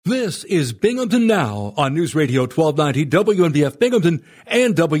This is Binghamton Now on News Radio 1290 WNBF Binghamton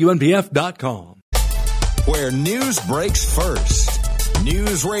and WNBF.com. Where news breaks first.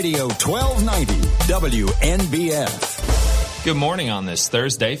 News Radio 1290 WNBF. Good morning on this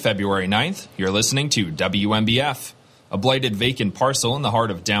Thursday, February 9th. You're listening to WNBF. A blighted vacant parcel in the heart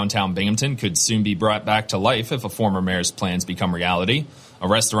of downtown Binghamton could soon be brought back to life if a former mayor's plans become reality. A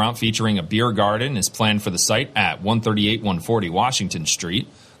restaurant featuring a beer garden is planned for the site at 138-140 Washington Street.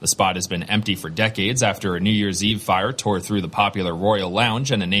 The spot has been empty for decades after a New Year's Eve fire tore through the popular Royal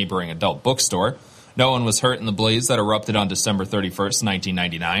Lounge and a neighboring adult bookstore. No one was hurt in the blaze that erupted on December 31st,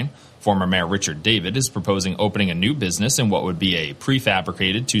 1999. Former Mayor Richard David is proposing opening a new business in what would be a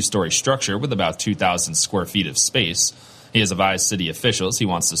prefabricated two-story structure with about 2,000 square feet of space. He has advised city officials he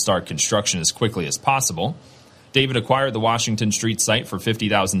wants to start construction as quickly as possible. David acquired the Washington Street site for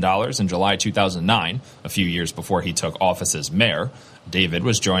 $50,000 in July 2009, a few years before he took office as mayor. David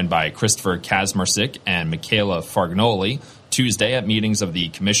was joined by Christopher Kazmarczyk and Michaela Fargnoli Tuesday at meetings of the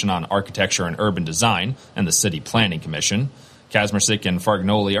Commission on Architecture and Urban Design and the City Planning Commission. Kazmarczyk and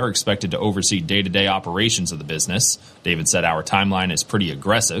Fargnoli are expected to oversee day-to-day operations of the business. David said our timeline is pretty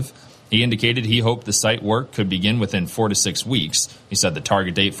aggressive. He indicated he hoped the site work could begin within 4 to 6 weeks. He said the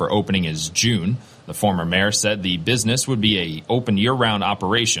target date for opening is June. The former mayor said the business would be an open year-round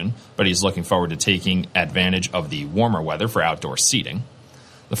operation, but he's looking forward to taking advantage of the warmer weather for outdoor seating.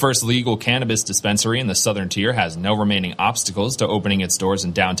 The first legal cannabis dispensary in the Southern Tier has no remaining obstacles to opening its doors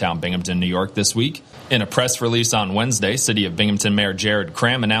in downtown Binghamton, New York this week. In a press release on Wednesday, City of Binghamton Mayor Jared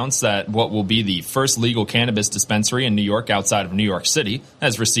Cram announced that what will be the first legal cannabis dispensary in New York outside of New York City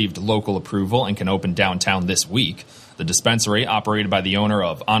has received local approval and can open downtown this week. The dispensary, operated by the owner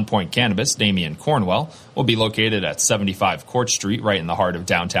of On Point Cannabis, Damian Cornwell, will be located at 75 Court Street, right in the heart of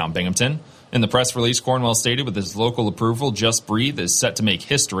downtown Binghamton. In the press release, Cornwell stated with his local approval, Just Breathe is set to make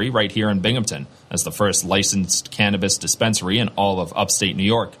history right here in Binghamton as the first licensed cannabis dispensary in all of upstate New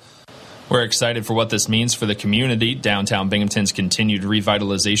York. We're excited for what this means for the community, downtown Binghamton's continued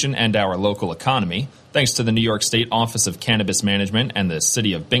revitalization, and our local economy. Thanks to the New York State Office of Cannabis Management and the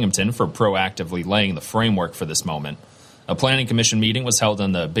City of Binghamton for proactively laying the framework for this moment. A planning commission meeting was held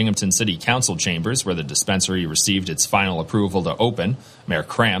in the Binghamton City Council chambers where the dispensary received its final approval to open. Mayor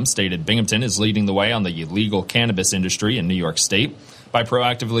Cram stated Binghamton is leading the way on the legal cannabis industry in New York State. By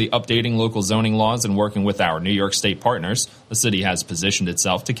proactively updating local zoning laws and working with our New York State partners, the city has positioned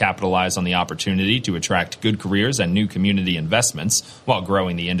itself to capitalize on the opportunity to attract good careers and new community investments while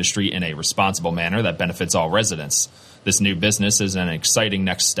growing the industry in a responsible manner that benefits all residents. This new business is an exciting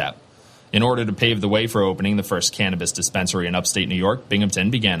next step. In order to pave the way for opening the first cannabis dispensary in upstate New York,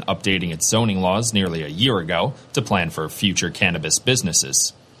 Binghamton began updating its zoning laws nearly a year ago to plan for future cannabis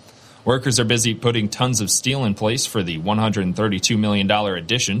businesses. Workers are busy putting tons of steel in place for the $132 million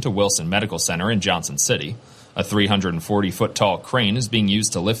addition to Wilson Medical Center in Johnson City. A 340-foot-tall crane is being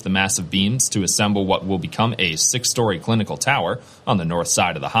used to lift the massive beams to assemble what will become a 6-story clinical tower on the north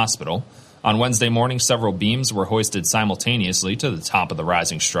side of the hospital. On Wednesday morning, several beams were hoisted simultaneously to the top of the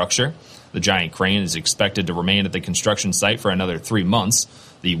rising structure. The giant crane is expected to remain at the construction site for another 3 months.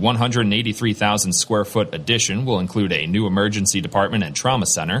 The 183,000-square-foot addition will include a new emergency department and trauma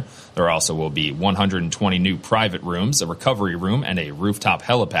center. There also will be 120 new private rooms, a recovery room, and a rooftop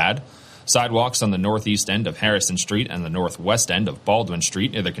helipad. Sidewalks on the northeast end of Harrison Street and the northwest end of Baldwin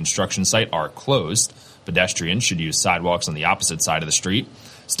Street near the construction site are closed. Pedestrians should use sidewalks on the opposite side of the street.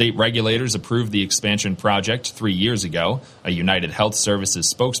 State regulators approved the expansion project 3 years ago. A United Health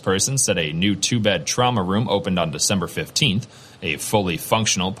Services spokesperson said a new 2-bed trauma room opened on December 15th. A fully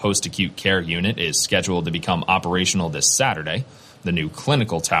functional post-acute care unit is scheduled to become operational this Saturday. The new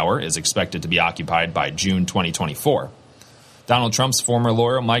clinical tower is expected to be occupied by June 2024. Donald Trump's former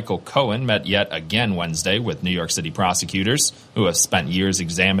lawyer Michael Cohen met yet again Wednesday with New York City prosecutors who have spent years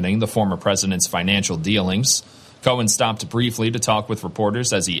examining the former president's financial dealings. Cohen stopped briefly to talk with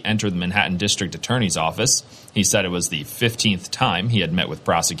reporters as he entered the Manhattan District Attorney's office. He said it was the 15th time he had met with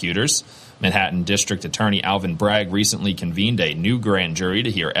prosecutors. Manhattan District Attorney Alvin Bragg recently convened a new grand jury to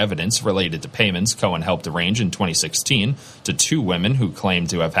hear evidence related to payments Cohen helped arrange in 2016 to 2 women who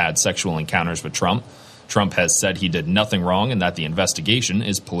claimed to have had sexual encounters with Trump. Trump has said he did nothing wrong and that the investigation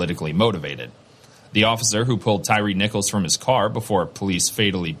is politically motivated. The officer who pulled Tyree Nichols from his car before police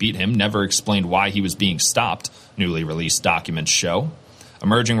fatally beat him never explained why he was being stopped, newly released documents show.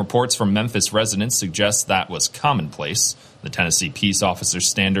 Emerging reports from Memphis residents suggest that was commonplace. The Tennessee Peace Officers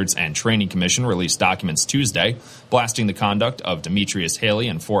Standards and Training Commission released documents Tuesday, blasting the conduct of Demetrius Haley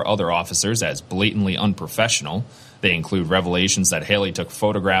and 4 other officers as blatantly unprofessional. They include revelations that Haley took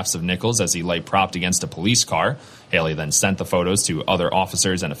photographs of Nichols as he lay propped against a police car. Haley then sent the photos to other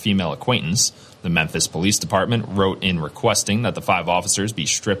officers and a female acquaintance. The Memphis Police Department wrote in requesting that the 5 officers be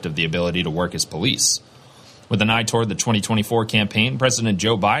stripped of the ability to work as police. With an eye toward the 2024 campaign, President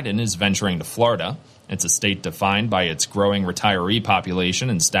Joe Biden is venturing to Florida. It's a state defined by its growing retiree population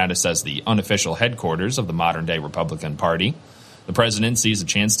and status as the unofficial headquarters of the modern-day Republican Party. The president sees a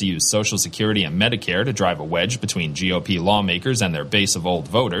chance to use Social Security and Medicare to drive a wedge between GOP lawmakers and their base of old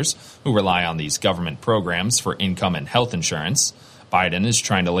voters who rely on these government programs for income and health insurance. Biden is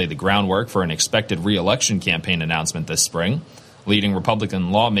trying to lay the groundwork for an expected re-election campaign announcement this spring. Leading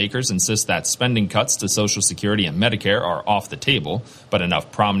Republican lawmakers insist that spending cuts to Social Security and Medicare are off the table, but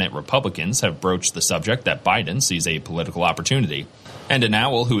enough prominent Republicans have broached the subject that Biden sees a political opportunity. And an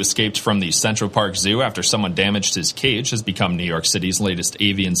owl who escaped from the Central Park Zoo after someone damaged his cage has become New York City's latest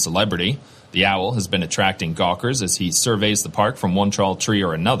avian celebrity. The owl has been attracting gawkers as he surveys the park from one tall tree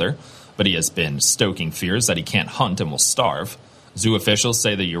or another, but he has been stoking fears that he can't hunt and will starve. Zoo officials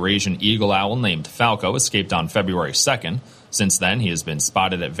say the Eurasian eagle owl named Falco escaped on February 2nd. Since then, he has been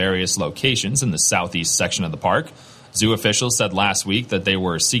spotted at various locations in the southeast section of the park. Zoo officials said last week that they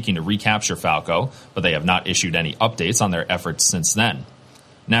were seeking to recapture Falco, but they have not issued any updates on their efforts since then.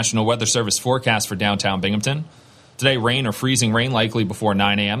 National Weather Service forecast for downtown Binghamton. Today, rain or freezing rain likely before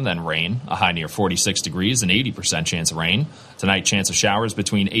 9 a.m., then rain, a high near 46 degrees, an 80% chance of rain. Tonight, chance of showers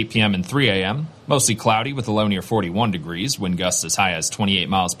between 8 p.m. and 3 a.m., mostly cloudy with a low near 41 degrees, wind gusts as high as 28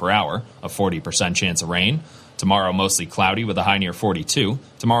 miles per hour, a 40% chance of rain. Tomorrow, mostly cloudy with a high near 42.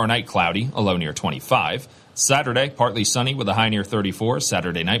 Tomorrow night, cloudy, a low near 25. Saturday, partly sunny with a high near 34.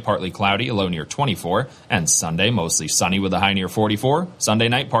 Saturday night, partly cloudy, a low near 24. And Sunday, mostly sunny with a high near 44. Sunday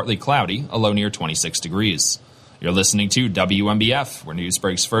night, partly cloudy, a low near 26 degrees. You're listening to WMBF, where news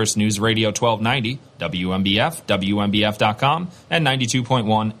breaks first. News Radio 1290, WMBF, WMBF.com, and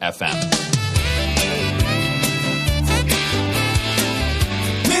 92.1 FM.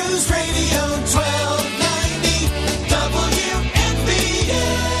 News Radio 1290,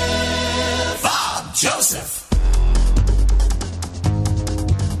 WMBF. Bob Joseph.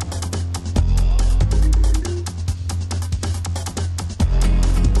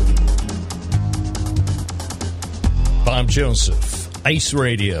 Bob Joseph, Ice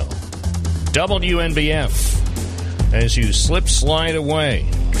Radio, WNBF. As you slide away,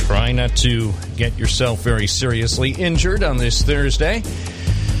 try not to get yourself very seriously injured on this Thursday.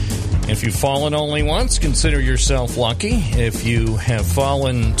 If you've fallen only once, consider yourself lucky. If you have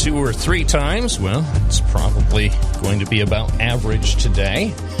fallen 2 or 3 times, well, it's probably going to be about average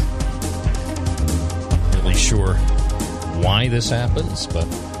today. Not really sure why this happens, but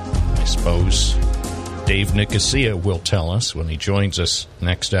I suppose Dave Nicosia will tell us when he joins us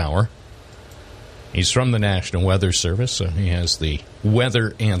next hour. He's from the National Weather Service, so he has the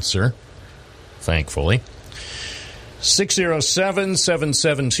weather answer, thankfully.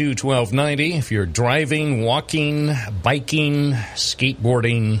 607-772-1290. If you're driving, walking, biking,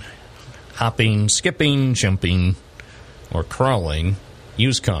 skateboarding, hopping, skipping, jumping, or crawling,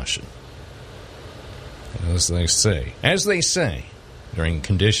 use caution. As they say, during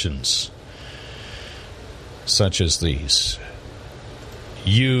conditions such as these,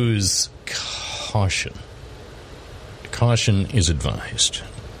 use caution. Caution is advised.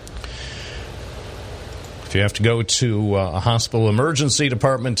 If you have to go to a hospital emergency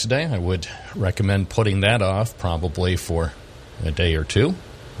department today, I would recommend putting that off probably for a day or two,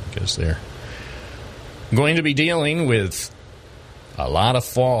 because they're going to be dealing with a lot of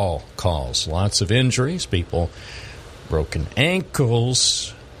fall calls, lots of injuries, people broken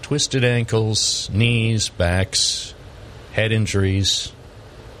ankles, twisted ankles, knees, backs, head injuries,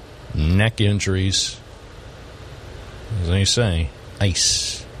 neck injuries. As they say,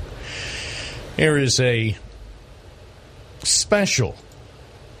 ice. Here is a special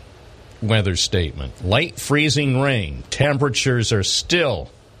weather statement. Light freezing rain. Temperatures are still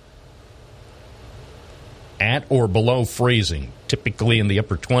at or below freezing, typically in the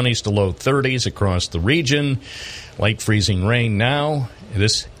upper 20s to low 30s across the region. Light freezing rain now.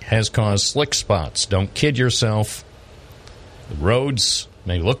 This has caused slick spots. Don't kid yourself. The roads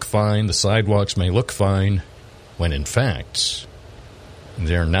may look fine, the sidewalks may look fine, when in fact,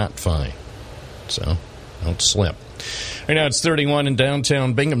 they're not fine. So, don't slip. Right now it's 31 in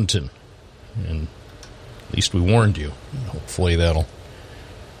downtown Binghamton. And at least we warned you. Hopefully that'll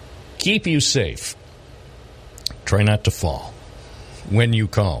keep you safe. Try not to fall when you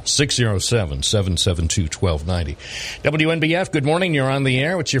call. 607-772-1290. WNBF, good morning. You're on the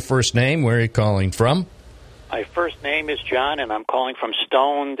air. What's your first name? Where are you calling from? My first name is John, and I'm calling from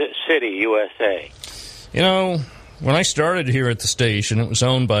Stoned City, USA. You know, When I started here at the station, it was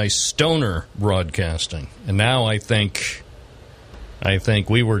owned by Stoner Broadcasting, and now I think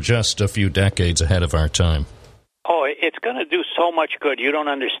we were just a few decades ahead of our time. Oh, it's going to do so much good. You don't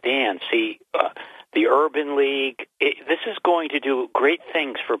understand. See, the Urban League, this is going to do great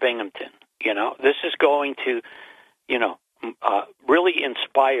things for Binghamton. You know, this is going to, really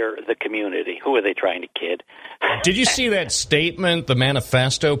inspire the community. Who are they trying to kid? Did you see that statement the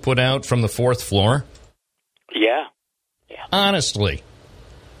manifesto put out from the fourth floor? Yeah. Honestly,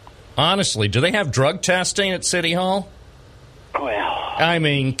 do they have drug testing at City Hall? Well, I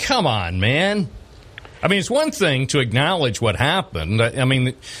mean, come on, man. I mean, it's one thing to acknowledge what happened. I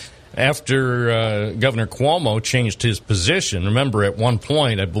mean, after Governor Cuomo changed his position, remember at one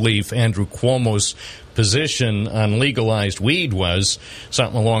point, I believe Andrew Cuomo's position on legalized weed was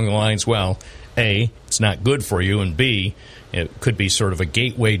something along the lines, well, A, it's not good for you, and B, it could be sort of a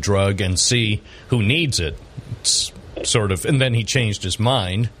gateway drug, and C, who needs it? It's sort of, and then he changed his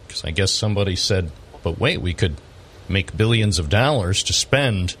mind, because I guess somebody said, but wait, we could make billions of dollars to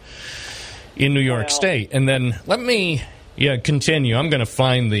spend in New York State. And then let me continue. I'm going to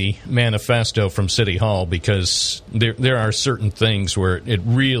find the manifesto from City Hall, because there are certain things where it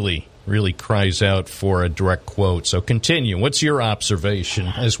really cries out for a direct quote. So continue. What's your observation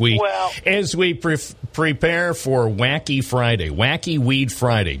as we prepare for Wacky Friday, Wacky Weed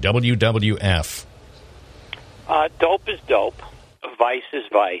Friday, WWF? Dope is dope. Vice is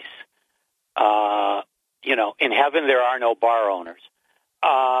vice. In heaven there are no bar owners.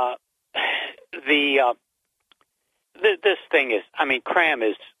 This thing is, I mean, Cram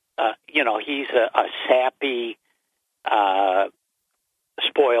is, he's a sappy,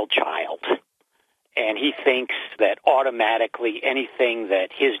 spoiled child. And he thinks that automatically anything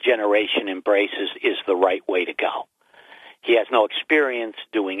that his generation embraces is the right way to go. He has no experience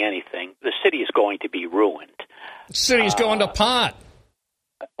doing anything. The city is going to be ruined. The city's going to pot.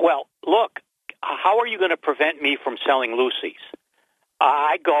 Well, look, how are you going to prevent me from selling Lucy's?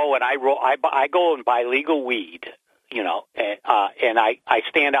 I go and buy legal weed, and I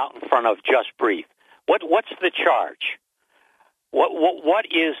stand out in front of Just Breathe. What's the charge? What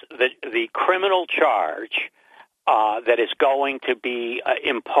is the criminal charge that is going to be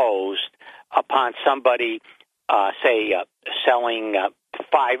imposed upon somebody, selling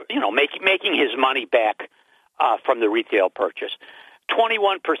making his money back from the retail purchase?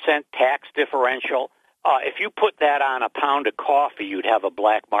 21% tax differential. If you put that on a pound of coffee, you'd have a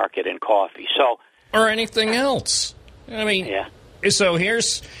black market in coffee. So, or anything else. I mean, yeah. So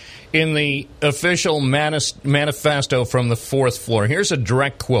here's in the official manifesto from the fourth floor. Here's a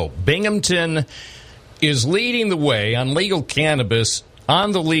direct quote: Binghamton is leading the way on legal cannabis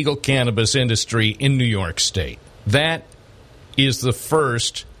on the legal cannabis industry in New York State. That is the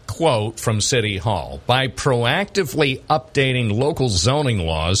first quote from City Hall. By proactively updating local zoning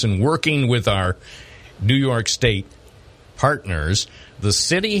laws and working with our New York State partners, the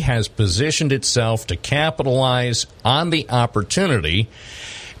city has positioned itself to capitalize on the opportunity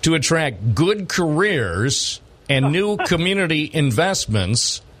to attract good careers and new community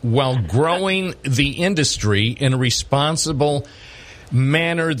investments while growing the industry in a responsible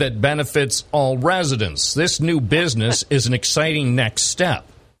manner that benefits all residents. This new business is an exciting next step.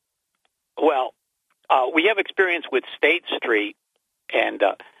 Well, we have experience with State Street and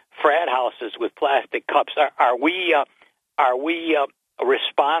frat houses with plastic cups. Are we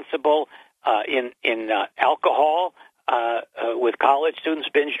responsible in alcohol with college students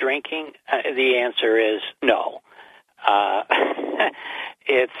binge drinking? The answer is no.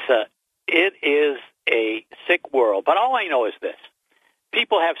 It is a sick world. But all I know is this: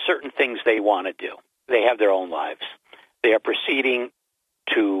 people have certain things they want to do. They have their own lives. They are proceeding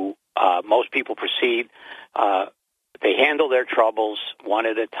to. Most people proceed. They handle their troubles one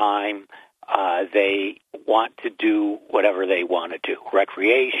at a time. They want to do whatever they want to do,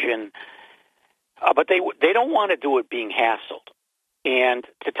 recreation, but they don't want to do it being hassled. And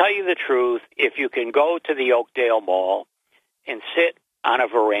to tell you the truth, if you can go to the Oakdale Mall and sit on a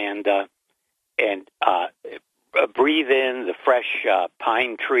veranda and breathe in the fresh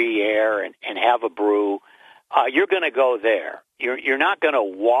pine tree air and have a brew, you're going to go there. You're not going to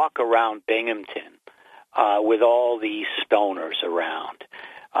walk around Binghamton with all these stoners around.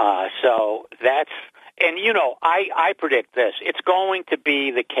 So that's, and I predict this. It's going to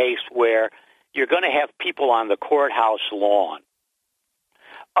be the case where you're going to have people on the courthouse lawn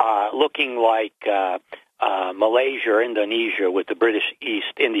looking like Malaysia or Indonesia with the British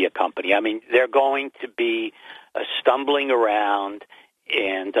East India Company. I mean, they're going to be stumbling around,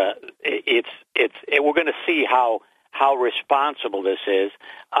 and we're going to see how how responsible this is.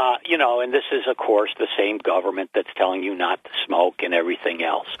 And this is, of course, the same government that's telling you not to smoke and everything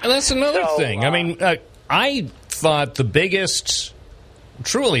else. And that's another thing. I thought the biggest,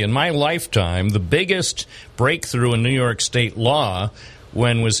 truly in my lifetime, the biggest breakthrough in New York state law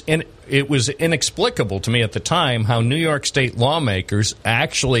it was inexplicable to me at the time how New York state lawmakers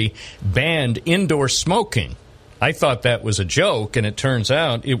actually banned indoor smoking. I thought that was a joke, and it turns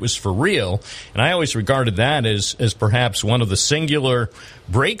out it was for real. And I always regarded that as perhaps one of the singular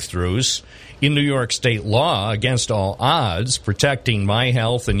breakthroughs in New York state law against all odds, protecting my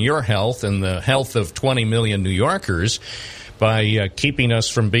health and your health and the health of 20 million New Yorkers by keeping us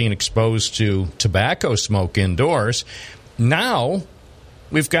from being exposed to tobacco smoke indoors. Now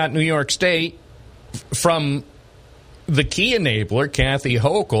we've got New York State, from the key enabler, Kathy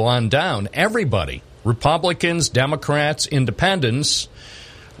Hochul, on down, everybody, Republicans, Democrats, Independents,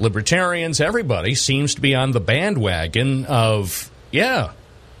 Libertarians, everybody seems to be on the bandwagon of,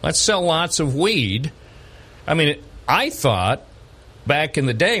 let's sell lots of weed. I mean, I thought back in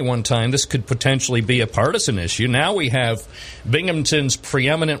the day one time this could potentially be a partisan issue. Now we have Binghamton's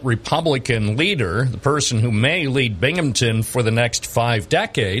preeminent Republican leader, the person who may lead Binghamton for the next 5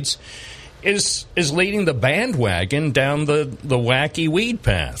 decades, is leading the bandwagon down the wacky weed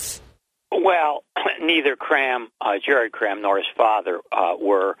path. Well, neither Jared Cram nor his father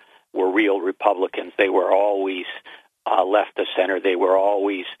were real Republicans. They were always left of center. They were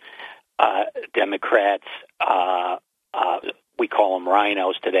always Democrats. We call them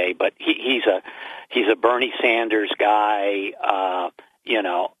rhinos today, but he's a Bernie Sanders guy.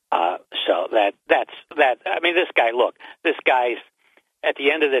 So that's that. I mean, this guy's at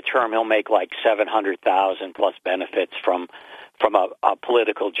the end of the term, he'll make like $700,000 plus benefits from a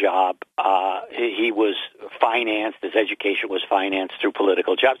political job. He was financed. His education was financed through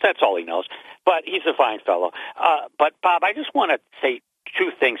political jobs. That's all he knows. But he's a fine fellow. But Bob, I just want to say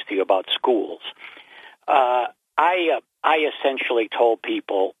 2 things to you about schools. I essentially told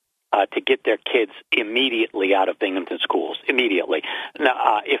people to get their kids immediately out of Binghamton schools, immediately.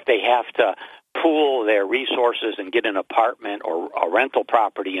 Now, if they have to pool their resources and get an apartment or a rental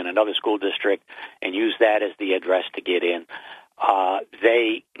property in another school district and use that as the address to get in,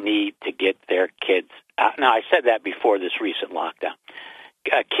 they need to get their kids out. Now, I said that before this recent lockdown.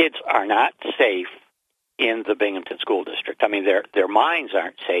 Kids are not safe in the Binghamton School District. I mean, their minds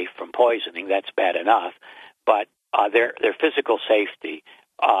aren't safe from poisoning. That's bad enough. But their physical safety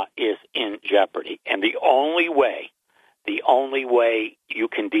is in jeopardy. And the only way you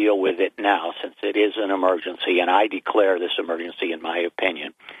can deal with it now, since it is an emergency, and I declare this emergency in my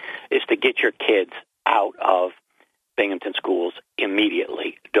opinion, is to get your kids out of Binghamton schools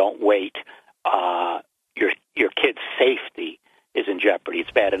immediately. Don't wait. Your kids' safety is in jeopardy.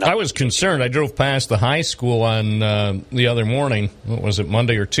 It's bad enough. I was concerned. I drove past the high school on the other morning. What was it,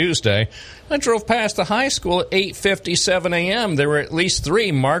 Monday or Tuesday? I drove past the high school at 8:57 a.m. There were at least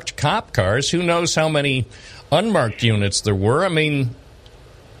 3 marked cop cars. Who knows how many unmarked units there were? I mean,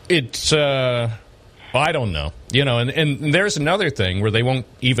 it's I don't know. And there's another thing where they won't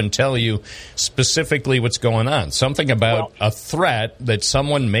even tell you specifically what's going on. Something about a threat that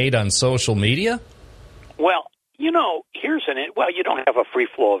someone made on social media? Well, you don't have a free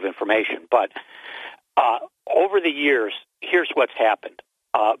flow of information, but over the years, here's what's happened.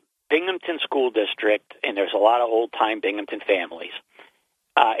 Binghamton School District, and there's a lot of old-time Binghamton families,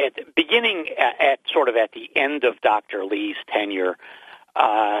 at the beginning, at the end of Dr. Lee's tenure,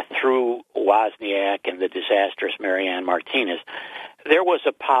 through Wozniak and the disastrous Marianne Martinez, there was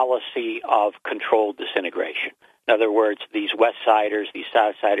a policy of controlled disintegration. In other words, these West Siders, these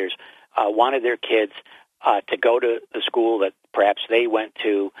South Siders wanted their kids to go to the school that perhaps they went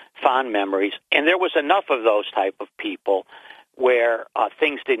to, fond memories, and there was enough of those type of people where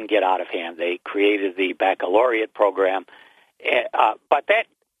things didn't get out of hand. They created the baccalaureate program, but that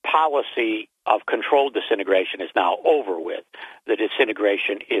policy of controlled disintegration is now over with. The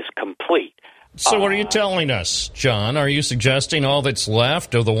disintegration is complete. So what are you telling us, John? Are you suggesting all that's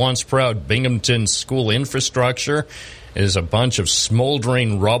left of the once proud Binghamton school infrastructure is a bunch of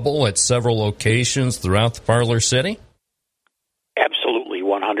smoldering rubble at several locations throughout the Parlor City? Absolutely,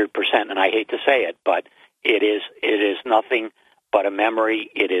 100%. And I hate to say it, but it is nothing but a memory.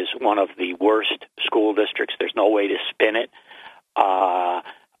 It is one of the worst school districts. There's no way to spin it.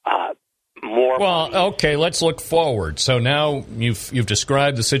 Okay, let's look forward. So now you've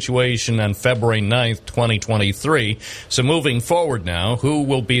described the situation on February 9th, 2023. So moving forward now, who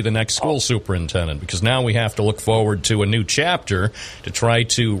will be the next school superintendent? Because now we have to look forward to a new chapter to try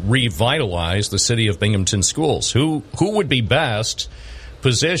to revitalize the city of Binghamton schools. Who would be best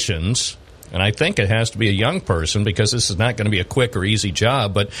positioned And I think it has to be a young person because this is not going to be a quick or easy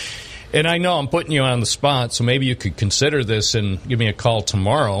job. And I know I'm putting you on the spot, so maybe you could consider this and give me a call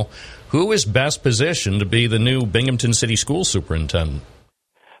tomorrow. Who is best positioned to be the new Binghamton City School Superintendent?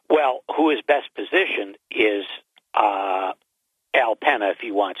 Well, who is best positioned is Al Penna if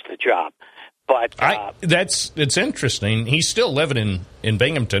he wants the job. But it's interesting. He's still living in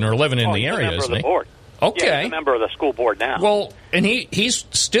Binghamton or living in the area, isn't he? Board. Okay. Yeah, he's a member of the school board now. Well, and he's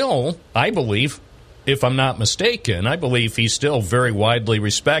still, I believe, if I'm not mistaken, I believe he's still very widely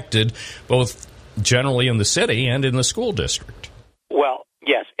respected, both generally in the city and in the school district. Well,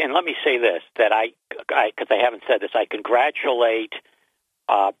 yes, and let me say this, that because I haven't said this, I congratulate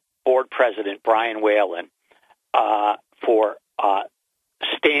Board President Brian Whalen for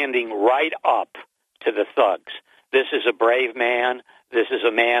standing right up to the thugs. This is a brave man. This is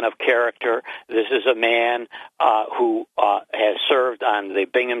a man of character. This is a man who has served on the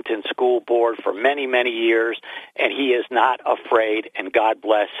Binghamton School Board for many, many years, and he is not afraid, and God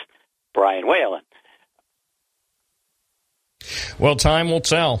bless Brian Whalen. Well, time will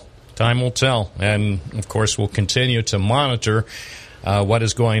tell. Time will tell. And, of course, we'll continue to monitor what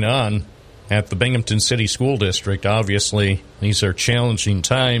is going on at the Binghamton City School District. Obviously, these are challenging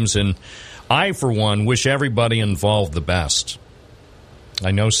times, and I, for one, wish everybody involved the best. I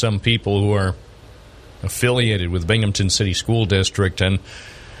know some people who are affiliated with Binghamton City School District, and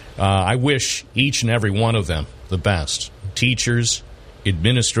I wish each and every one of them the best. Teachers,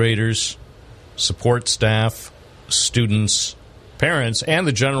 administrators, support staff, students, parents, and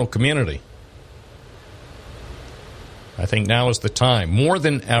the general community. I think now is the time, more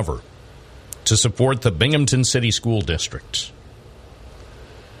than ever, to support the Binghamton City School District.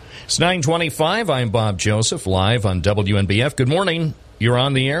 It's 9:25. I'm Bob Joseph, live on WNBF. Good morning. You're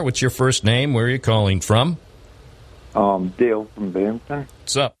on the air. What's your first name? Where are you calling from? Dale from Binghamton.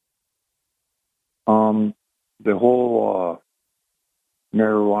 What's up? The whole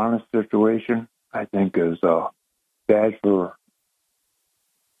marijuana situation, I think, is bad for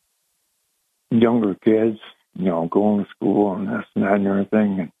younger kids, going to school and this and that and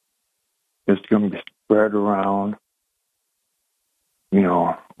everything. And it's going to be spread around,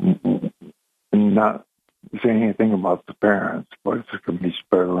 and not saying anything about the parents, but it's going to be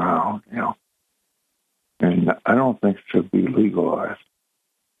spread around, And I don't think it should be legalized.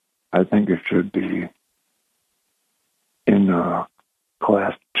 I think it should be in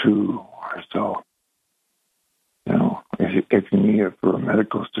class 2 or so. If you need it for a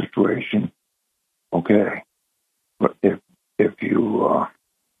medical situation, okay. But if you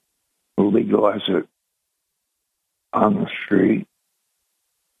legalize it on the street,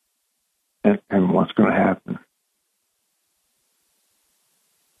 and what's going to happen?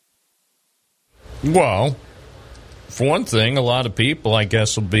 Well, for one thing, a lot of people, I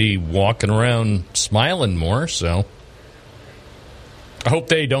guess, will be walking around smiling more, so I hope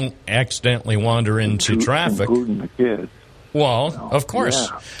they don't accidentally wander into traffic. Including the kids. Well, of course.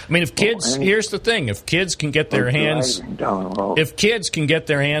 Yeah. I mean, if kids, here's the thing, if kids can get their hands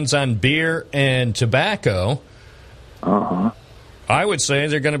on beer and tobacco, I would say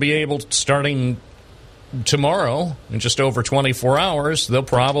they're going to be able to, starting tomorrow, in just over 24 hours, they'll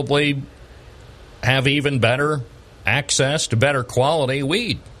probably have even better access to better quality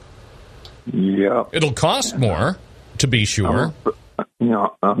weed. Yeah. It'll cost more, to be sure.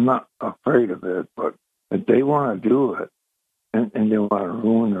 I'm not afraid of it, but if they want to do it, and they want to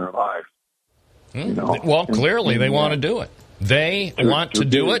ruin their life. Well, clearly they want to do it. They want to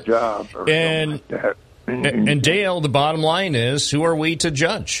do it. And Dale, the bottom line is, who are we to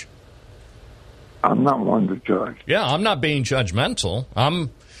judge? I'm not one to judge. Yeah, I'm not being judgmental.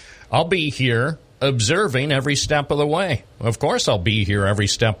 I'll be here observing every step of the way. Of course I'll be here every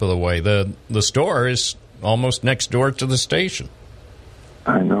step of the way. The store is almost next door to the station.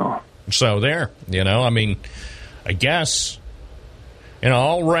 I know. So there, I guess...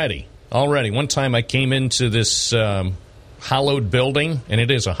 already. One time I came into this hollowed building, and it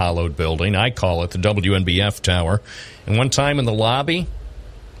is a hollowed building. I call it the WNBF Tower. And one time in the lobby,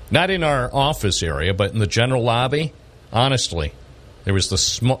 not in our office area, but in the general lobby, honestly, there was the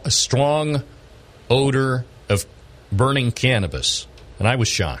strong odor of burning cannabis, and I was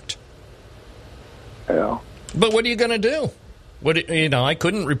shocked. Yeah. But what are you going to do? I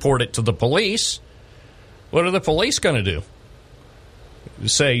couldn't report it to the police. What are the police going to do?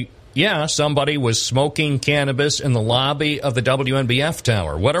 Say, yeah, somebody was smoking cannabis in the lobby of the WNBF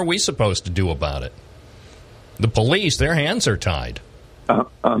Tower. What are we supposed to do about it? The police, their hands are tied.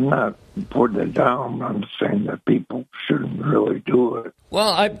 I'm not putting it down. I'm saying that people shouldn't really do it. Well,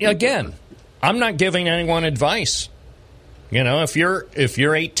 I'm not giving anyone advice. You know, if you're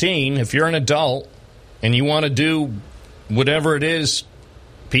 18, if you're an adult, and you want to do whatever it is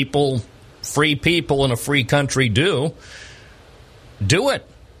free people in a free country do it.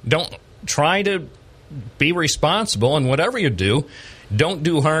 Don't try to be responsible, and whatever you do, don't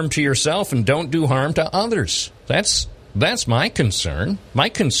do harm to yourself and don't do harm to others. That's my concern. My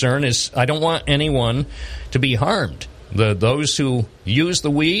concern is I don't want anyone to be harmed. Those who use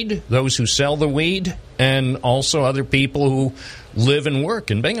the weed, those who sell the weed, and also other people who live and work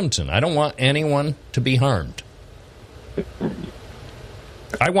in Binghamton. I don't want anyone to be harmed.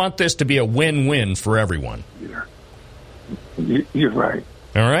 I want this to be a win-win for everyone. You're right.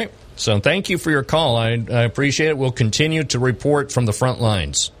 All right. So thank you for your call. I appreciate it. We'll continue to report from the front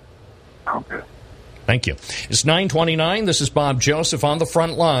lines. Okay. Thank you. It's 9:29. This is Bob Joseph on the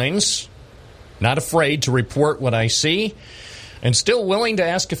front lines. Not afraid to report what I see, and still willing to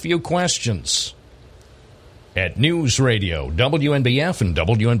ask a few questions at News Radio, WNBF, and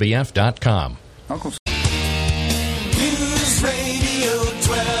WNBF.com. News Radio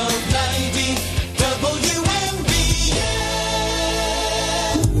 1290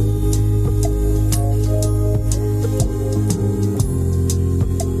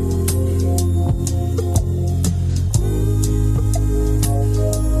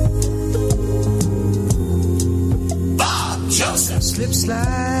 Joseph. Slip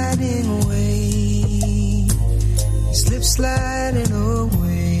sliding away, slip sliding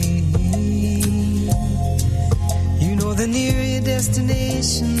away. You know, the nearer your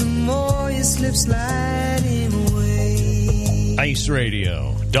destination, the more you slip sliding away. Ice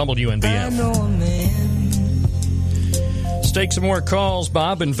Radio, WNBF. I know a man. Let's take some more calls.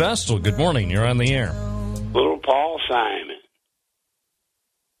 Bob in Vestal, good morning. You're on the air. Little Paul Simon.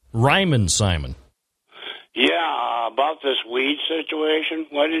 Ryman Simon. Yeah, about this weed situation.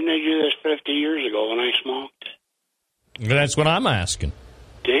 Why didn't they do this 50 years ago when I smoked it? That's what I'm asking.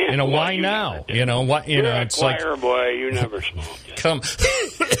 Damn. You know, well, why you now? You're It's a like, choir boy. You never smoked it. come,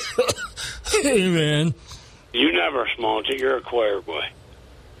 hey man. You never smoked it. You're a choir boy.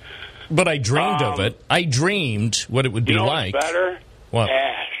 But I dreamed of it. I dreamed what it would be you know like. What's better? What?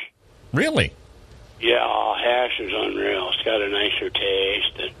 Hash. Really? Yeah, hash is unreal. It's got a nicer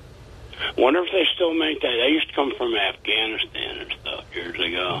taste. And wonder if they still make that. I used to come from Afghanistan and stuff years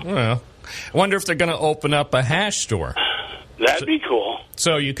ago. Well, I wonder if they're going to open up a hash store. That'd be cool.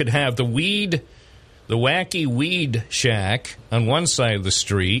 So you could have the wacky weed shack on one side of the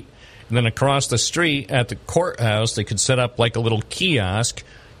street, and then across the street at the courthouse, they could set up like a little kiosk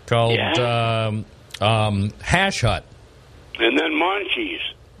called Hash Hut. And then Munchies.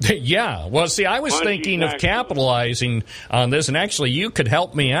 Yeah. Well, see, I was thinking of capitalizing on this, and actually you could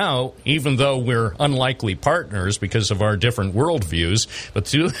help me out, even though we're unlikely partners because of our different worldviews, but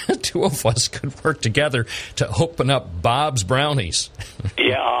two of us could work together to open up Bob's Brownies.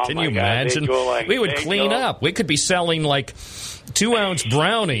 Yeah. Can you imagine? We would clean up. We could be selling like 2-ounce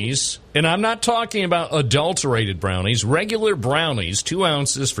brownies, and I'm not talking about adulterated brownies, regular brownies, 2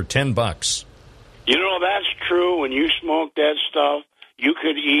 ounces for $10. You know, that's true. When you smoke that stuff, you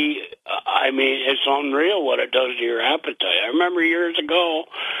could eat, I mean, it's unreal what it does to your appetite. I remember years ago,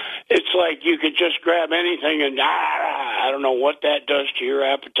 it's like you could just grab anything and, I don't know what that does to your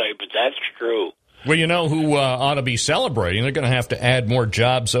appetite, but that's true. Well, you know who ought to be celebrating? They're going to have to add more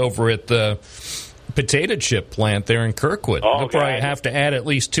jobs over at the potato chip plant there in Kirkwood. Oh, They'll probably have to add at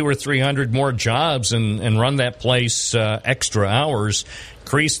least 200 or 300 more jobs and run that place extra hours,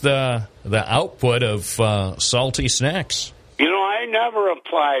 increase the output of salty snacks. You know, I never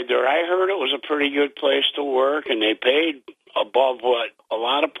applied there. I heard it was a pretty good place to work, and they paid above what a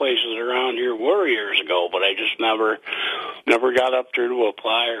lot of places around here were years ago, but I just never got up there to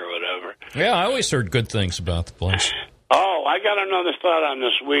apply or whatever. Yeah, I always heard good things about the place. Oh, I got another thought on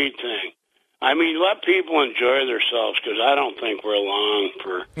this weed thing. I mean, let people enjoy themselves, because I don't think we're long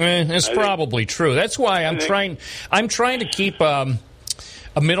for... It's probably true. That's why I'm trying to keep...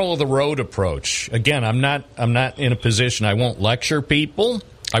 a middle-of-the-road approach. Again, I'm not in a position. I won't lecture people.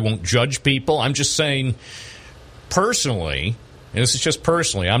 I won't judge people. I'm just saying, personally, and this is just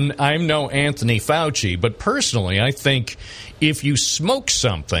personally, I'm no Anthony Fauci, but personally, I think if you smoke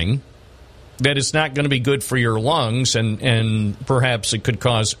something that is not going to be good for your lungs, and perhaps it could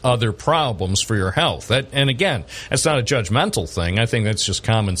cause other problems for your health. And again, that's not a judgmental thing. I think that's just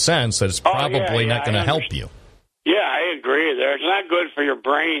common sense that it's probably not going to help you. Yeah, I agree there. It's not good for your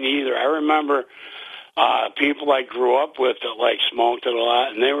brain either. I remember people I grew up with that smoked it a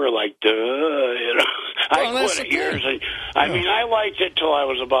lot, and they were like, duh, you know. I quit it years. I mean, I liked it till I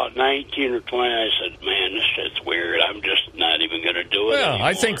was about 19 or 20. I said, man, this shit's weird. I'm just not even even going to do it Well, anymore.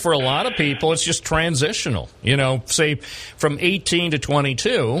 I think for a lot of people, it's just transitional. You know, say from 18 to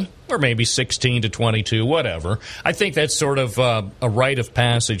 22, or maybe 16 to 22, whatever. I think that's sort of a rite of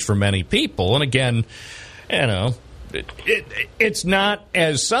passage for many people. And again, you know, it's not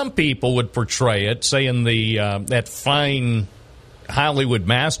as some people would portray it, say in the that fine Hollywood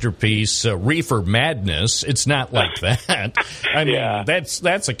masterpiece, Reefer Madness. It's not like that. I mean,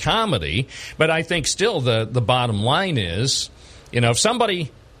 that's a comedy. But I think still the bottom line is, you know, if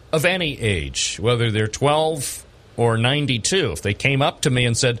somebody of any age, whether they're 12 or 92, if they came up to me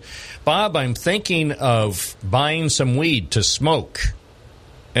and said, Bob, I'm thinking of buying some weed to smoke,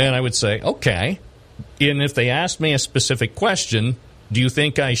 and I would say, okay. And if they asked me a specific question, do you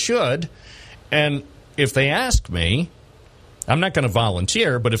think I should? And if they asked me, I'm not going to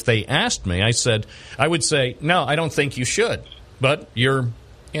volunteer, but if they asked me, I would say, no, I don't think you should. But you're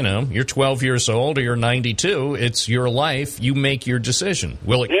 12 years old or you're 92. It's your life. You make your decision.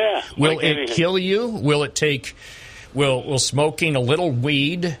 Will it kill you? Will smoking a little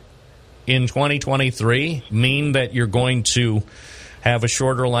weed in 2023 mean that you're going to have a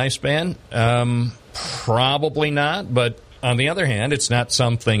shorter lifespan? Probably not. But on the other hand, it's not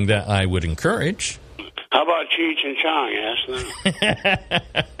something that I would encourage. How about Cheech and Chong? Ask them.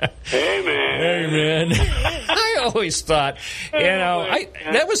 Hey, man. I always thought,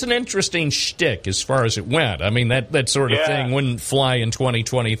 that was an interesting shtick as far as it went. I mean, that sort of thing wouldn't fly in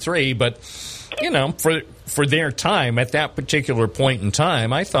 2023, but, for their time, at that particular point in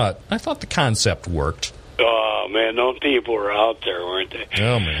time, I thought the concept worked. Oh, man, those people were out there, weren't they?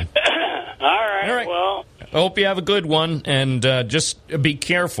 Oh, man. All right, well. I hope you have a good one, and just be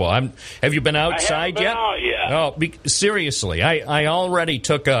careful. Have you been outside yet? I haven't been out yet. Oh, seriously, I already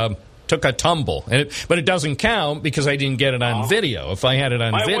took a tumble, but it doesn't count because I didn't get it on video. If I had it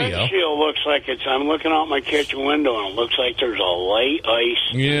on video, my windshield looks like I'm looking out my kitchen window, and it looks like there's a light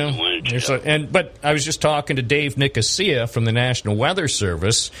ice. Yeah, in the windshield. But I was just talking to Dave Nicosia from the National Weather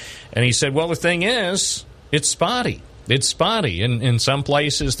Service, and he said, "Well, the thing is, it's spotty. It's spotty. In some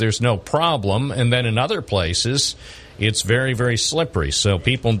places, there's no problem, and then in other places, it's very, very slippery. So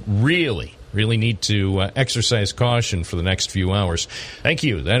people really need to exercise caution for the next few hours." Thank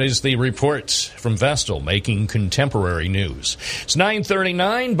you. That is the report from Vestal, making contemporary news. It's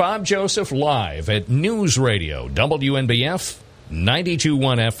 9:39. Bob Joseph live at News Radio, WNBF,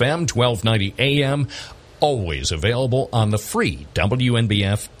 92.1 FM, 1290 AM, always available on the free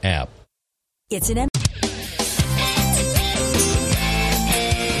WNBF app. It's an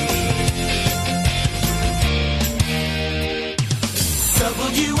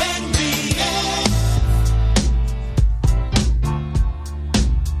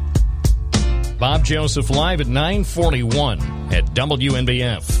Bob Joseph live at 9:41 at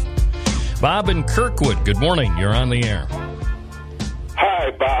WNBF. Bob in Kirkwood, good morning. You're on the air. Hi,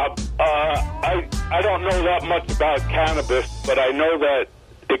 Bob. I don't know that much about cannabis, but I know that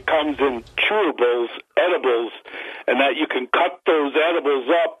it comes in chewables, edibles, and that you can cut those edibles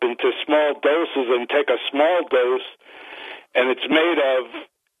up into small doses and take a small dose, and it's made of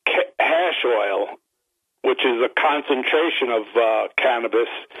hash oil, which is a concentration of cannabis,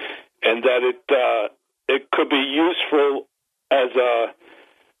 and that it could be useful as a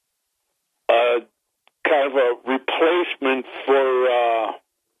kind of a replacement for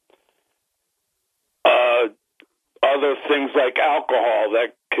other things like alcohol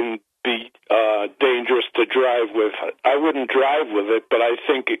that can be dangerous to drive with. I wouldn't drive with it, but I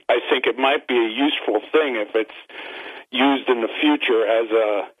think it might be a useful thing if it's used in the future as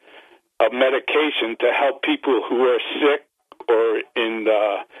a medication to help people who are sick or in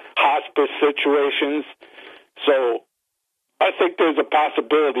hospice situations. So I think there's a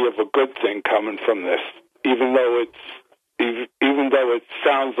possibility of a good thing coming from this, even though it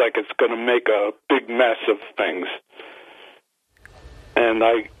sounds like it's going to make a big mess of things. And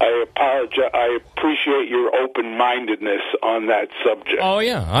I apologize. I appreciate your open-mindedness on that subject. Oh,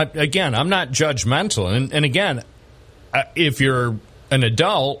 yeah. I'm not judgmental. And again, if you're an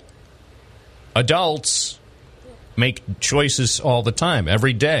adult, adults make choices all the time,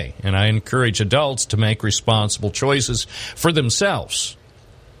 every day. And I encourage adults to make responsible choices for themselves.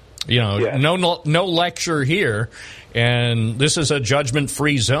 No lecture here. And this is a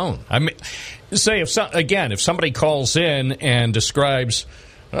judgment-free zone. I mean, say if somebody calls in and describes,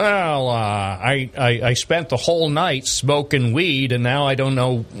 well, I spent the whole night smoking weed and now I don't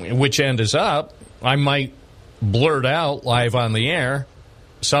know which end is up, I might blurt out live on the air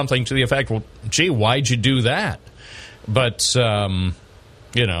something to the effect, well, gee, why'd you do that? But,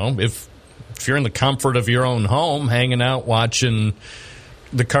 if you're in the comfort of your own home, hanging out watching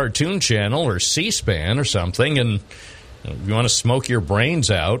the Cartoon Channel or C-SPAN or something, and If you want to smoke your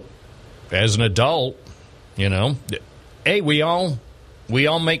brains out as an adult, hey, we all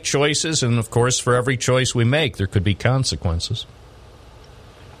make choices, and of course, for every choice we make, there could be consequences.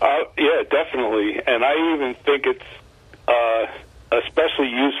 Yeah, definitely. And I even think it's especially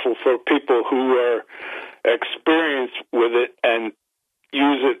useful for people who are experienced with it and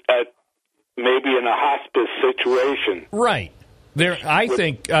use it at maybe in a hospice situation. Right.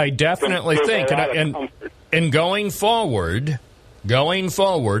 I definitely think, and going forward,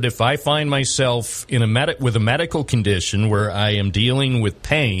 if I find myself in with a medical condition where I am dealing with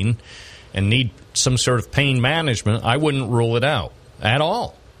pain and need some sort of pain management, I wouldn't rule it out at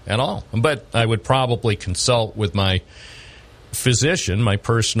all. But I would probably consult with my physician, my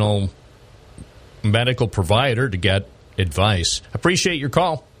personal medical provider, to get advice. Appreciate your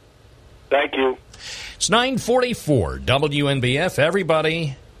call. Thank you. It's 9:44 WNBF.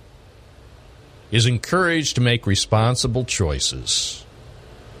 Everybody is encouraged to make responsible choices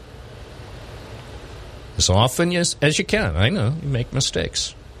as often as you can. I know you make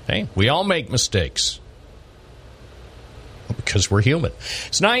mistakes. Hey, we all make mistakes because we're human.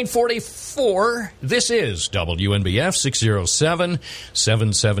 It's 9:44. This is WNBF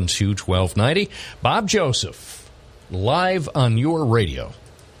 607-772-1290. Bob Joseph, live on your radio.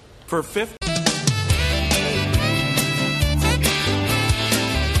 For 50.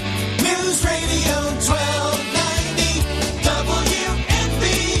 News Radio 1290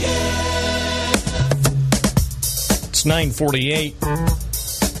 WNBF. It's 9:48.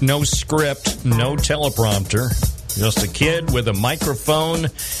 No script, no teleprompter. Just a kid with a microphone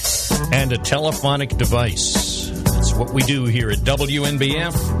and a telephonic device. That's what we do here at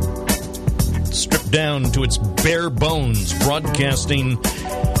WNBF. Stripped down to its bare bones, broadcasting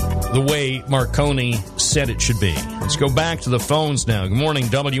the way Marconi said it should be. Let's go back to the phones now. Good morning,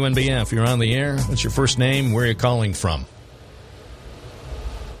 WNBF. You're on the air. What's your first name? Where are you calling from?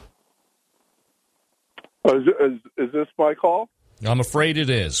 Is this my call? I'm afraid it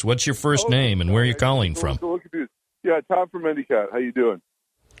is. What's your first name and where are you calling from? Yeah, Tom from Endicott. How you doing?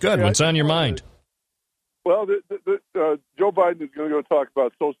 Good. What's on your mind? Well, Joe Biden is going to go talk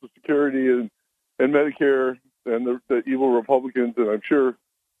about Social Security and Medicare and the evil Republicans, and I'm sure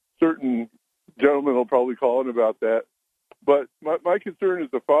certain gentlemen will probably call in about that. But my concern is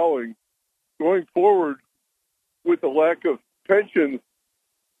the following. Going forward, with the lack of pensions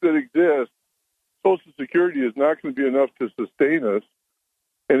that exist, Social Security is not going to be enough to sustain us.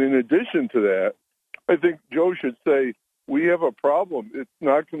 And in addition to that, I think Joe should say, we have a problem. It's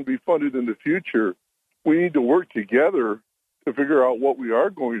not going to be funded in the future. We need to work together to figure out what we are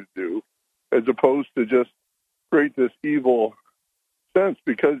going to do, as opposed to just create this evil sense,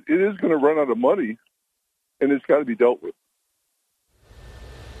 because it is going to run out of money, and it's got to be dealt with.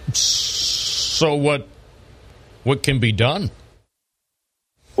 So what can be done?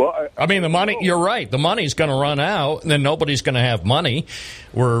 Well, I mean, the money, you're right. The money's going to run out, and then nobody's going to have money.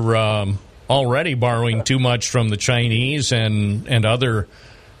 We're already borrowing too much from the Chinese and other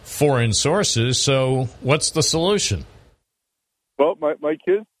foreign sources. So what's the solution? Well, my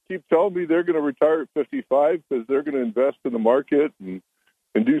kids keep telling me they're going to retire at 55 because they're going to invest in the market and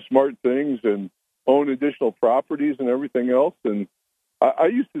do smart things and own additional properties and everything else. And I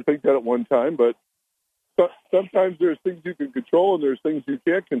used to think that at one time, but sometimes there's things you can control and there's things you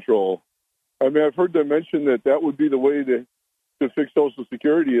can't control. I mean, I've heard them mention that would be the way to fix Social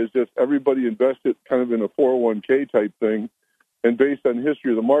Security, is just everybody invest it kind of in a 401k type thing, and based on the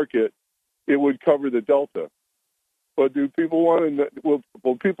history of the market, it would cover the delta. But do people want to?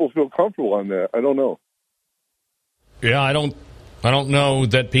 Will people feel comfortable on that? I don't know. Yeah, I don't know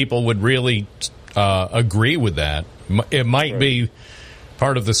that people would really agree with that. It might be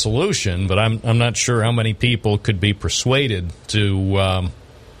part of the solution, but I'm not sure how many people could be persuaded to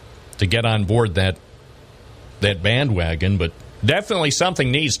get on board that bandwagon. But definitely something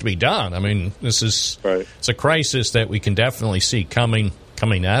needs to be done. I mean, this is it's a crisis that we can definitely see coming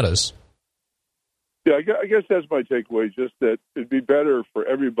at us. Yeah, I guess that's my takeaway, just that it'd be better for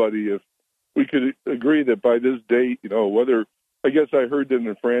everybody if we could agree that by this date, whether, I guess I heard that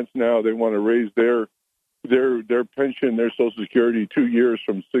in France now they want to raise their pension, their Social Security 2 years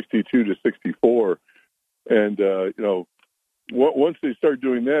from 62 to 64. And, once they start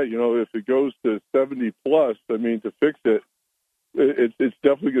doing that, if it goes to 70 plus, I mean, to fix it, it's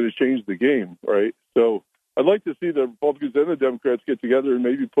definitely going to change the game, right? So I'd like to see the Republicans and the Democrats get together and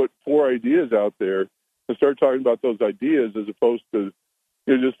maybe put 4 ideas out there and start talking about those ideas, as opposed to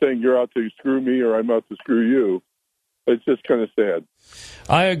just saying you're out to screw me or I'm out to screw you. It's just kind of sad.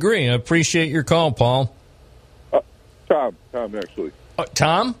 I agree. I appreciate your call, Paul. Tom, actually.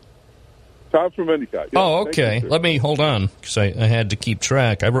 Tom? Tom from Endicott. Yeah, oh, okay. Let me hold on because I had to keep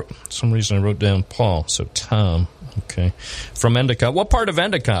track. For some reason I wrote down Paul, so Tom. Okay, from Endicott. What part of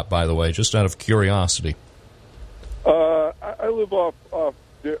Endicott, by the way? Just out of curiosity. I live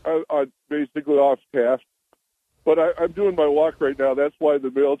basically off Taft, but I'm doing my walk right now. That's why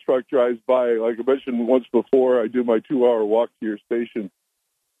the mail truck drives by. Like I mentioned once before, I do my 2-hour walk to your station.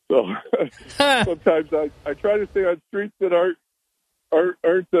 So sometimes I try to stay on streets that aren't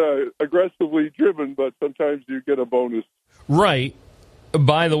aggressively driven, but sometimes you get a bonus. Right.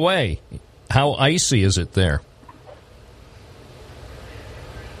 By the way, how icy is it there?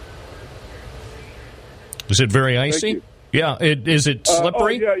 Is it very icy? Yeah. Is it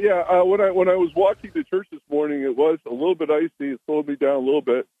slippery? Yeah. When I was walking to church this morning, it was a little bit icy. It slowed me down a little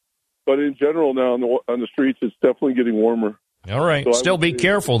bit, but in general now on the streets, it's definitely getting warmer. All right. So still be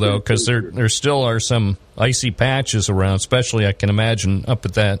careful, though, because there still are some icy patches around, especially, I can imagine, up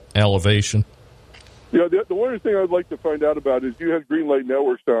at that elevation. Yeah, the one thing I'd like to find out about is you had Green Light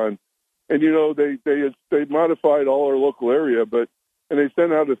Networks on, and, they modified all our local area, and they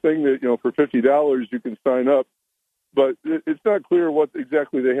sent out a thing that, for $50 you can sign up, but it's not clear what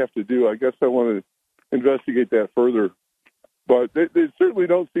exactly they have to do. I guess I want to investigate that further. But they certainly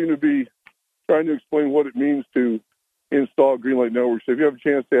don't seem to be trying to explain what it means to install Green Light Networks. If you have a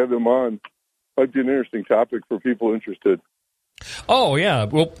chance to have them on, might be an interesting topic for people interested. Oh, yeah.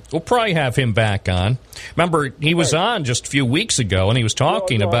 We'll probably have him back on. Remember, he was on just a few weeks ago, and he was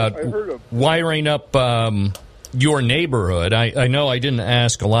talking about wiring up your neighborhood. I know I didn't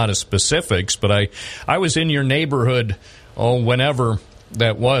ask a lot of specifics, but I was in your neighborhood, whenever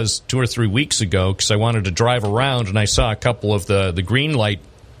that was, 2 or 3 weeks ago, because I wanted to drive around, and I saw a couple of the Green Light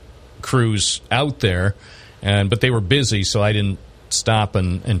crews out there. But they were busy, so I didn't stop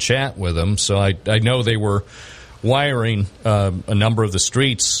and chat with them. So I know they were wiring a number of the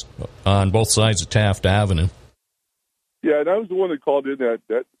streets on both sides of Taft Avenue. Yeah, and I was the one that called in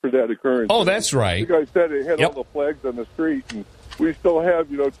for that occurrence. Oh, that's right. The guy said it had all the flags on the street, and we still have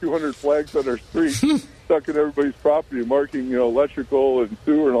 200 flags on our street stuck in everybody's property, marking electrical and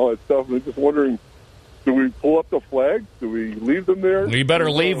sewer and all that stuff. And I'm just wondering, do we pull up the flags? Do we leave them there? We better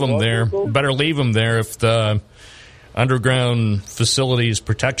leave them there. Better leave them there. If the underground facilities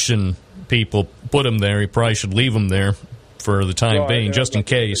protection people put them there, you probably should leave them there for the time being, just in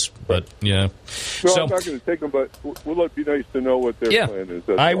case. But, yeah. No, I'm not going to take them, but will it be nice to know what their plan is?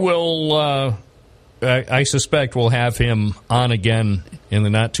 I will. I suspect we'll have him on again in the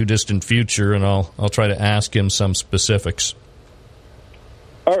not-too-distant future, and I'll try to ask him some specifics.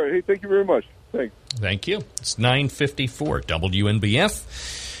 All right. Hey, thank you very much. Thanks. Thank you. It's 9:54 WNBF.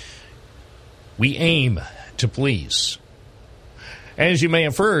 We aim to please. As you may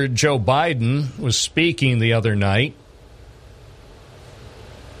have heard, Joe Biden was speaking the other night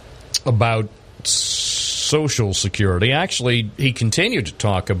about Social Security. Actually, he continued to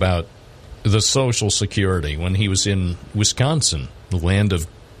talk about the Social Security when he was in Wisconsin, the land of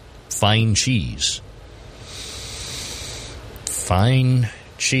fine cheese. Fine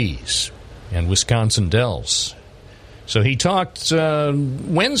cheese. And Wisconsin Dells. So he talked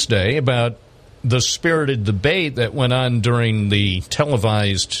Wednesday about the spirited debate that went on during the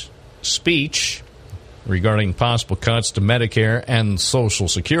televised speech regarding possible cuts to Medicare and Social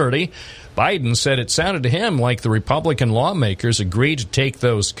Security. Biden said it sounded to him like the Republican lawmakers agreed to take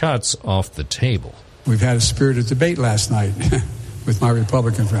those cuts off the table. We've had a spirited debate last night with my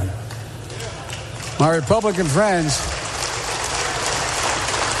Republican friend. My Republican friends...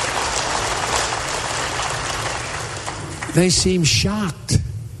 they seem shocked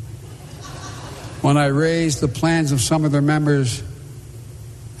when I raised the plans of some of their members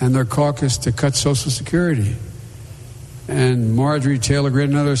and their caucus to cut Social Security. And Marjorie Taylor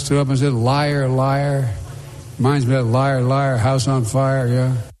Greene and others stood up and said, liar, liar. Reminds me of liar, liar, house on fire,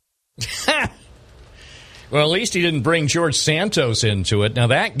 yeah. Well, at least he didn't bring George Santos into it. Now,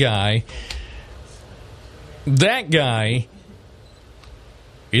 that guy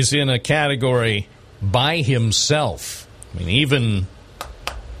is in a category by himself. I mean,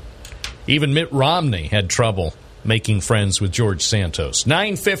 even Mitt Romney had trouble making friends with George Santos.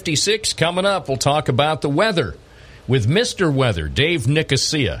 9:56 coming up. We'll talk about the weather with Mr. Weather, Dave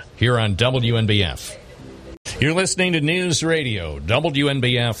Nicosia, here on WNBF. You're listening to News Radio,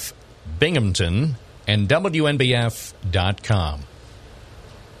 WNBF Binghamton, and WNBF.com.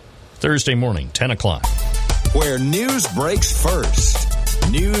 Thursday morning, 10 o'clock. Where news breaks first.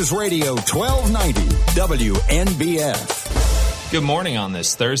 News Radio 1290 WNBF. Good morning on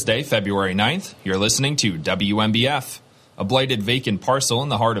this Thursday, February 9th. You're listening to WNBF. A blighted vacant parcel in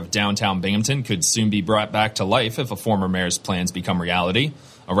the heart of downtown Binghamton could soon be brought back to life if a former mayor's plans become reality.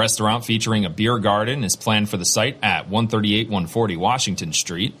 A restaurant featuring a beer garden is planned for the site at 138-140 Washington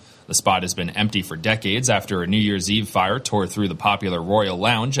Street. The spot has been empty for decades after a New Year's Eve fire tore through the popular Royal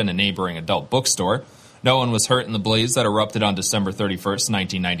Lounge and a neighboring adult bookstore. No one was hurt in the blaze that erupted on December 31st,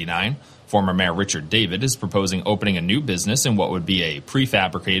 1999. Former Mayor Richard David is proposing opening a new business in what would be a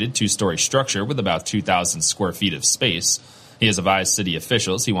prefabricated two-story structure with about 2,000 square feet of space. He has advised city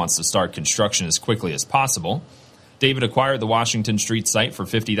officials he wants to start construction as quickly as possible. David acquired the Washington Street site for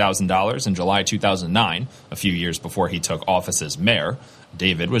 $50,000 in July 2009, a few years before he took office as mayor.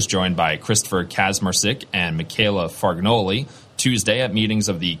 David was joined by Christopher Kazmarczyk and Michaela Fargnoli Tuesday at meetings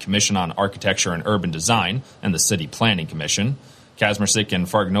of the Commission on Architecture and Urban Design and the City Planning Commission. Kazmarczyk and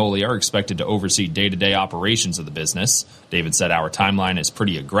Fargnoli are expected to oversee day-to-day operations of the business. David said our timeline is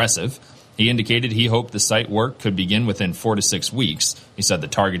pretty aggressive. He indicated he hoped the site work could begin within 4 to 6 weeks. He said the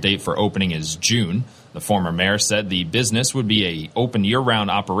target date for opening is June. The former mayor said the business would be an open year-round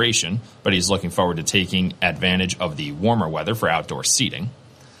operation, but he's looking forward to taking advantage of the warmer weather for outdoor seating.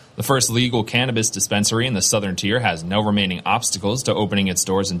 The first legal cannabis dispensary in the Southern Tier has no remaining obstacles to opening its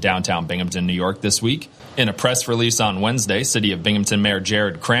doors in downtown Binghamton, New York this week. In a press release on Wednesday, City of Binghamton Mayor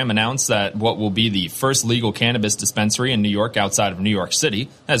Jared Cram announced that what will be the first legal cannabis dispensary in New York outside of New York City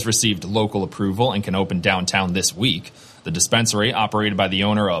has received local approval and can open downtown this week. The dispensary, operated by the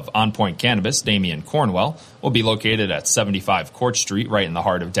owner of On Point Cannabis, Damian Cornwell, will be located at 75 Court Street, right in the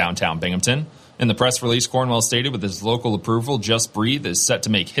heart of downtown Binghamton. In the press release, Cornwell stated with his local approval, Just Breathe is set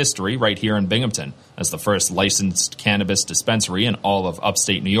to make history right here in Binghamton as the first licensed cannabis dispensary in all of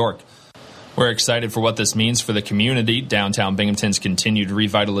upstate New York. We're excited for what this means for the community, downtown Binghamton's continued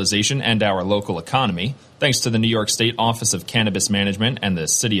revitalization, and our local economy. Thanks to the New York State Office of Cannabis Management and the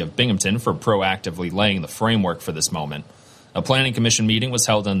City of Binghamton for proactively laying the framework for this moment. A planning commission meeting was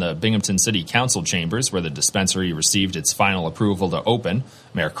held in the Binghamton City Council chambers where the dispensary received its final approval to open.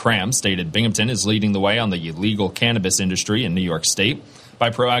 Mayor Cram stated Binghamton is leading the way on the illegal cannabis industry in New York State. By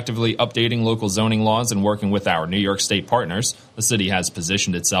proactively updating local zoning laws and working with our New York State partners, the city has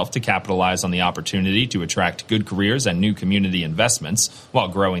positioned itself to capitalize on the opportunity to attract good careers and new community investments while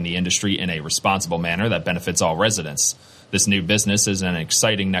growing the industry in a responsible manner that benefits all residents. This new business is an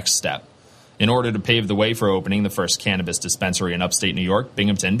exciting next step. In order to pave the way for opening the first cannabis dispensary in upstate New York,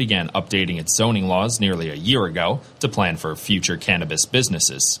 Binghamton began updating its zoning laws nearly a year ago to plan for future cannabis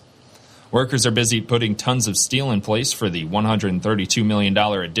businesses. Workers are busy putting tons of steel in place for the $132 million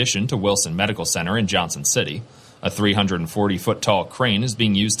addition to Wilson Medical Center in Johnson City. A 340-foot-tall crane is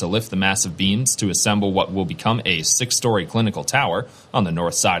being used to lift the massive beams to assemble what will become a 6-story clinical tower on the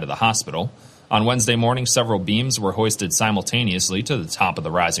north side of the hospital. On Wednesday morning, several beams were hoisted simultaneously to the top of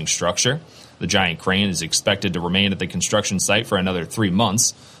the rising structure. The giant crane is expected to remain at the construction site for another 3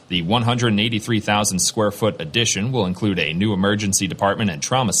 months. The 183,000-square-foot addition will include a new emergency department and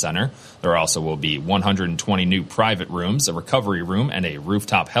trauma center. There also will be 120 new private rooms, a recovery room, and a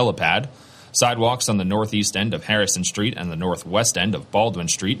rooftop helipad. Sidewalks on the northeast end of Harrison Street and the northwest end of Baldwin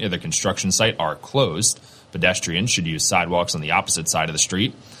Street near the construction site are closed. Pedestrians should use sidewalks on the opposite side of the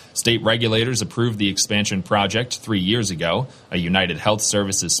street. State regulators approved the expansion project 3 years ago. A United Health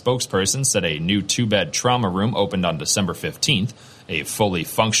Services spokesperson said a new 2-bed trauma room opened on December 15th. A fully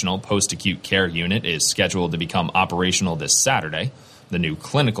functional post-acute care unit is scheduled to become operational this Saturday. The new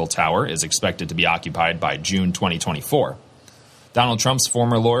clinical tower is expected to be occupied by June 2024. Donald Trump's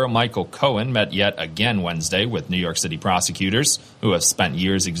former lawyer Michael Cohen met yet again Wednesday with New York City prosecutors who have spent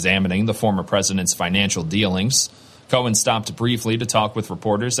years examining the former president's financial dealings. Cohen stopped briefly to talk with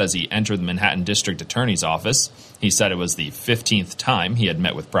reporters as he entered the Manhattan District Attorney's office. He said it was the 15th time he had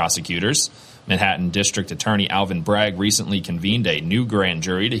met with prosecutors. Manhattan District Attorney Alvin Bragg recently convened a new grand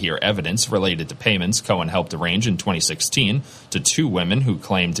jury to hear evidence related to payments Cohen helped arrange in 2016 to 2 women who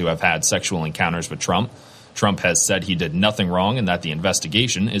claimed to have had sexual encounters with Trump. Trump has said he did nothing wrong and that the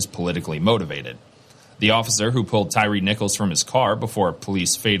investigation is politically motivated. The officer who pulled Tyree Nichols from his car before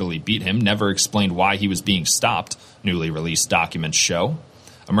police fatally beat him never explained why he was being stopped, newly released documents show.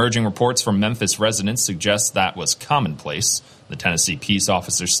 Emerging reports from Memphis residents suggest that was commonplace. The Tennessee Peace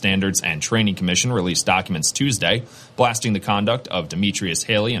Officers Standards and Training Commission released documents Tuesday, blasting the conduct of Demetrius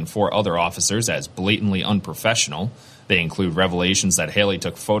Haley and 4 other officers as blatantly unprofessional. They include revelations that Haley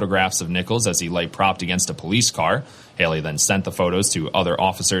took photographs of Nichols as he lay propped against a police car. Haley then sent the photos to other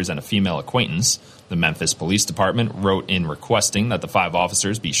officers and a female acquaintance. The Memphis Police Department wrote in requesting that the 5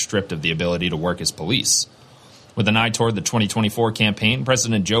 officers be stripped of the ability to work as police. With an eye toward the 2024 campaign,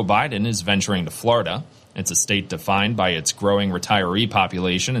 President Joe Biden is venturing to Florida. It's a state defined by its growing retiree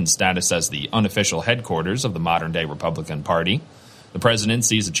population and status as the unofficial headquarters of the modern-day Republican Party. The president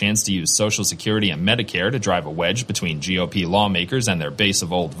sees a chance to use Social Security and Medicare to drive a wedge between GOP lawmakers and their base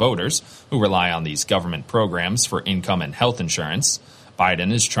of old voters who rely on these government programs for income and health insurance.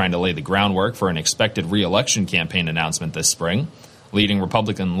 Biden is trying to lay the groundwork for an expected re-election campaign announcement this spring. Leading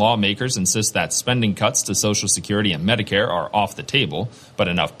Republican lawmakers insist that spending cuts to Social Security and Medicare are off the table, but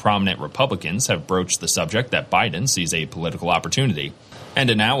enough prominent Republicans have broached the subject that Biden sees a political opportunity. And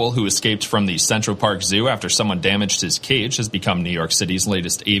an owl who escaped from the Central Park Zoo after someone damaged his cage has become New York City's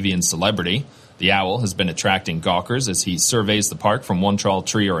latest avian celebrity. The owl has been attracting gawkers as he surveys the park from one tall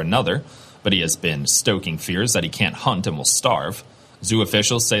tree or another, but he has been stoking fears that he can't hunt and will starve. Zoo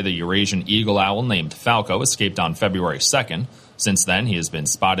officials say the Eurasian eagle owl named Falco escaped on February 2nd. Since then, he has been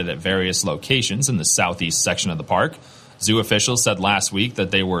spotted at various locations in the southeast section of the park. Zoo officials said last week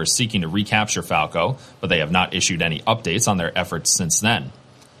that they were seeking to recapture Falco, but they have not issued any updates on their efforts since then.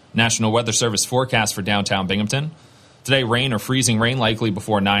 National Weather Service forecast for downtown Binghamton. Today, rain or freezing rain likely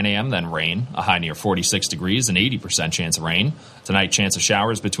before 9 a.m., then rain, a high near 46 degrees, an 80% chance of rain. Tonight, chance of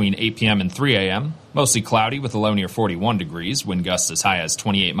showers between 8 p.m. and 3 a.m., mostly cloudy with a low near 41 degrees, wind gusts as high as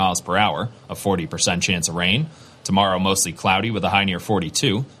 28 miles per hour, a 40% chance of rain. Tomorrow, mostly cloudy with a high near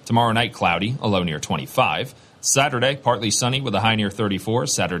 42. Tomorrow night, cloudy, a low near 25. Saturday, partly sunny with a high near 34.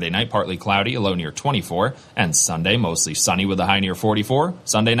 Saturday night, partly cloudy, a low near 24. And Sunday, mostly sunny with a high near 44.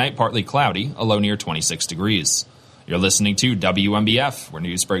 Sunday night, partly cloudy, a low near 26 degrees. You're listening to WMBF, where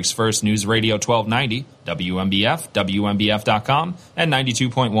news breaks first. News Radio 1290, WMBF, WMBF.com, and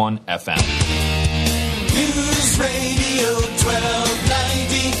 92.1 FM. News Radio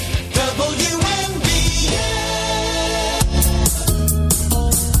 1290, WMBF.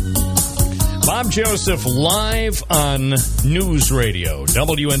 Bob Joseph live on News Radio,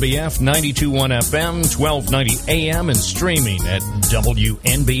 WNBF 92.1 FM, 1290 AM, and streaming at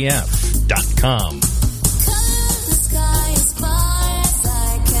WNBF.com.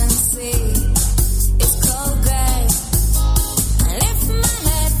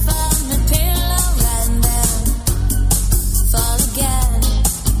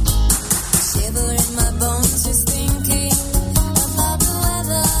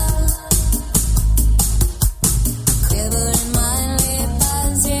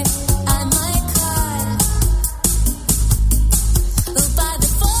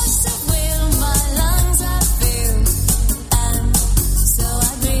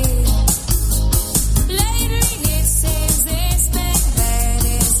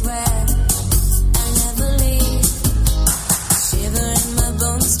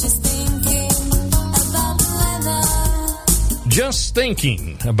 Just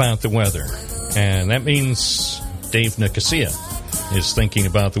thinking about the weather. And that means Dave Nicosia is thinking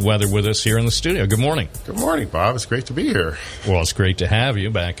about the weather with us here in the studio. Good morning. Good morning, Bob. It's great to be here. Well, it's great to have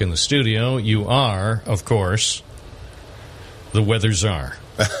you back in the studio. You are, of course, the weather czar.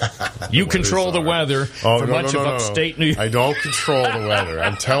 You control the weather for much of upstate New York. I don't control the weather.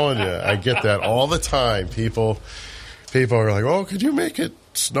 I'm telling you, I get that all the time. People are like, "Oh, could you make it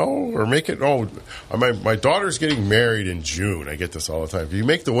snow or make it?" Oh, my daughter's getting married in June. I get this all the time. Do you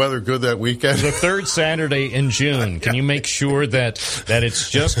make the weather good that weekend? The third Saturday in June. Can you make sure that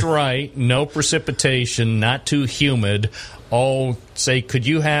it's just right? No precipitation, not too humid. Oh, say, could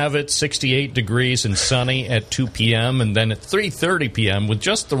you have it 68 degrees and sunny at 2 p.m. and then at 3:30 p.m. with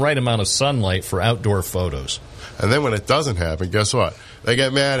just the right amount of sunlight for outdoor photos? And then when it doesn't happen, guess what? They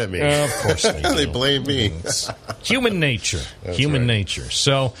get mad at me. Of course they do. They blame me. It's human nature. That's human right. nature.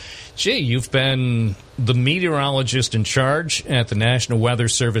 So, gee, you've been the meteorologist in charge at the National Weather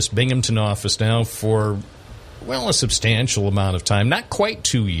Service Binghamton office now for, well, a substantial amount of time. Not quite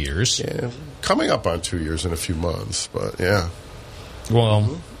 2 years. Yeah, coming up on 2 years in a few months, but yeah.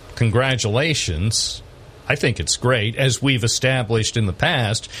 Well, congratulations. I think it's great. As we've established in the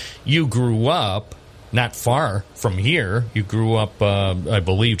past, you grew up not far from here. You grew up, I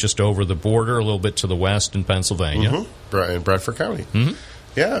believe, just over the border, a little bit to the west in Pennsylvania. Mm-hmm. In Bradford County. Mm-hmm.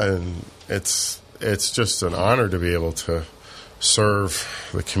 Yeah, and it's just an honor to be able to serve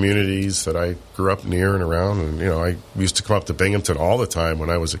the communities that I grew up near and around. And, you know, I used to come up to Binghamton all the time when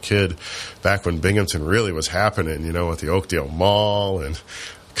I was a kid, back when Binghamton really was happening, you know, at the Oakdale Mall and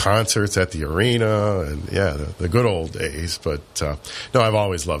concerts at the arena and, yeah, the good old days. But, no, I've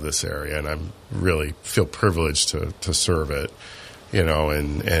always loved this area, and I really feel privileged to serve it. You know,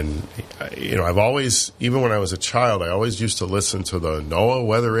 and you know, I've always, even when I was a child, I always used to listen to the NOAA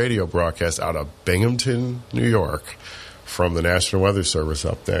weather radio broadcast out of Binghamton, New York, from the National Weather Service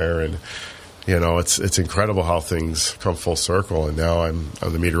up there. And, you know, it's incredible how things come full circle. And now I'm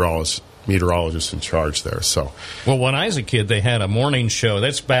the meteorologist in charge there. So, well, when I was a kid, they had a morning show.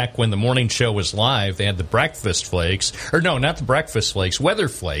 That's back when the morning show was live. They had the breakfast flakes, or no, not the breakfast flakes, weather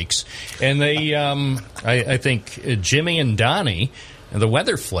flakes, and they, I think Jimmy and Donnie, the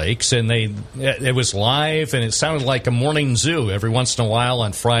weather flakes, and it was live, and it sounded like a morning zoo. Every once in a while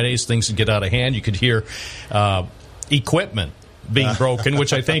on Fridays, things would get out of hand. You could hear equipment being broken,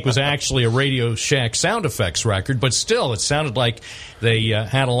 which I think was actually a Radio Shack sound effects record, but still, it sounded like they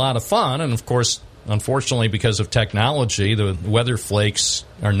had a lot of fun. And of course, unfortunately, because of technology, the weather flakes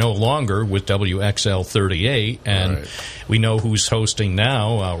are no longer with WXL 38, and we know who's hosting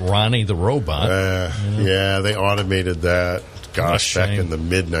now, Ronnie the Robot. Yeah, they automated that. Gosh, back in the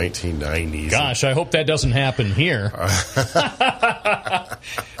mid-1990s. Gosh, I hope that doesn't happen here.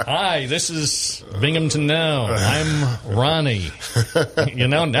 Hi, this is Binghamton Now. I'm Ronnie.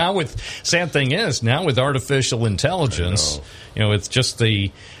 Now sad thing is, now with artificial intelligence, it's just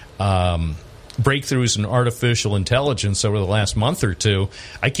the breakthroughs in artificial intelligence over the last month or two,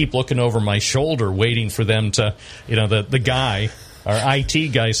 I keep looking over my shoulder waiting for them to, the guy, our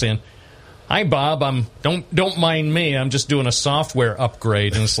IT guy saying, "Hi, Bob. Don't mind me. I'm just doing a software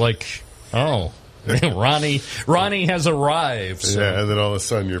upgrade." And it's like, oh, Ronnie has arrived. So. Yeah, and then all of a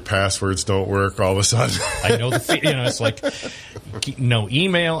sudden your passwords don't work. All of a sudden, I know it's like no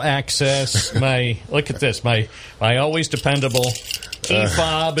email access. Look at this. My always dependable key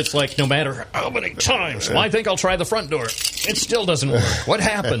fob. It's like no matter how many times. Well, I think I'll try the front door. It still doesn't work. What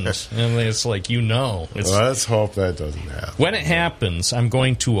happens? And it's like let's hope that doesn't happen. When it happens, I'm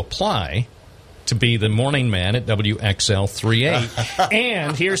going to apply to be the morning man at WXL 38.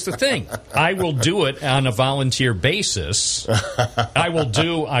 And here's the thing. I will do it on a volunteer basis. I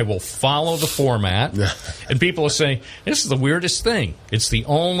will follow the format. And people will say, this is the weirdest thing. It's the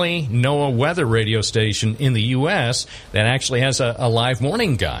only NOAA weather radio station in the U.S. that actually has a live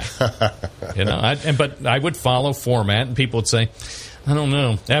morning guy. But I would follow format, and people would say, I don't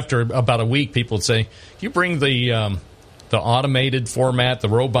know. After about a week, people would say, you bring the automated format, the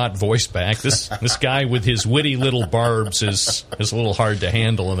robot voice back. This guy with his witty little barbs is a little hard to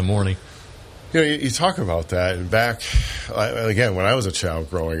handle in the morning. You talk about that, and back, again, when I was a child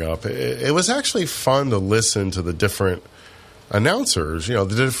growing up, it was actually fun to listen to the different announcers, the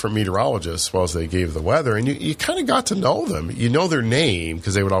different meteorologists while they gave the weather, and you kind of got to know them. You know their name,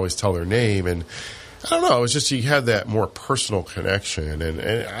 because they would always tell their name, and I don't know, it was just you had that more personal connection, and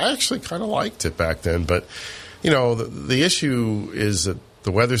I actually kind of liked it back then, but the issue is that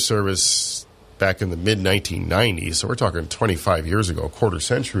the Weather Service back in the mid-1990s, so we're talking 25 years ago, a quarter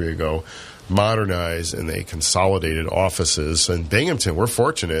century ago, modernized and they consolidated offices. In Binghamton, we're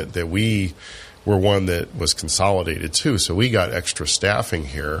fortunate that we were one that was consolidated too, so we got extra staffing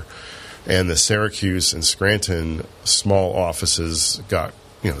here. And the Syracuse and Scranton small offices got,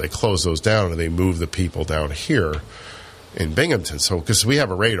 they closed those down and they moved the people down here in Binghamton. So, because we have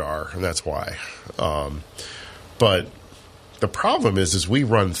a radar, and that's why. But the problem is we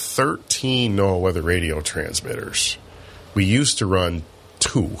run 13 NOAA weather radio transmitters. We used to run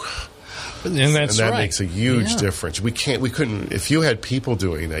 2. And that makes a huge difference. We couldn't, if you had people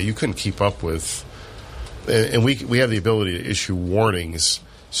doing that, you couldn't keep up with, and we have the ability to issue warnings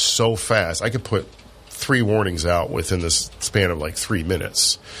so fast. I could put 3 warnings out within the span of like 3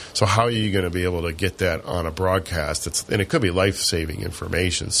 minutes. So how are you going to be able to get that on a broadcast? And it could be life-saving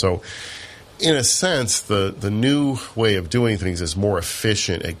information. So in a sense, the new way of doing things is more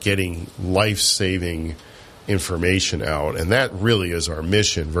efficient at getting life-saving information out, and that really is our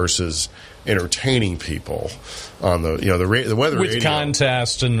mission versus entertaining people on the weather with radio.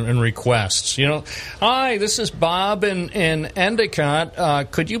 Contests and requests. Hi, this is Bob in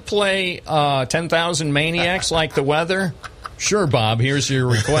Endicott. Could you play 10,000 Maniacs like the weather? Sure, Bob. Here's your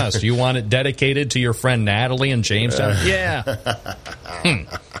request. You want it dedicated to your friend Natalie in Jamestown? Yeah.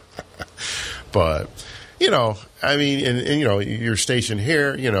 But, your station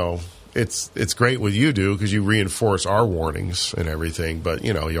here, it's great what you do because you reinforce our warnings and everything. But,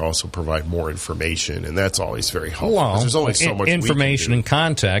 you also provide more information, and that's always very helpful. Well, there's only so much information and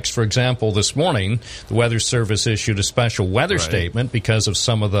context. For example, this morning, the Weather Service issued a special weather statement because of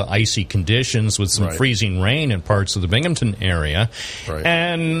some of the icy conditions with some freezing rain in parts of the Binghamton area. Right.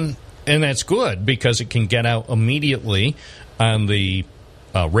 And that's good because it can get out immediately on the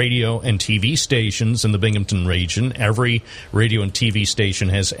radio and TV stations in the Binghamton region. Every radio and TV station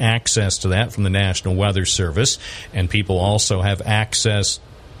has access to that from the National Weather Service, and people also have access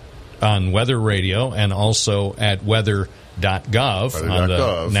on weather radio and also at weather.gov on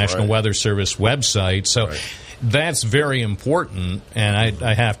the National Weather Service website. So that's very important, and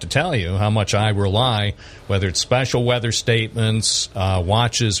I have to tell you how much I rely, whether it's special weather statements,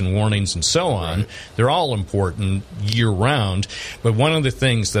 watches and warnings and so on. Right. They're all important year-round. But one of the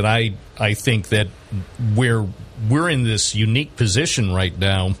things that I think that we're in this unique position right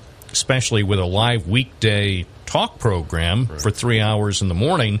now, especially with a live weekday talk program for 3 hours in the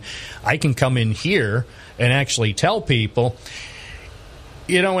morning, I can come in here and actually tell people,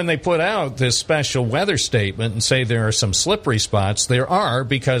 you know, when they put out this special weather statement and say there are some slippery spots, there are,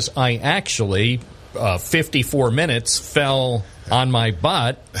 because I actually, 54 minutes, fell on my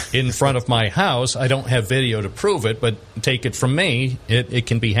butt in front of my house. I don't have video to prove it, but take it from me, it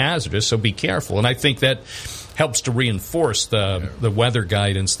can be hazardous, so be careful. And I think that helps to reinforce the weather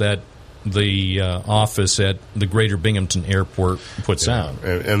guidance that the office at the Greater Binghamton Airport puts out.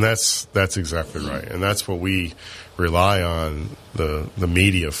 And that's exactly right. And that's what we rely on the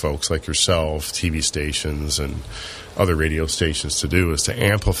media folks like yourself, TV stations and other radio stations to do, is to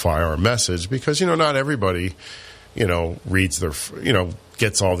amplify our message, because, you know, not everybody, you know, reads their, you know,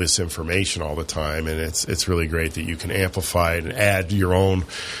 gets all this information all the time, and it's really great that you can amplify it and add your own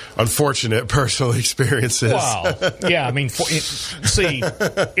unfortunate personal experiences. Wow. Yeah, I mean, see,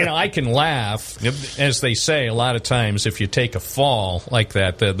 you know, I can laugh. As they say, a lot of times if you take a fall like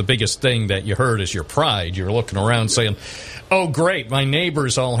that, the biggest thing that you hurt is your pride. You're looking around saying, oh, great, my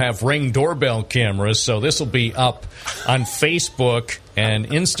neighbors all have Ring doorbell cameras, so this will be up on Facebook and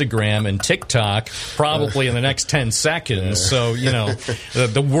Instagram and TikTok probably in the next 10 seconds. So, you know,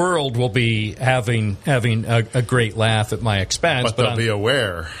 the world will be having a great laugh at my expense. But they'll be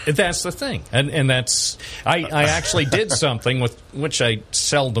aware. That's the thing. And that's... I actually did something with which I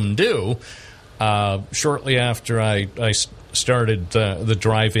seldom do. Shortly after I started the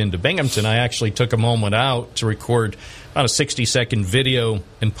drive into Binghamton, I actually took a moment out to record about a 60-second video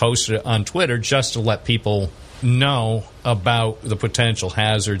and posted it on Twitter just to let people know about the potential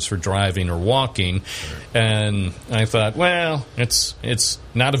hazards for driving or walking. And I thought, well, it's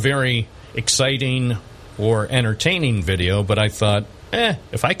not a very exciting or entertaining video, but I thought,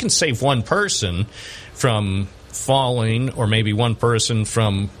 if I can save one person from falling, or maybe one person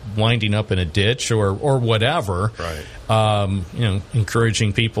from winding up in a ditch or whatever, right. You know,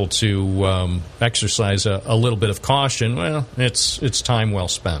 encouraging people to exercise a little bit of caution, well, it's time well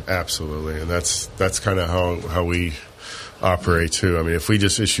spent. Absolutely, and that's kind of how we operate too. I mean, if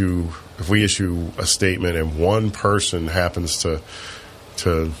we issue a statement and one person happens to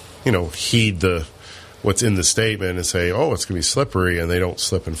you know, heed what's in the statement and say, oh, it's going to be slippery, and they don't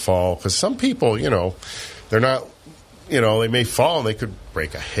slip and fall, because some people, you know, they're not, you know, they may fall and they could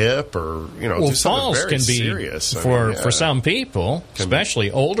break a hip, or, you know, do something very serious. For some people,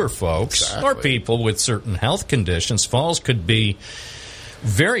 especially older folks or people with certain health conditions, falls could be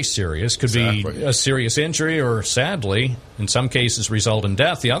very serious, could be a serious injury, or sadly, in some cases, result in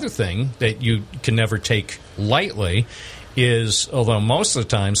death. The other thing that you can never take lightly is, although most of the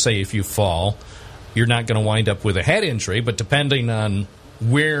time, say if you fall, you're not going to wind up with a head injury, but depending on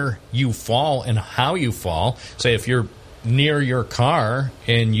where you fall and how you fall, say if you're near your car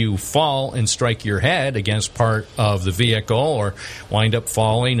and you fall and strike your head against part of the vehicle, or wind up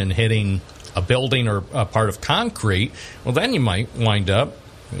falling and hitting a building or a part of concrete, well, then you might wind up,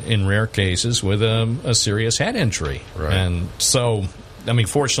 in rare cases, with a serious head injury. Right. And so, I mean,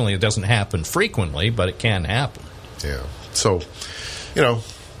 fortunately, it doesn't happen frequently, but it can happen. Yeah. So, you know,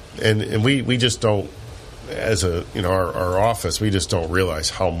 and we just don't, as a, you know, our office, we just don't realize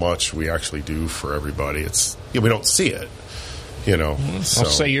how much we actually do for everybody. It's, we don't see it, you know. I'll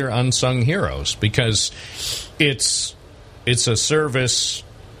say you're unsung heroes, because it's a service.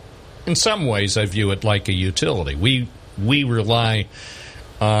 In some ways, I view it like a utility. We rely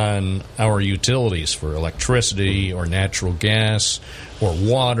on our utilities for electricity or natural gas or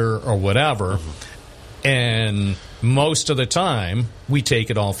water or whatever, and most of the time we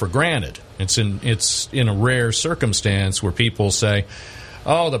take it all for granted. It's in a rare circumstance where people say,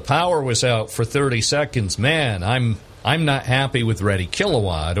 "Oh, the power was out for 30 seconds. Man, I'm not happy with Ready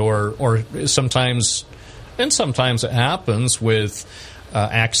Kilowatt." Or sometimes it happens with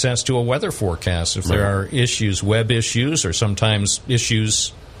access to a weather forecast. If there are issues, web issues, or sometimes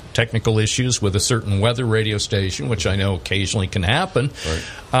technical issues with a certain weather radio station, which I know occasionally can happen.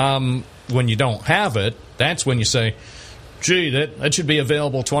 Right. When you don't have it, that's when you say, gee, that should be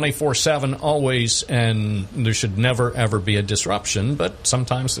available 24/7 always, and there should never, ever be a disruption. But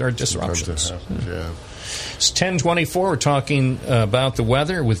sometimes there are disruptions. Sometimes it happens, yeah. It's 10:24. We're talking about the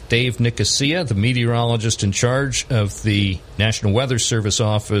weather with Dave Nicosia, the meteorologist in charge of the National Weather Service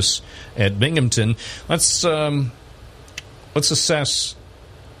office at Binghamton. Let's assess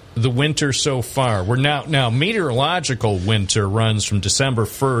the winter so far. We're now meteorological winter runs from December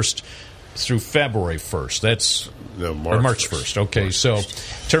 1st through February 1st. That's March 1st. Okay, March 1st. So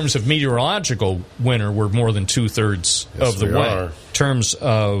in terms of meteorological winter, we're more than two-thirds of the way. In terms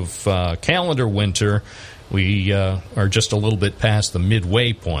of calendar winter, we are just a little bit past the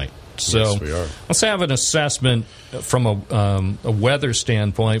midway point. So yes, we are. Let's have an assessment from a weather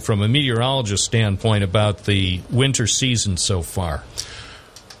standpoint, from a meteorologist standpoint, about the winter season so far.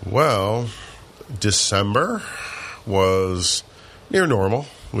 Well, December was near normal.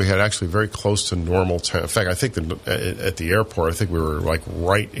 We had actually very close to normal. In fact, I think at the airport, I think we were like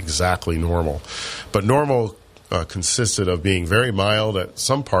right exactly normal. But normal consisted of being very mild at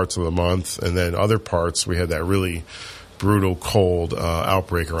some parts of the month, and then other parts we had that really brutal cold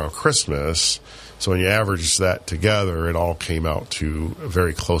outbreak around Christmas. So when you average that together, it all came out to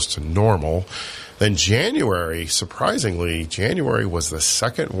very close to normal. Then January, surprisingly, January was the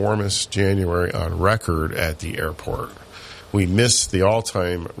second warmest January on record at the airport. We missed the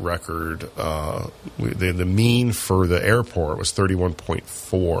all-time record. The mean for the airport was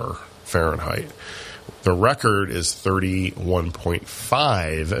 31.4 Fahrenheit. The record is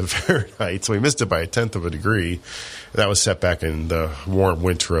 31.5 Fahrenheit, so we missed it by 1/10 of a degree. That was set back in the warm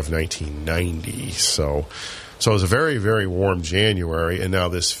winter of 1990. So it was a very, very warm January, and now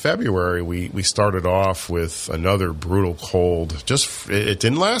this February we started off with another brutal cold. It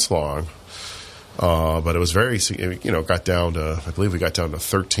didn't last long, but it was very, got down to, I believe we got down to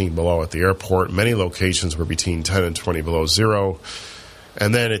 13 below at the airport. Many locations were between 10 and 20 below zero.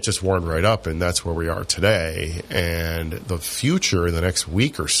 And then it just warmed right up, and that's where we are today. And the future in the next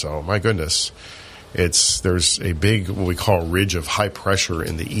week or so, my goodness, there's a big, what we call, ridge of high pressure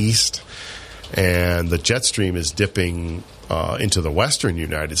in the east, and the jet stream is dipping into the western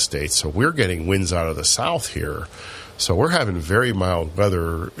United States. So we're getting winds out of the south here. So we're having very mild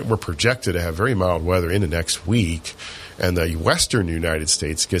weather. We're projected to have very mild weather into next week, and the western United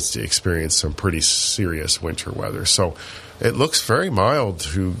States gets to experience some pretty serious winter weather. So it looks very mild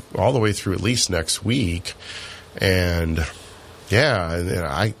all the way through at least next week. And yeah, and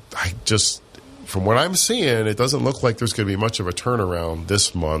I just, from what I'm seeing, it doesn't look like there's going to be much of a turnaround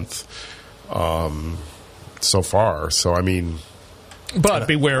this month so far. So, I mean, but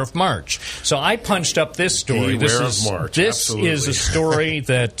beware of March. So I punched up this story. Beware of March. This is a story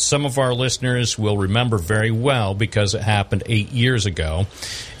that some of our listeners will remember very well because it happened 8 years ago.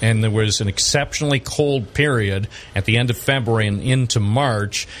 And there was an exceptionally cold period at the end of February and into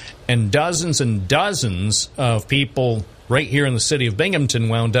March. And dozens of people right here in the city of Binghamton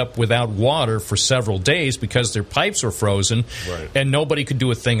wound up without water for several days because their pipes were frozen, and nobody could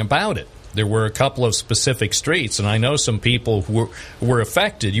do a thing about it. There were a couple of specific streets, and I know some people who were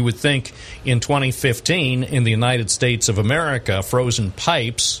affected. You would think in 2015 in the United States of America, frozen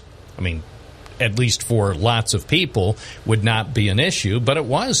pipes, I mean, at least for lots of people, would not be an issue, but it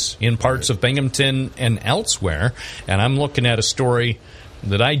was in parts of Binghamton and elsewhere. And I'm looking at a story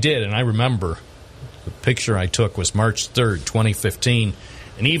that I did, and I remember the picture I took was March 3rd, 2015.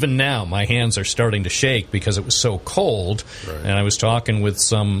 And even now, my hands are starting to shake because it was so cold. Right. And I was talking with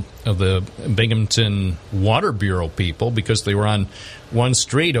some of the Binghamton Water Bureau people because they were on one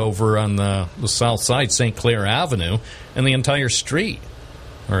street over on the south side, St. Clair Avenue, and the entire street,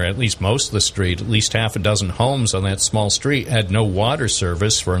 or at least most of the street, at least half a dozen homes on that small street had no water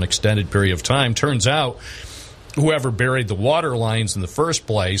service for an extended period of time. Turns out whoever buried the water lines in the first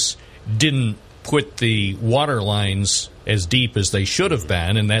place didn't put the water lines as deep as they should have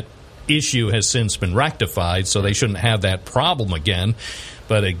been, and that issue has since been rectified, so they shouldn't have that problem again.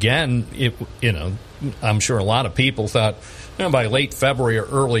 But again, I'm sure a lot of people thought by late February or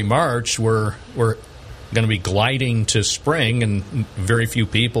early March we're going to be gliding to spring, and very few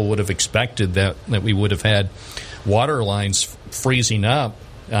people would have expected that we would have had water lines freezing up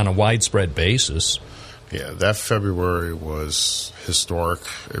on a widespread basis. Yeah, that February was historic.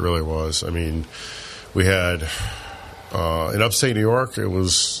 It really was. I mean, we had, in upstate New York, it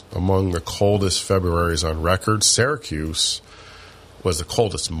was among the coldest Februaries on record. Syracuse was the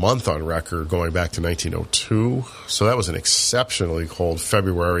coldest month on record going back to 1902. So that was an exceptionally cold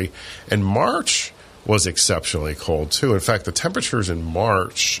February. And March was exceptionally cold, too. In fact, the temperatures in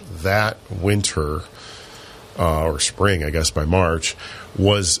March that winter, or spring, I guess, by March,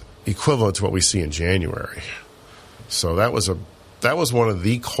 was equivalent to what we see in January. So that was one of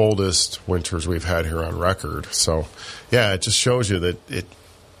the coldest winters we've had here on record. So yeah, it just shows you that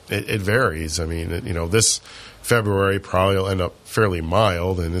it varies. I mean, this February probably will end up fairly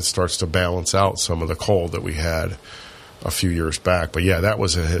mild, and it starts to balance out some of the cold that we had a few years back. But yeah, that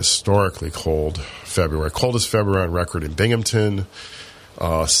was a historically cold February. Coldest February on record in Binghamton.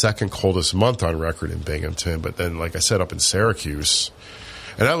 second coldest month on record in Binghamton. But then, like I said, up in Syracuse,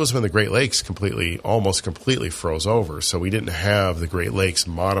 and that was when the Great Lakes almost completely froze over. So we didn't have the Great Lakes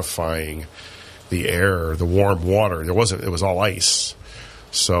modifying the air, the warm water. It was all ice.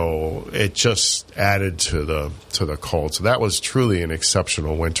 So it just added to the cold. So that was truly an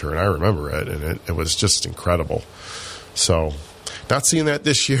exceptional winter, and I remember it, and it was just incredible. So not seeing that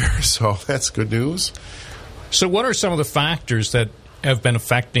this year, so that's good news. So what are some of the factors that have been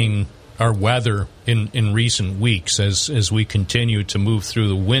affecting our weather in recent weeks as we continue to move through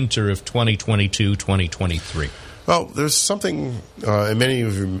the winter of 2022-2023? Well, there's something, and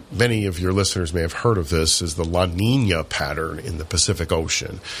many of your listeners may have heard of this, is the La Nina pattern in the Pacific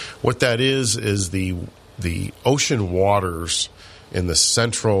Ocean. What that is the ocean waters in the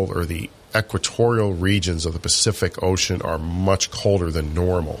central or the equatorial regions of the Pacific Ocean are much colder than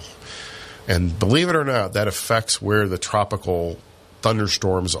normal. And believe it or not, that affects where the tropical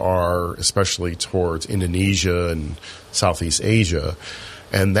thunderstorms are, especially towards Indonesia and Southeast Asia.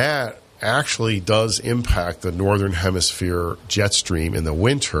 And that actually does impact the northern hemisphere jet stream in the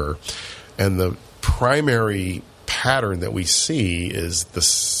winter. And the primary pattern that we see is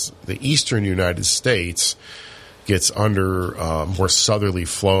the eastern United States gets under more southerly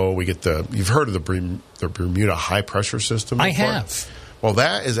flow. We get you've heard of the Bermuda high pressure system before? I have. Well,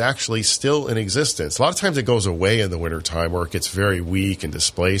 that is actually still in existence. A lot of times it goes away in the wintertime where it gets very weak and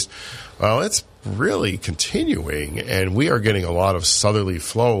displaced. Well, it's really continuing, and we are getting a lot of southerly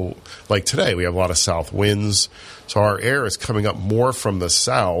flow. Like today, we have a lot of south winds, so our air is coming up more from the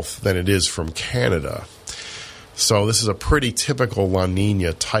south than it is from Canada. So this is a pretty typical La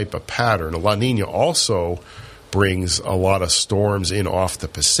Nina type of pattern. La Nina also brings a lot of storms in off the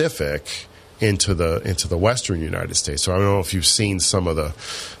Pacific into the western United States. So I don't know if you've seen some of the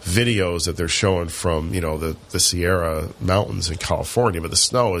videos that they're showing from, the Sierra Mountains in California, but the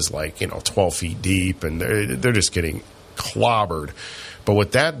snow is 12 feet deep, and they're just getting clobbered. But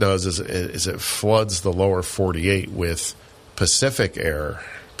what that does is it floods the lower 48 with Pacific air.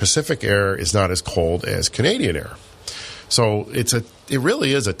 Pacific air is not as cold as Canadian air. So it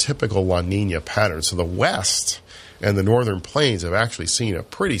really is a typical La Nina pattern. So the West and the northern plains have actually seen a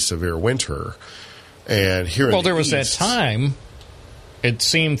pretty severe winter. And here in there was that time, it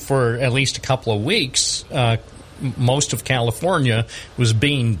seemed for at least a couple of weeks, most of California was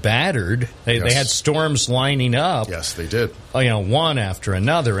being battered. They had storms lining up. Yes, they did. One after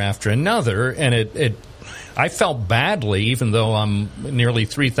another, and I felt badly, even though I'm nearly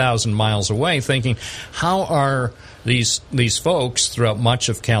 3,000 miles away, thinking, how are these folks throughout much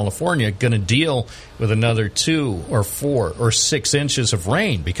of California going to deal with another 2 or 4 or 6 inches of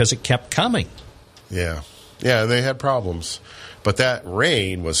rain, because it kept coming? Yeah, they had problems. But that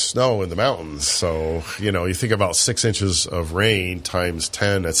rain was snow in the mountains. So, you think about 6 inches of rain times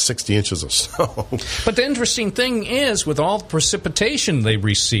 10, that's 60 inches of snow. But the interesting thing is, with all the precipitation they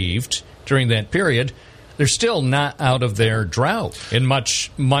received during that period, they're still not out of their drought in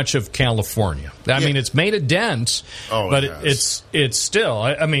much of California. I mean, it's made a dent, but it's still.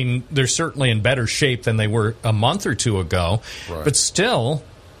 I mean, they're certainly in better shape than they were a month or two ago. Right. But still,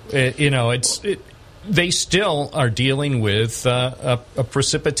 they still are dealing with a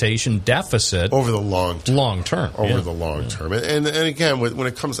precipitation deficit over the long term. Over the long term, and again, when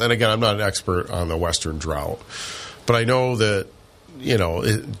it comes, and again, I'm not an expert on the Western drought, but I know that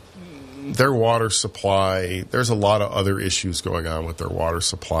their water supply, there's a lot of other issues going on with their water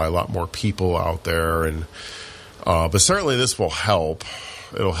supply, a lot more people out there, and but certainly this will help.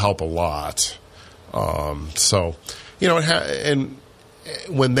 It'll help a lot. And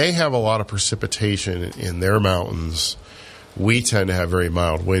when they have a lot of precipitation in their mountains, we tend to have very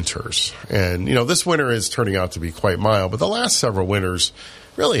mild winters. And, this winter is turning out to be quite mild, but the last several winters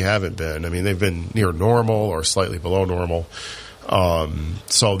really haven't been. I mean, they've been near normal or slightly below normal.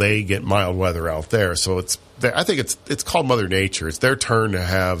 So they get mild weather out there. So I think it's called Mother Nature. It's their turn to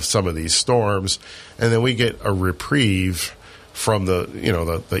have some of these storms, and then we get a reprieve from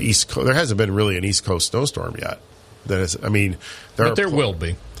the East Coast. There hasn't been really an East Coast snowstorm yet. But there will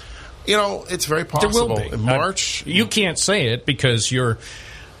be. It's very possible. There will be. In March. You can't say it because you're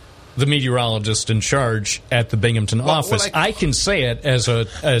the meteorologist in charge at the Binghamton office. I can say it as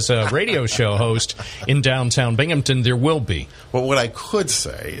a radio show host in downtown Binghamton. There will be. Well, what I could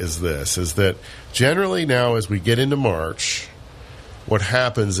say is that generally now as we get into March, what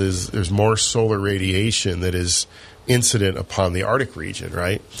happens is there's more solar radiation that is incident upon the Arctic region,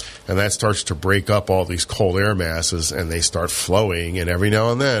 right? And that starts to break up all these cold air masses, and they start flowing, and every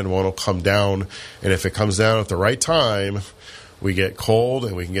now and then one will come down, and if it comes down at the right time, we get cold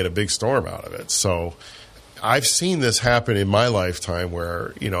and we can get a big storm out of it. So I've seen this happen in my lifetime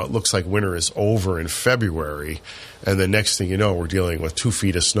where, it looks like winter is over in February, and the next thing you know, we're dealing with 2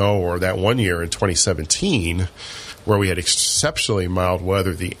 feet of snow, or that one year in 2017 where we had exceptionally mild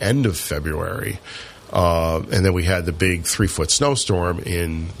weather the end of February, and then we had the big 3-foot snowstorm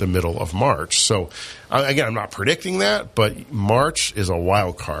in the middle of March. So, again, I'm not predicting that, but March is a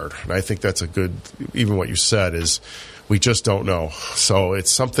wild card, and I think that's a good, even what you said is, we just don't know. So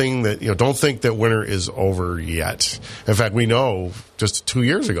it's something that, don't think that winter is over yet. In fact, we know just 2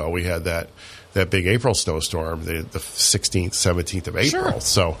 years ago we had that big April snowstorm, the 16th, 17th of April. Sure.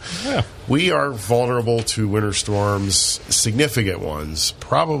 So we are vulnerable to winter storms, significant ones,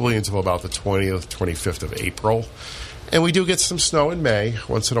 probably until about the 20th, 25th of April. And we do get some snow in May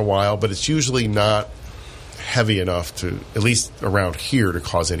once in a while, but it's usually not heavy enough to, at least around here, to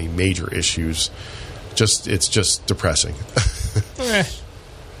cause any major issues. It's just depressing.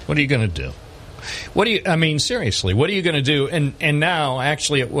 What are you going to do? Seriously, what are you going to do? And now,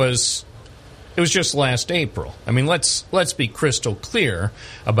 actually, it was just last April. I mean, let's be crystal clear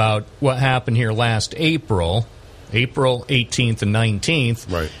about what happened here last April 18th and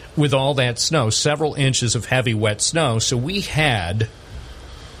 19th, right, with all that snow, several inches of heavy, wet snow. So we had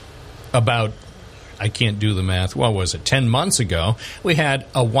about, I can't do the math, 10 months ago, we had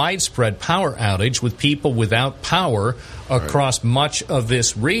a widespread power outage with people without power across much of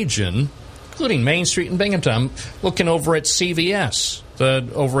this region, including Main Street and Binghamton. I'm looking over at CVS,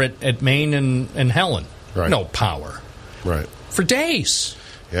 over at Main and Helen. Right. No power. Right. For days.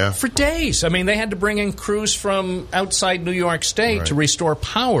 Yeah. For days. I mean, they had to bring in crews from outside New York State to restore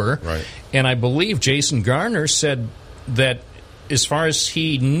power. Right. And I believe Jason Garner said that as far as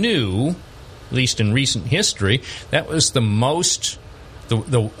he knew, at least in recent history, that was the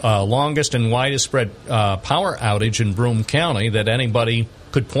longest and widest spread power outage in Broome County that anybody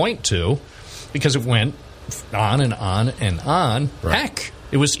could point to, because it went on and on and on. Right. Heck,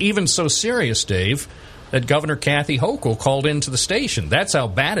 it was even so serious, Dave, that Governor Kathy Hochul called into the station. That's how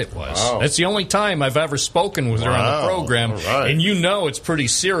bad it was. Wow. That's the only time I've ever spoken with her on the program. Right. And it's pretty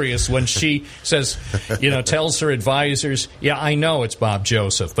serious when she says, tells her advisors, yeah, I know it's Bob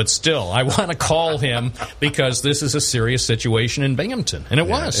Joseph, but still, I want to call him because this is a serious situation in Binghamton. And it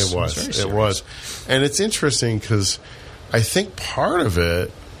was. It was. And it's interesting because I think part of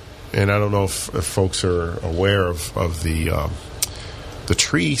it, and I don't know if folks are aware of the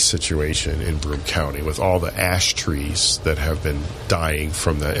tree situation in Broome County with all the ash trees that have been dying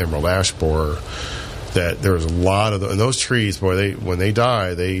from the emerald ash borer, that there's a lot of and those trees, boy, when they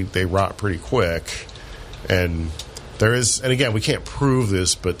die, they rot pretty quick. And there is, and again, we can't prove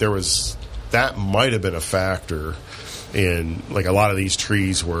this, but that might have been a factor in, like, a lot of these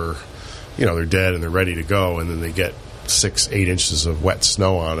trees were, they're dead and they're ready to go, and then they get 6-8 inches of wet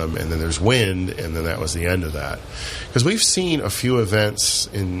snow on them, and then there's wind, and then that was the end of that. Because we've seen a few events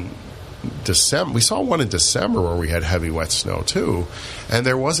in December. We saw one in December where we had heavy wet snow too, and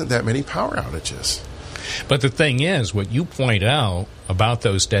there wasn't that many power outages. But the thing is, what you point out about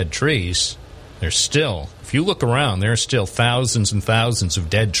those dead trees, there's still, if you look around, there are still thousands and thousands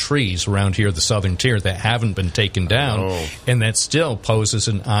of dead trees around here, the southern tier, that haven't been taken down, and that still poses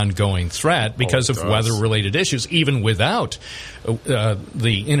an ongoing threat because of weather-related issues, even without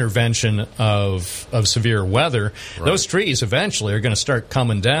the intervention of severe weather. Right. Those trees eventually are going to start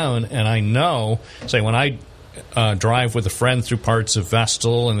coming down, and I know, say, when I drive with a friend through parts of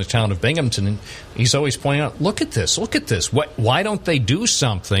Vestal and the town of Binghamton, and he's always pointing out, look at this. Why don't they do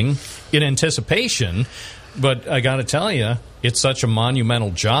something in anticipation? But I got to tell you, it's such a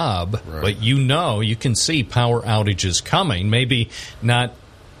monumental job, but you can see power outages coming, maybe not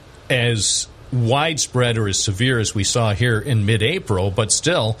as widespread or as severe as we saw here in mid-April, but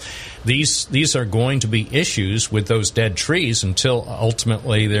still, these are going to be issues with those dead trees until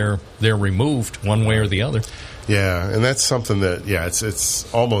ultimately they're removed one way or the other. Yeah, and that's something that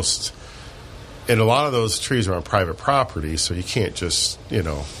it's almost, and a lot of those trees are on private property, so you can't just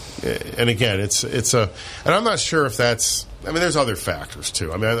and again it's and I'm not sure if that's, there's other factors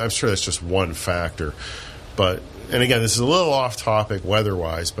too. I'm sure that's just one factor, but. And again, this is a little off topic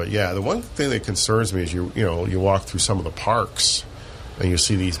weather-wise, but yeah, the one thing that concerns me is you walk through some of the parks and you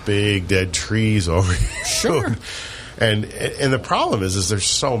see these big dead trees over here. Sure. And the problem is there's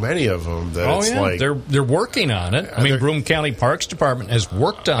so many of them that like they're working on it. Broome County Parks Department has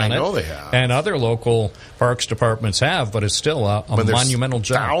worked on it. I know they have, and other local parks departments have, but it's still a monumental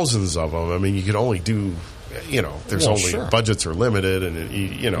job. Thousands of them. You could only do there's budgets are limited, and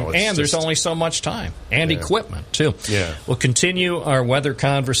there's only so much time and equipment too. Yeah, we'll continue our weather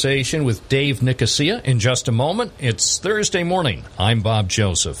conversation with Dave Nicosia in just a moment. It's Thursday morning. I'm Bob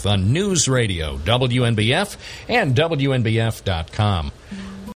Joseph on News Radio WNBF and WNBF.com.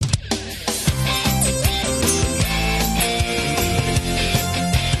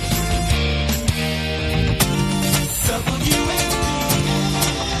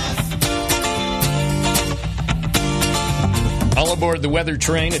 All aboard the weather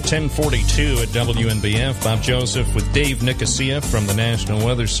train at 10:42 at WNBF. Bob Joseph with Dave Nicosia from the National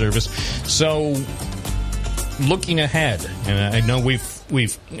Weather Service. So, looking ahead, and I know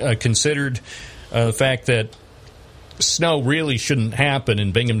we've considered the fact that snow really shouldn't happen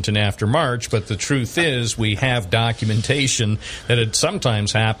in Binghamton after March, but the truth is we have documentation that it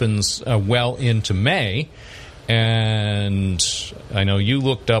sometimes happens well into May. And I know you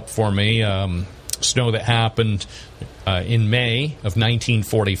looked up for me snow that happened in May of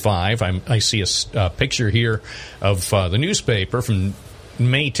 1945. I see a picture here of the newspaper from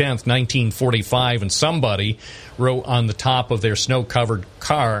May 10th, 1945, and somebody wrote on the top of their snow-covered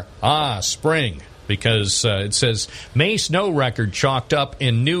car, spring, because it says, May snow record chalked up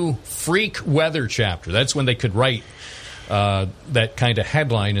in new freak weather chapter. That's when they could write that kind of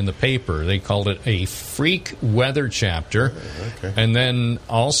headline in the paper. They called it a freak weather chapter. Okay. And then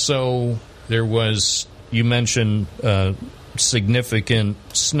also there was, you mentioned significant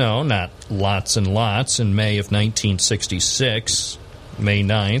snow, not lots and lots, in May of 1966, May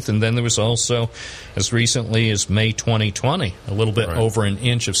 9th. And then there was also, as recently as May 2020, a little bit over an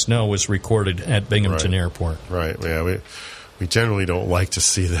inch of snow was recorded at Binghamton Airport. Right, yeah. We generally don't like to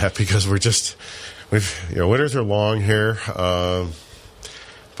see that because winters are long here.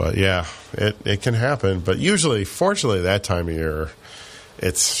 But yeah, it can happen. But usually, fortunately, that time of year,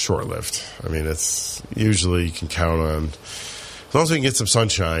 it's short-lived. I mean, it's usually you can count on, as long as we can get some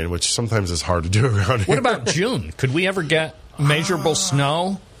sunshine, which sometimes is hard to do around here. What about June? Could we ever get measurable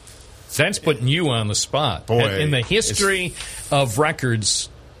snow? That's putting you on the spot. Boy, in the history of records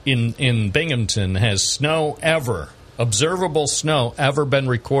in Binghamton, has snow ever, observable snow, ever been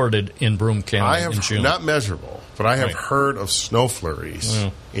recorded in Broome County in June? Not measurable, but I have heard of snow flurries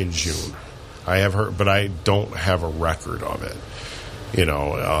in June. I have heard, but I don't have a record of it. And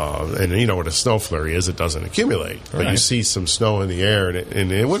you know what a snow flurry is, it doesn't accumulate. But you see some snow in the air,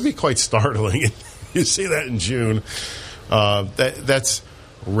 and it would be quite startling. You see that in June. That's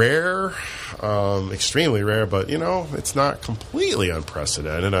rare, extremely rare, but, it's not completely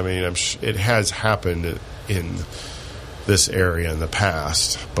unprecedented. I mean, it has happened in this area in the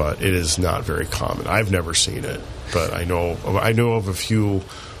past, but it is not very common. I've never seen it, but I know of a few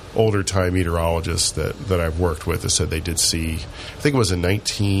older-time meteorologists that I've worked with that said they did see, I think it was in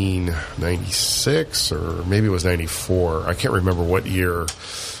 1996 or maybe it was 94. I can't remember what year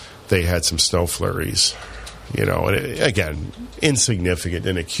they had some snow flurries. And again, insignificant,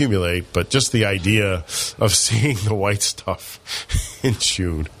 didn't accumulate, but just the idea of seeing the white stuff in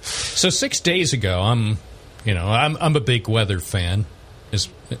June. So 6 days ago, I'm a big weather fan.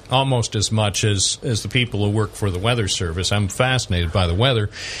 Almost as much as the people who work for the Weather Service. I'm fascinated by the weather.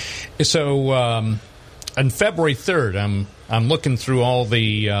 So on February 3rd, I'm looking through all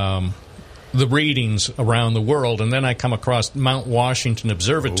the readings around the world, and then I come across Mount Washington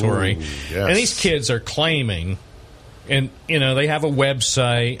Observatory. Ooh, yes. And these kids are claiming, and they have a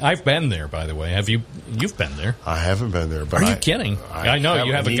website. I've been there, by the way. You've been there? I haven't been there, but are you kidding? I know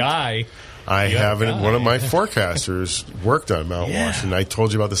you have a guy. I haven't. One of my forecasters worked on Mount Washington. I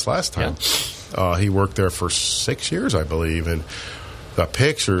told you about this last time. Yeah. He worked there for 6 years, I believe, and the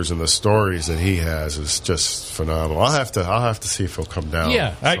pictures and the stories that he has is just phenomenal. I'll have to see if he'll come down.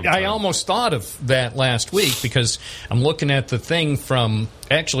 Yeah, I almost thought of that last week because I'm looking at the thing from,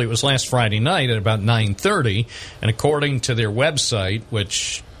 actually it was last Friday night at about 9:30, and according to their website,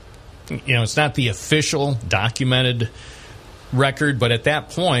 which it's not the official documented record, but at that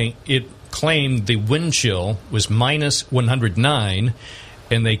point it claimed the wind chill was minus 109,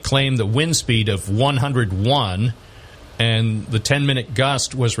 and they claimed the wind speed of 101, and the 10-minute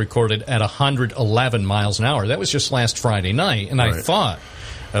gust was recorded at 111 miles an hour. That was just last Friday night, and I thought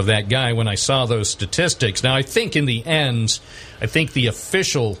of that guy when I saw those statistics. Now, I think in the end, the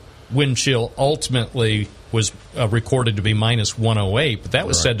official wind chill ultimately was recorded to be minus 108, but that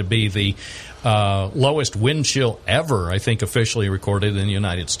was said to be the lowest wind chill ever, I think, officially recorded in the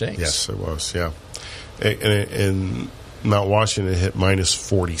United States. Yes, it was, yeah. And Mount Washington hit minus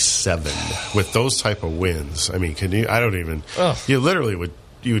 47 with those type of winds. I mean, you literally would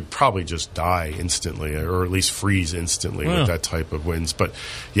would probably just die instantly, or at least freeze instantly with that type of winds. But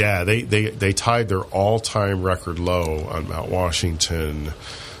yeah, they tied their all-time record low on Mount Washington.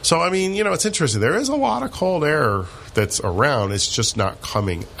 So I mean, it's interesting. There is a lot of cold air that's around. It's just not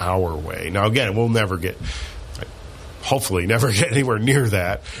coming our way. Now again, we'll hopefully never get anywhere near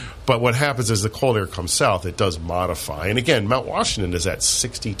that. But what happens is the cold air comes south, it does modify. And again, Mount Washington is at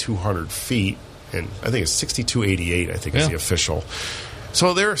 6,200 feet, and I think it's 6,288, I think is the official.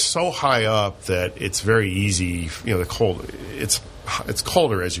 So they're so high up that it's very easy, the cold, it's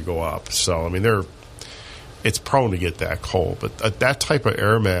colder as you go up. So, I mean, it's prone to get that cold. But that type of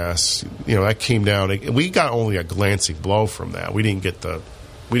air mass, that came down. We got only a glancing blow from that. We didn't get the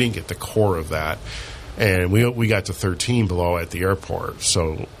core of that. And we got to 13 below at the airport.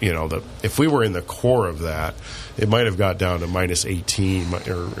 So, if we were in the core of that, it might have got down to minus 18.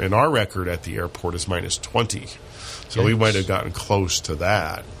 And our record at the airport is minus 20. So we might have gotten close to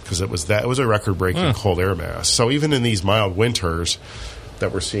that because it was a record-breaking cold air mass. So even in these mild winters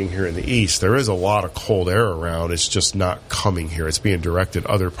that we're seeing here in the east, there is a lot of cold air around. It's just not coming here. It's being directed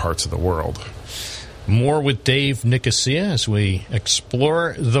other parts of the world. More with Dave Nicosia as we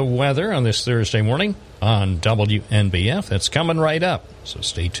explore the weather on this Thursday morning on WNBF. That's coming right up, so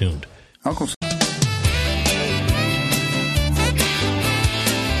stay tuned. Uncle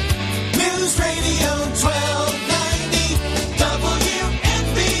News Radio 1290 WNBF.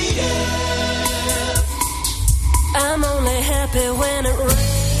 I'm only happy when it rains.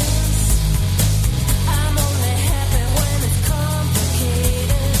 I'm only happy when it's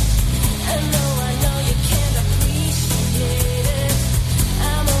complicated. And no, I know you can't appreciate it.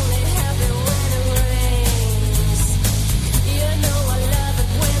 I'm only happy when it rains. You know I love it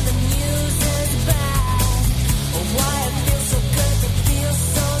when the news is bad. Why it feels so good to feel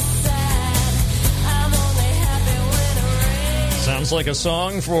so sad. I'm only happy when it rains. Sounds like a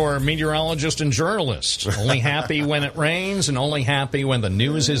song for meteorologist and journalist. Only happy when it rains and only happy when the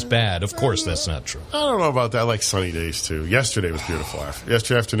news is bad. Of course, that's not true. I don't know about that. I like sunny days, too. Yesterday was beautiful.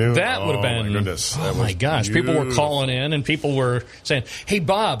 Yesterday afternoon. That would have been... my goodness. Oh, my gosh. Beautiful. People were calling in, and people were saying, hey,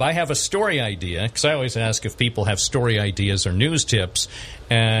 Bob, I have a story idea. Because I always ask if people have story ideas or news tips.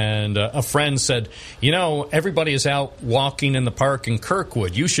 And a friend said, everybody is out walking in the park in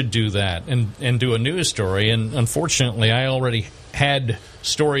Kirkwood. You should do that and do a news story. And unfortunately, I already had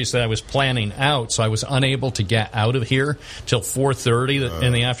stories that I was planning out, so I was unable to get out of here till 4:30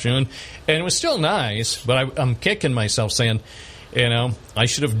 in the afternoon. And it was still nice, but I'm kicking myself saying, I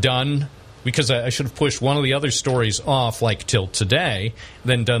should have done, because I should have pushed one of the other stories off like till today,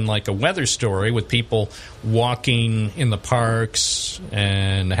 then done like a weather story with people walking in the parks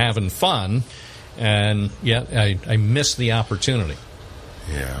and having fun. And I missed the opportunity.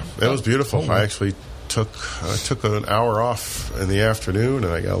 Yeah, it was beautiful. I actually took an hour off in the afternoon,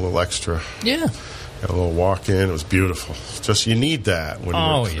 and I got a little extra. Yeah. Got a little walk in. It was beautiful. Just you need that when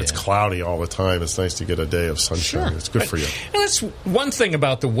it's cloudy all the time. It's nice to get a day of sunshine. Sure. It's good for you. And that's one thing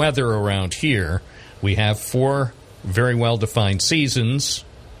about the weather around here. We have 4 very well-defined seasons.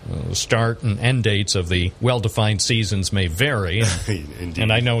 The start and end dates of the well-defined seasons may vary.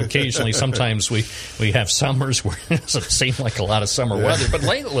 And I know occasionally sometimes we have summers where it doesn't seem like a lot of summer weather. But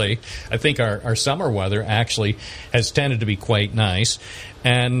lately, I think our summer weather actually has tended to be quite nice.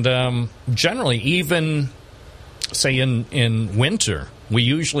 And generally, even, say, in winter, we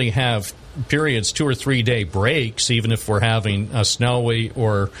usually have periods, 2 or 3 day breaks, even if we're having a snowy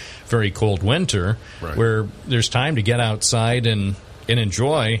or very cold winter, where there's time to get outside and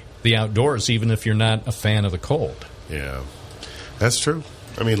enjoy the outdoors, even if you're not a fan of the cold. Yeah, that's true.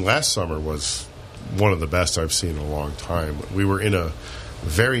 I mean, last summer was one of the best I've seen in a long time. We were in a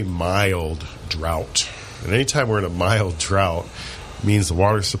very mild drought. And anytime we're in a mild drought, it means the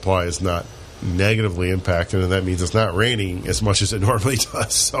water supply is not negatively impacted, and that means it's not raining as much as it normally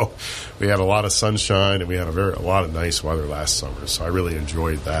does. So we had a lot of sunshine, and we had a lot of nice weather last summer. So I really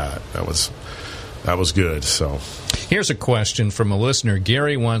enjoyed that. That was good. So here's a question from a listener.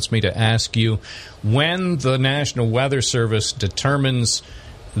 Gary wants me to ask you when the National Weather Service determines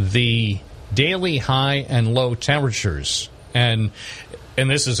the daily high and low temperatures. And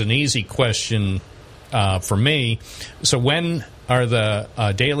this is an easy question for me. So when are the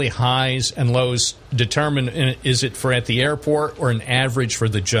daily highs and lows determined? Is it for at the airport or an average for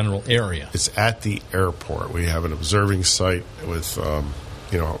the general area? It's at the airport. We have an observing site with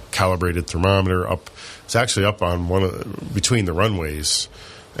calibrated thermometer up. It's actually up on between the runways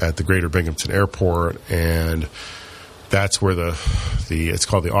at the Greater Binghamton Airport, and that's where it's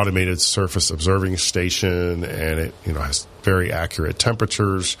called the Automated Surface Observing Station, and it has very accurate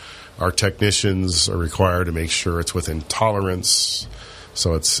temperatures. Our technicians are required to make sure it's within tolerance.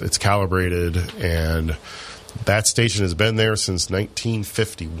 So it's calibrated, and that station has been there since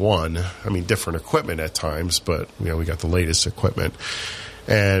 1951. I mean, different equipment at times, but we got the latest equipment.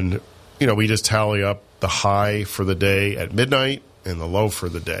 And we just tally up the high for the day at midnight and the low for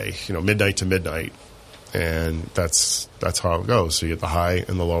the day, midnight to midnight. And that's how it goes. So you get the high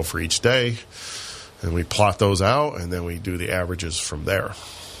and the low for each day, and we plot those out, and then we do the averages from there.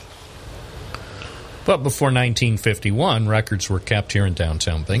 But before 1951, records were kept here in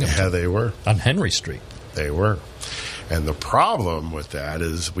downtown Binghamton. Yeah, they were. On Henry Street. They were. And the problem with that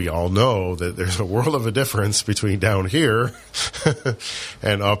is we all know that there's a world of a difference between down here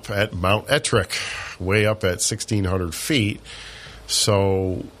and up at Mount Ettrick, way up at 1,600 feet.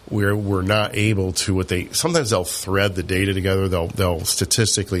 So we're not able to sometimes they'll thread the data together. They'll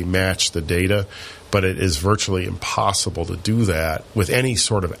statistically match the data, but it is virtually impossible to do that with any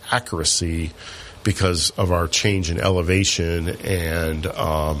sort of accuracy because of our change in elevation and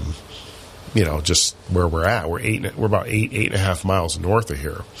just where we're at. We're about 8.5 miles north of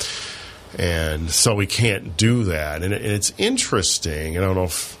here. And so we can't do that. And it's interesting. I don't know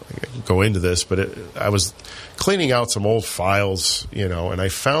if I can go into this, but I was cleaning out some old files, and I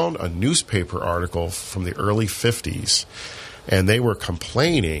found a newspaper article from the early 50s. And they were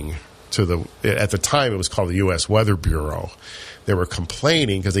complaining at the time it was called the U.S. Weather Bureau. They were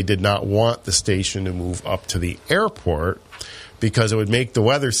complaining because they did not want the station to move up to the airport, because it would make the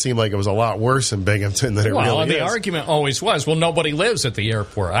weather seem like it was a lot worse in Binghamton than it really is. Well, the argument always was, nobody lives at the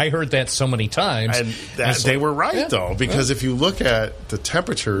airport. I heard that so many times. And they were right, though, because if you look at the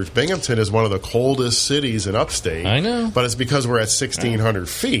temperatures, Binghamton is one of the coldest cities in upstate. I know. But it's because we're at 1,600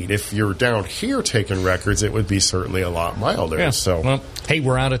 feet. If you're down here taking records, it would be certainly a lot milder. Yeah. So, well, hey,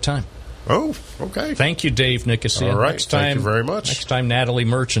 we're out of time. Oh, okay. Thank you, Dave Nicosia. All right. Thank you very much. Next time, Natalie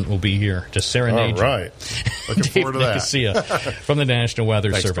Merchant will be here to serenade you. All right. Looking forward to that. Nicosia from the National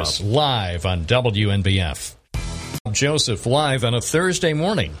Weather Service, Bob. live on WNBF. Joseph, live on a Thursday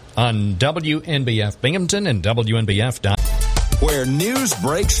morning on WNBF Binghamton and WNBF. Where news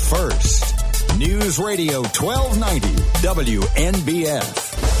breaks first. News Radio 1290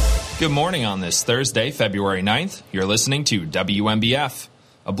 WNBF. Good morning on this Thursday, February 9th. You're listening to WNBF.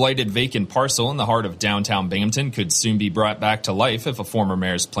 A blighted vacant parcel in the heart of downtown Binghamton could soon be brought back to life if a former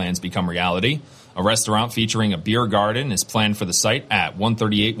mayor's plans become reality. A restaurant featuring a beer garden is planned for the site at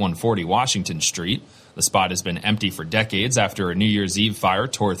 138-140 Washington Street. The spot has been empty for decades after a New Year's Eve fire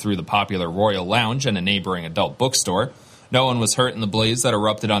tore through the popular Royal Lounge and a neighboring adult bookstore. No one was hurt in the blaze that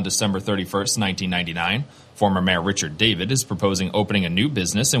erupted on December 31st, 1999. Former Mayor Richard David is proposing opening a new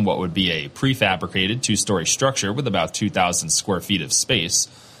business in what would be a prefabricated two-story structure with about 2,000 square feet of space.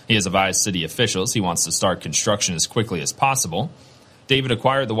 He has advised city officials he wants to start construction as quickly as possible. David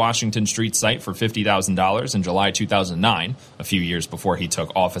acquired the Washington Street site for $50,000 in July 2009, a few years before he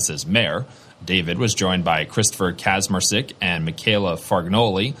took office as mayor. David was joined by Christopher Kazmarczyk and Michaela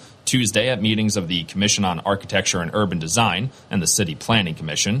Fargnoli Tuesday at meetings of the Commission on Architecture and Urban Design and the City Planning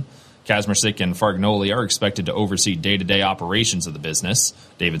Commission. Kazmarczyk and Fargnoli are expected to oversee day-to-day operations of the business.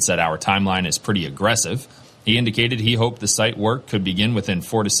 David said our timeline is pretty aggressive. He indicated he hoped the site work could begin within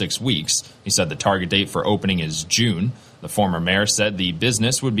 4 to 6 weeks. He said the target date for opening is June. The former mayor said the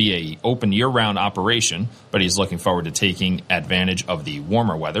business would be an open year-round operation, but he's looking forward to taking advantage of the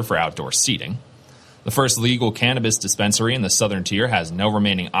warmer weather for outdoor seating. The first legal cannabis dispensary in the Southern Tier has no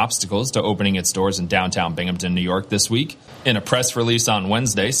remaining obstacles to opening its doors in downtown Binghamton, New York this week. In a press release on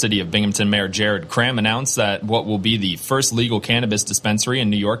Wednesday, City of Binghamton Mayor Jared Cram announced that what will be the first legal cannabis dispensary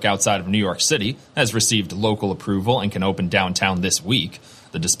in New York outside of New York City has received local approval and can open downtown this week.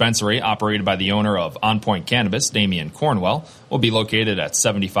 The dispensary, operated by the owner of On Point Cannabis, Damian Cornwell, will be located at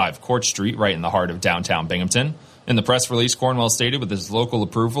 75 Court Street, right in the heart of downtown Binghamton. In the press release, Cornwell stated with his local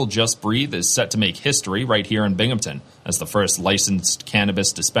approval, Just Breathe is set to make history right here in Binghamton as the first licensed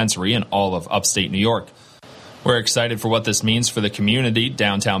cannabis dispensary in all of upstate New York. We're excited for what this means for the community,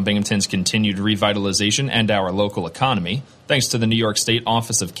 downtown Binghamton's continued revitalization, and our local economy. Thanks to the New York State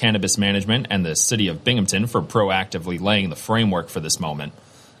Office of Cannabis Management and the City of Binghamton for proactively laying the framework for this moment.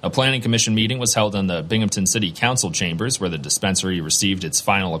 A planning commission meeting was held in the Binghamton City Council chambers where the dispensary received its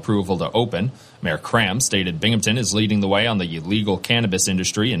final approval to open. Mayor Cram stated Binghamton is leading the way on the legal cannabis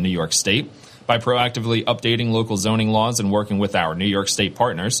industry in New York State. By proactively updating local zoning laws and working with our New York State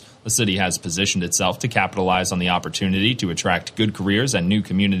partners, the city has positioned itself to capitalize on the opportunity to attract good careers and new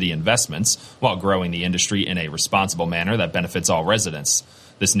community investments while growing the industry in a responsible manner that benefits all residents.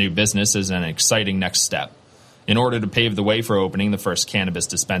 This new business is an exciting next step. In order to pave the way for opening the first cannabis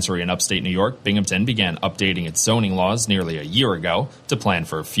dispensary in upstate New York, Binghamton began updating its zoning laws nearly a year ago to plan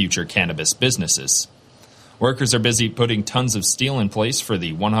for future cannabis businesses. Workers are busy putting tons of steel in place for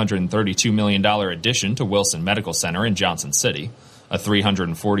the $132 million addition to Wilson Medical Center in Johnson City. A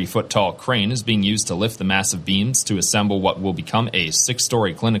 340-foot-tall crane is being used to lift the massive beams to assemble what will become a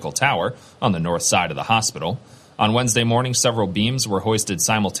 6-story clinical tower on the north side of the hospital. On Wednesday morning, several beams were hoisted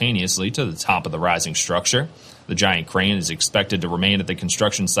simultaneously to the top of the rising structure. The giant crane is expected to remain at the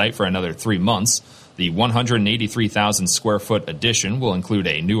construction site for another 3 months. The 183,000-square-foot addition will include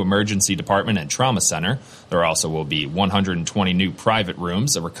a new emergency department and trauma center. There also will be 120 new private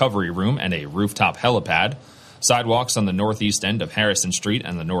rooms, a recovery room, and a rooftop helipad. Sidewalks on the northeast end of Harrison Street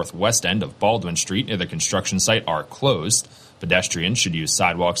and the northwest end of Baldwin Street near the construction site are closed. Pedestrians should use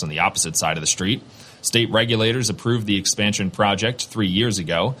sidewalks on the opposite side of the street. State regulators approved the expansion project 3 years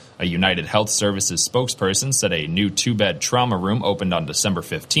ago. A United Health Services spokesperson said a new 2-bed trauma room opened on December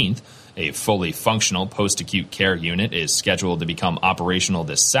 15th. A fully functional post-acute care unit is scheduled to become operational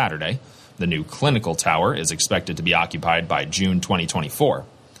this Saturday. The new clinical tower is expected to be occupied by June 2024.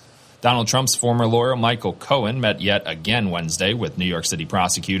 Donald Trump's former lawyer Michael Cohen met yet again Wednesday with New York City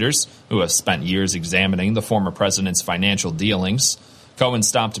prosecutors who have spent years examining the former president's financial dealings. Cohen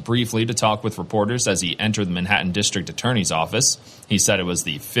stopped briefly to talk with reporters as he entered the Manhattan District Attorney's office. He said it was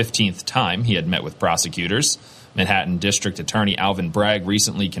the 15th time he had met with prosecutors. Manhattan District Attorney Alvin Bragg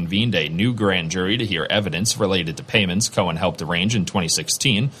recently convened a new grand jury to hear evidence related to payments Cohen helped arrange in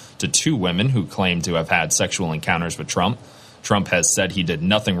 2016 to 2 women who claimed to have had sexual encounters with Trump. Trump has said he did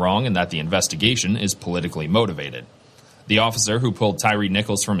nothing wrong and that the investigation is politically motivated. The officer who pulled Tyree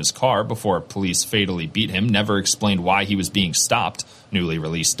Nichols from his car before police fatally beat him never explained why he was being stopped, newly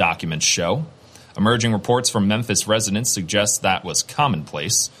released documents show. Emerging reports from Memphis residents suggest that was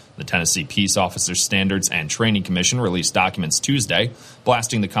commonplace. The Tennessee Peace Officers Standards and Training Commission released documents Tuesday,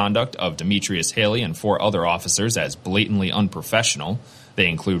 blasting the conduct of Demetrius Haley and 4 other officers as blatantly unprofessional. They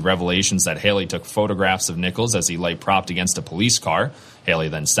include revelations that Haley took photographs of Nichols as he lay propped against a police car. Haley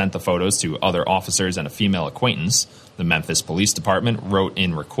then sent the photos to other officers and a female acquaintance. The Memphis Police Department wrote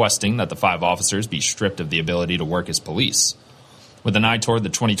in requesting that the 5 officers be stripped of the ability to work as police. With an eye toward the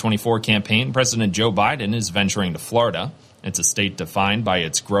 2024 campaign, President Joe Biden is venturing to Florida. It's a state defined by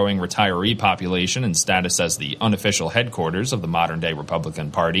its growing retiree population and status as the unofficial headquarters of the modern-day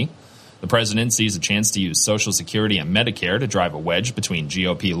Republican Party. The president sees a chance to use Social Security and Medicare to drive a wedge between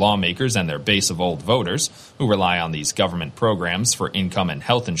GOP lawmakers and their base of old voters who rely on these government programs for income and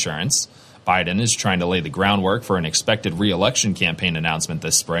health insurance. Biden is trying to lay the groundwork for an expected re-election campaign announcement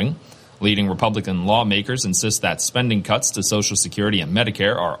this spring. Leading Republican lawmakers insist that spending cuts to Social Security and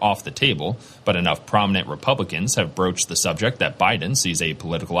Medicare are off the table, but enough prominent Republicans have broached the subject that Biden sees a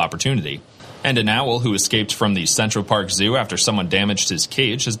political opportunity. And an owl who escaped from the Central Park Zoo after someone damaged his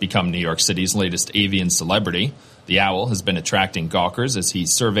cage has become New York City's latest avian celebrity. The owl has been attracting gawkers as he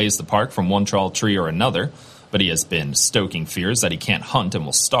surveys the park from one tall tree or another, but he has been stoking fears that he can't hunt and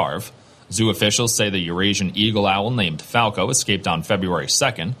will starve. Zoo officials say the Eurasian eagle owl named Falco escaped on February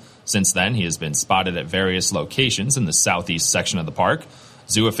 2nd. Since then, he has been spotted at various locations in the southeast section of the park.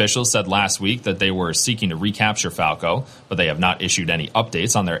 Zoo officials said last week that they were seeking to recapture Falco, but they have not issued any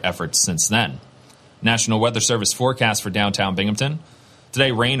updates on their efforts since then. National Weather Service forecast for downtown Binghamton.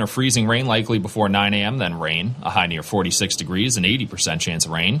 Today, rain or freezing rain likely before 9 a.m., then rain, a high near 46 degrees, an 80% chance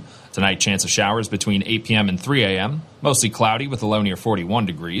of rain. Tonight, chance of showers between 8 p.m. and 3 a.m., mostly cloudy with a low near 41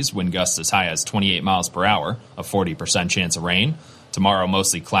 degrees, wind gusts as high as 28 miles per hour, a 40% chance of rain. Tomorrow,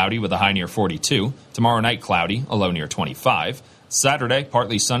 mostly cloudy with a high near 42. Tomorrow night, cloudy, a low near 25. Saturday,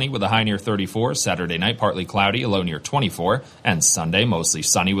 partly sunny with a high near 34. Saturday night, partly cloudy, a low near 24. And Sunday, mostly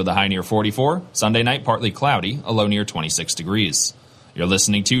sunny with a high near 44. Sunday night, partly cloudy, a low near 26 degrees. You're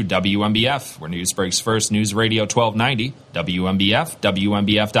listening to WMBF, where news breaks first. News Radio 1290, WMBF,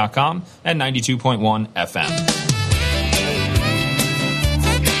 WMBF.com, and 92.1 FM.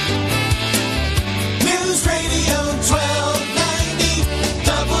 News Radio 1290,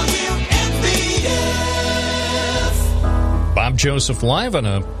 WMBF. Bob Joseph live on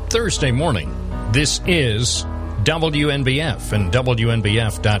a Thursday morning. This is WNBF and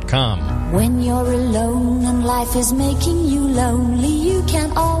WNBF.com. When you're alone and life is making you lonely, you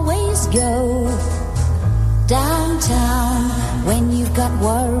can always go downtown. When you've got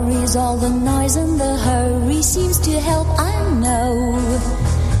worries, all the noise and the hurry seems to help, I know.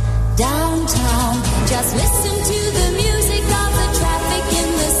 Downtown, just listen to the music of the traffic in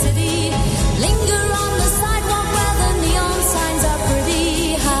the city. Linger on the sidewalk where the neon signs are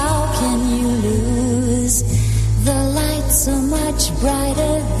pretty. How can you lose? The lights so much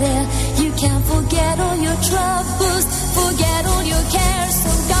brighter there. You can't forget all your troubles, forget all your cares.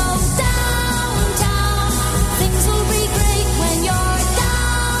 So go downtown. Things will be great when you're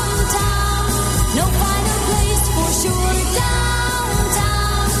downtown. No finer place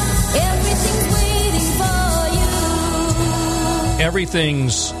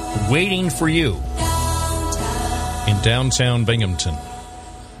Everything's waiting for you in downtown Binghamton.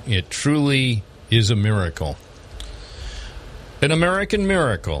 It truly is a miracle. An American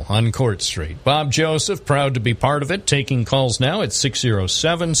miracle on Court Street. Bob Joseph, proud to be part of it, taking calls now at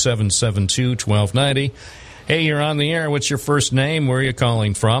 607-772-1290. Hey, you're on the air. What's your first name? Where are you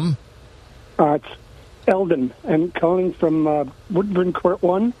calling from? It's Eldon. I'm calling from Woodburn Court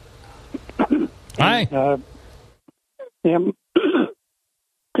 1. Hi.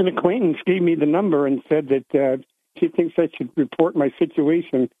 An acquaintance gave me the number and said that she thinks I should report my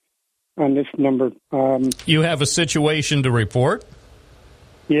situation on this number. You have a situation to report?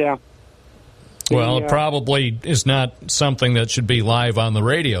 Yeah. Well, it probably is not something that should be live on the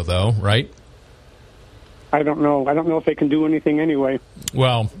radio, though, right? I don't know. I don't know if they can do anything anyway.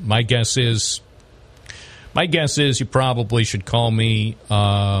 Well, my guess is you probably should call me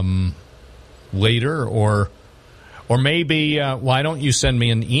later, or maybe why don't you send me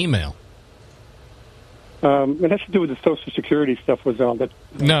an email? It has to do with the Social Security stuff. Was all that?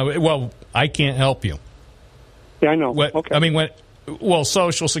 No, well, I can't help you. Yeah, I know. Okay. I mean,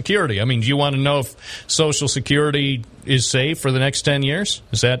 Social Security. I mean, do you want to know if Social Security is safe for the next 10 years?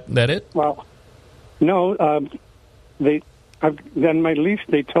 Is that it? Well, no. I've done my lease.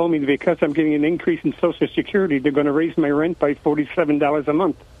 They told me because I'm getting an increase in Social Security, they're going to raise my rent by $47 a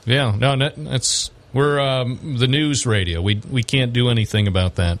month. Yeah, no, we're the news radio. We can't do anything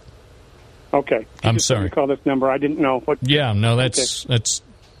about that. Okay. I'm sorry. Call this number. I didn't know. Yeah, no, that's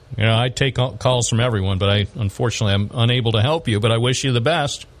I take calls from everyone, but unfortunately I'm unable to help you. But I wish you the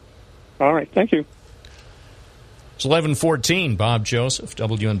best. All right, thank you. It's 11:14. Bob Joseph,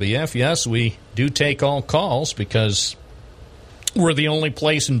 WNBF. Yes, we do take all calls because we're the only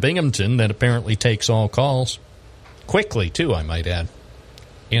place in Binghamton that apparently takes all calls quickly too. I might add.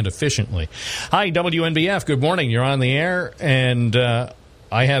 And efficiently. Hi, WNBF. Good morning. You're on the air, and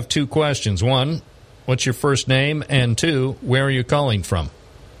I have two questions. One, what's your first name? And two, where are you calling from?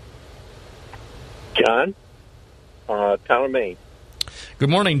 John, town of Maine. Good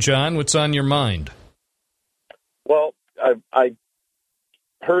morning, John. What's on your mind? Well, I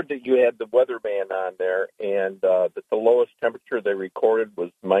heard that you had the weatherman on there, and that the lowest temperature they recorded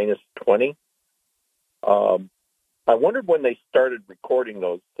was minus 20. I wondered when they started recording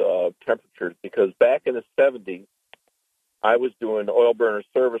those temperatures, because back in the 70s, I was doing oil burner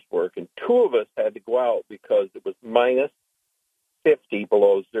service work, and two of us had to go out because it was minus 50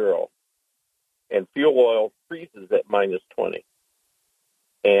 below zero. And fuel oil freezes at minus 20.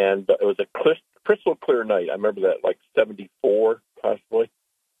 And it was a crystal clear night. I remember that, like 74, possibly.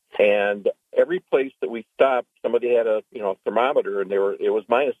 And every place that we stopped, somebody had a thermometer, and it was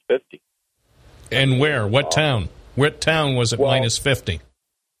minus 50. And where? What town? What town was it minus 50?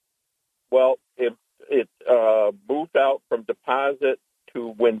 Well, it moved out from Deposit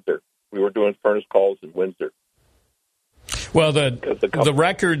to Windsor. We were doing furnace calls in Windsor. Well, the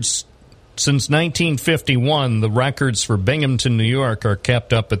records since 1951, the records for Binghamton, New York, are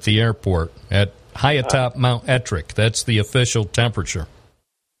kept up at the airport at high atop Mount Ettrick. That's the official temperature.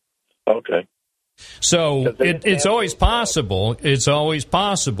 Okay. So it's always possible. It's always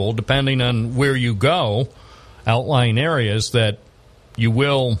possible, depending on where you go, outlying areas, that you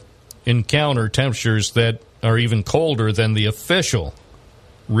will encounter temperatures that are even colder than the official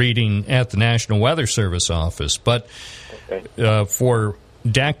reading at the National Weather Service office. But for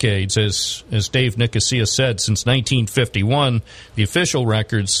decades, as Dave Nicosia said, since 1951, the official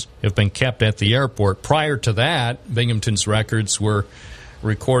records have been kept at the airport. Prior to that, Binghamton's records were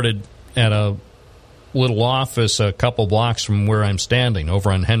recorded at a little office a couple blocks from where I'm standing,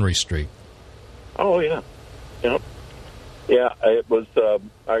 over on Henry Street. Oh, yeah. Yep. Yeah, it was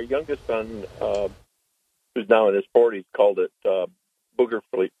our youngest son, who's now in his 40s, called it booger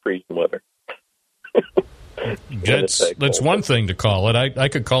freezing weather. That's one thing to call it. I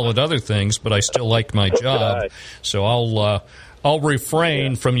could call it other things, but I still like my job, so I'll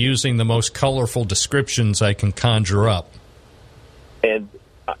refrain from using the most colorful descriptions I can conjure up. And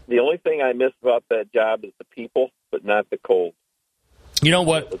the only thing I miss about that job is the people, but not the cold. You know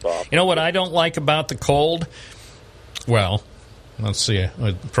what? You know what I don't like about the cold? Well, let's see.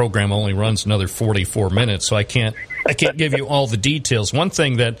 The program only runs another 44 minutes, so I can't give you all the details. One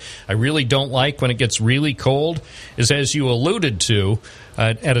thing that I really don't like when it gets really cold is, as you alluded to,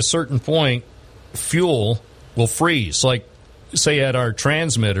 at a certain point, fuel will freeze. Like, say, at our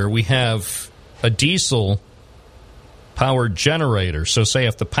transmitter, we have a diesel-powered generator. So, say,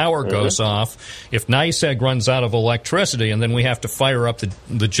 if the power goes off, if NYSEG runs out of electricity and then we have to fire up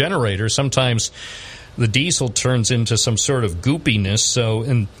the generator, sometimes the diesel turns into some sort of goopiness,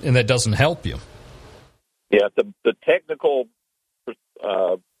 and that doesn't help you. Yeah, the technical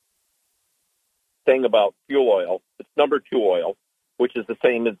thing about fuel oil. It's number 2 oil, which is the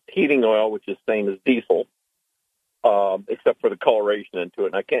same as heating oil, which is the same as diesel, except for the coloration into it.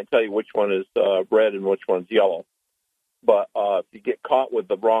 And I can't tell you which one is red and which one's yellow. But if you get caught with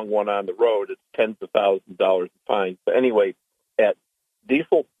the wrong one on the road, it's tens of thousands of dollars in fines. But anyway, at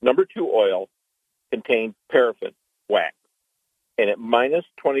diesel, number 2 oil contains paraffin wax. And at minus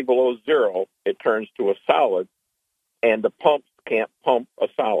 20 below zero, it turns to a solid, and the pumps can't pump a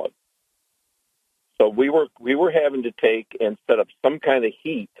solid. So we were having to take and set up some kind of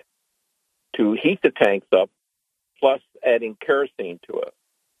heat to heat the tanks up, plus adding kerosene to it.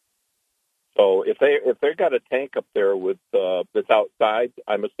 So if they got a tank up there with that's outside,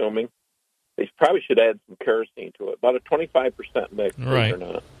 I'm assuming they probably should add some kerosene to it, about a 25% mix. Right. Or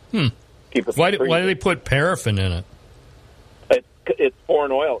not. Keep it Why do they put paraffin in it? It's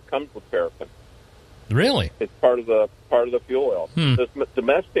foreign oil. It comes with paraffin. Really? It's part of the fuel oil. This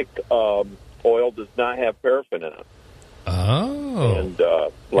domestic oil does not have paraffin in it. Oh, and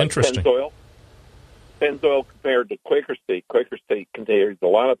like interesting. Penn's oil compared to Quaker State contains a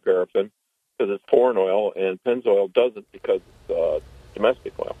lot of paraffin because it's foreign oil, and Penn's oil doesn't because it's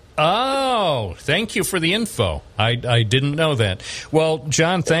domestic oil. Oh, thank you for the info. I didn't know that. Well,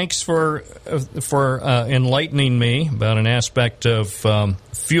 John, thanks for enlightening me about an aspect of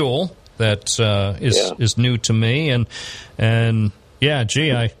fuel that is new to me, and yeah,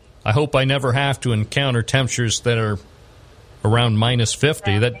 gee, I hope I never have to encounter temperatures that are around minus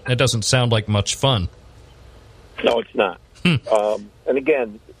 50. That doesn't sound like much fun. No, it's not. And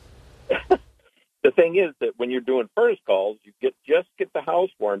again, the thing is that when you're doing furnace calls, you just get the house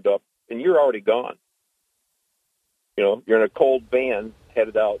warmed up, and you're already gone. You know, you're in a cold van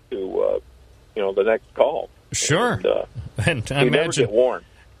headed out to the next call. Sure, and I you imagine never get warm.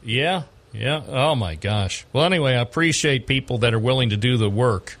 Yeah. Oh my gosh. Well, anyway, I appreciate people that are willing to do the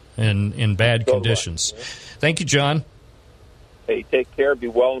work in bad conditions. Thank you, John. Hey, take care, be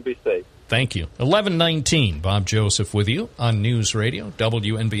well, and be safe. Thank you. 11:19, Bob Joseph with you on News Radio,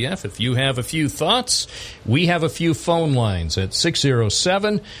 WNBF. If you have a few thoughts, we have a few phone lines at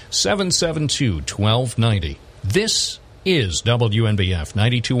 607-772-1290. This is WNBF,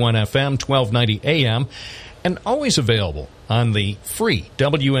 92.1 FM, 1290 AM, and always available on the free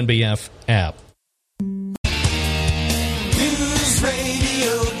WNBF app. News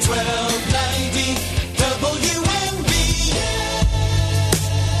Radio 1290 WNBF.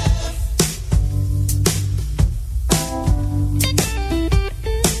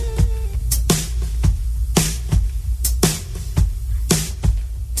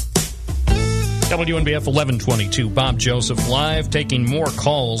 WNBF 1122, Bob Joseph live, taking more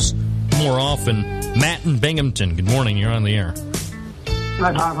calls more often. Matt in Binghamton, good morning, you're on the air.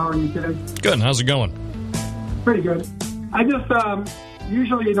 Hi, Bob. How are you today? Good, how's it going? Pretty good. I just,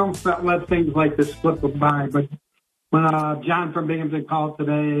 usually you don't let things like this slip by, but when John from Binghamton called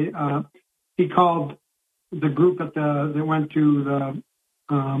today, he called the group that went to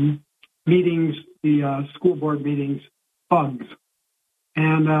the meetings, the school board meetings, thugs.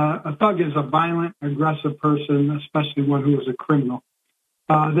 And a thug is a violent, aggressive person, especially one who is a criminal.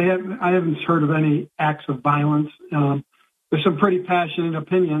 I haven't heard of any acts of violence. There's some pretty passionate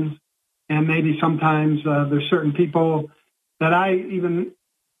opinions, and maybe sometimes there's certain people that I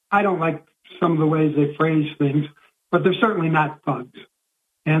don't like some of the ways they phrase things, but they're certainly not thugs.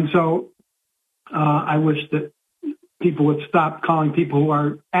 And so I wish that people would stop calling people who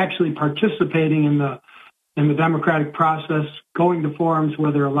are actually participating in the democratic process, going to forums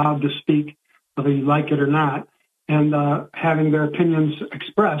where they're allowed to speak, whether you like it or not, and having their opinions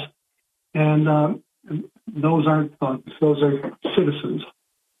expressed. And those aren't thugs. Those are citizens.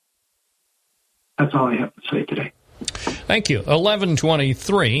 That's all I have to say today. Thank you.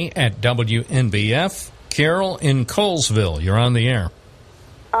 1123 at WNBF. Carol in Colesville, you're on the air.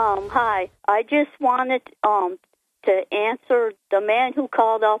 Hi. I just wanted to answer the man who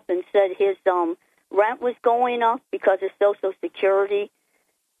called up and said his rent was going up because of Social Security.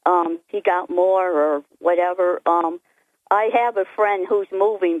 He got more or whatever. I have a friend who's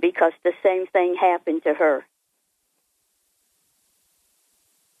moving because the same thing happened to her.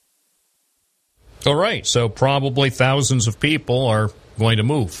 All right, so probably thousands of people are going to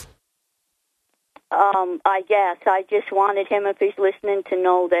move. I guess. I just wanted him, if he's listening, to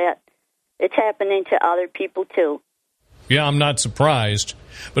know that it's happening to other people too. Yeah, I'm not surprised.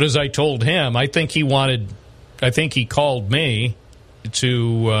 But as I told him, I think he called me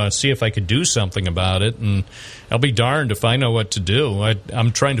to see if I could do something about it, and I'll be darned if I know what to do.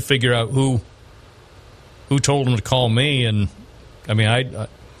 I'm trying to figure out who told him to call me, and I mean, I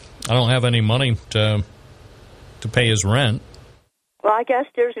don't have any money to pay his rent. Well, I guess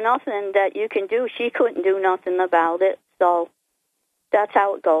there's nothing that you can do. She couldn't do nothing about it, so that's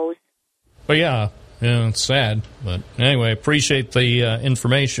how it goes. But yeah, it's sad. But anyway, appreciate the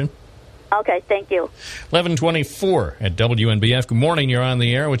information. Okay, thank you. 1124 at WNBF. Good morning, you're on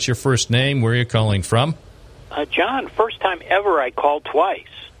the air. What's your first name? Where are you calling from? John, first time ever I called twice.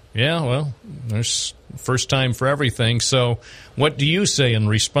 Yeah, well, there's first time for everything. So what do you say in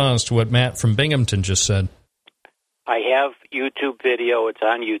response to what Matt from Binghamton just said? I have YouTube video. It's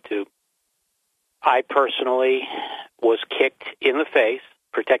on YouTube. I personally was kicked in the face,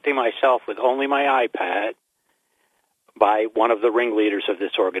 protecting myself with only my iPad, by one of the ringleaders of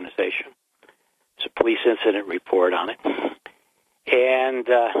this organization. It's a police incident report on it. And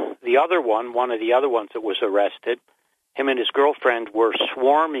the other one of the other ones that was arrested, him and his girlfriend were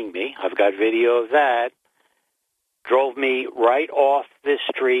swarming me. I've got video of that. Drove me right off this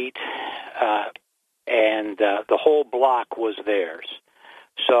street, and the whole block was theirs.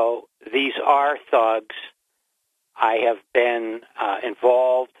 So these are thugs. I have been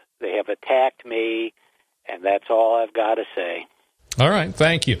involved. They have attacked me, and that's all I've got to say. All right,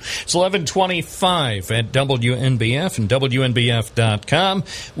 thank you. It's 1125 at WNBF and WNBF.com.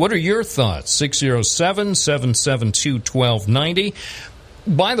 What are your thoughts? 607-772-1290.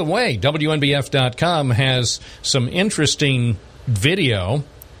 By the way, WNBF.com has some interesting video,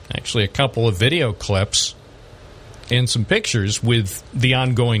 actually a couple of video clips, and some pictures with the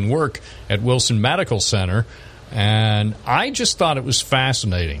ongoing work at Wilson Medical Center, and I just thought it was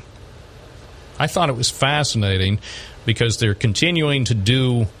fascinating. I thought it was fascinating because they're continuing to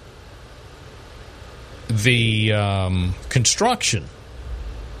do the construction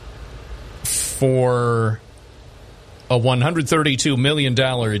for a $132 million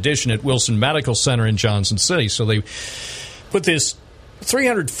addition at Wilson Medical Center in Johnson City. So they put this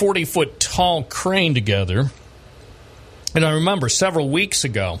 340-foot tall crane together. And I remember several weeks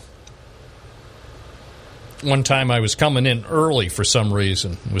ago, one time I was coming in early for some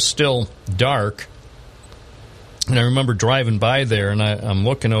reason. It was still dark. And I remember driving by there, and I'm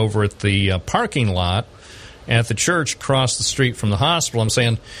looking over at the parking lot at the church across the street from the hospital. I'm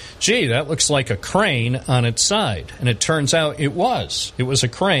saying, gee, that looks like a crane on its side. And it turns out it was. It was a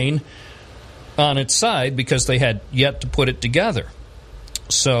crane on its side because they had yet to put it together.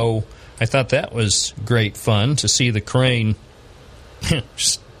 So I thought that was great fun to see the crane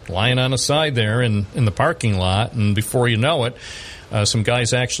just lying on the side there in the parking lot. And before you know it, some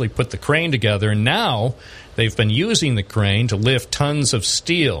guys actually put the crane together. And now they've been using the crane to lift tons of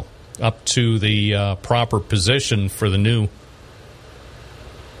steel up to the proper position for the new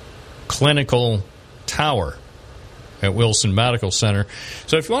clinical tower at Wilson Medical Center.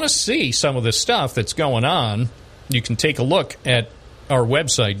 So if you want to see some of the stuff that's going on, you can take a look at our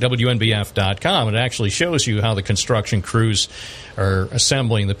website, WNBF.com. It actually shows you how the construction crews are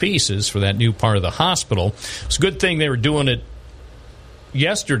assembling the pieces for that new part of the hospital. It's a good thing they were doing it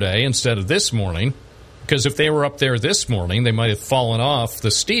yesterday instead of this morning, because if they were up there this morning, they might have fallen off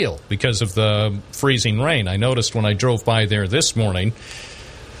the steel because of the freezing rain. I noticed when I drove by there this morning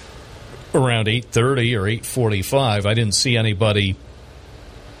around 8:30 or 8:45, I didn't see anybody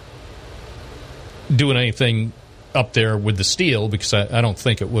doing anything up there with the steel because I don't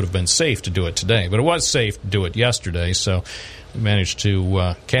think it would have been safe to do it today. But it was safe to do it yesterday, so we managed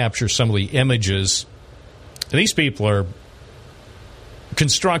to capture some of the images. And these people are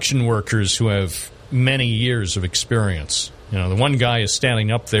construction workers who have many years of experience. You know, the one guy is standing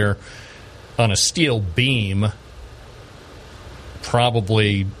up there on a steel beam,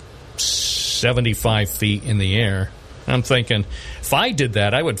 probably 75 feet in the air. I'm thinking, if I did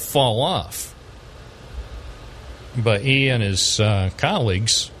that, I would fall off. But he and his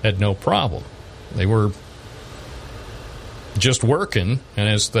colleagues had no problem. They were just working, and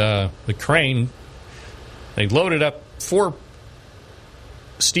as the crane, they loaded up 4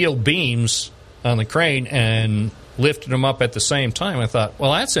 steel beams on the crane and lifted them up at the same time. I thought,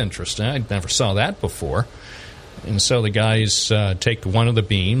 well, that's interesting. I never saw that before. And so the guys take one of the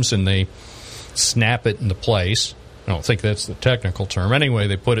beams and they snap it into place. I don't think that's the technical term. Anyway,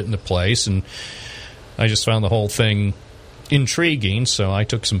 they put it into place, and I just found the whole thing intriguing, so I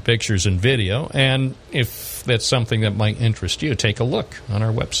took some pictures and video. And if that's something that might interest you, take a look on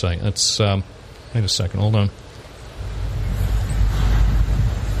our website. Let's wait a second. Hold on.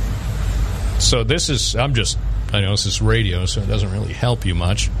 So this is, I know this is radio, so it doesn't really help you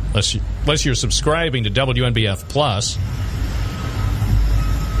much, unless you're subscribing to WNBF Plus.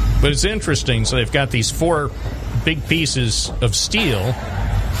 But it's interesting. So they've got these 4 big pieces of steel,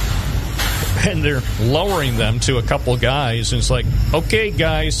 and they're lowering them to a couple guys, and it's like, okay,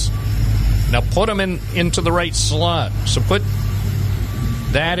 guys, now put them into the right slot. So put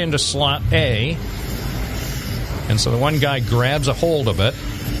that into slot A. And so the one guy grabs a hold of it.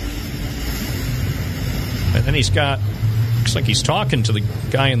 And then looks like he's talking to the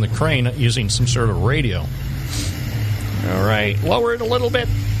guy in the crane using some sort of radio. All right, lower it a little bit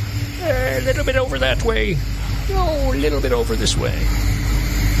over that way. Oh, a little bit over this way.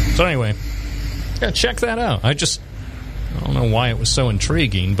 So anyway, yeah, check that out. I don't know why it was so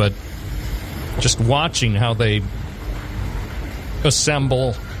intriguing, but just watching how they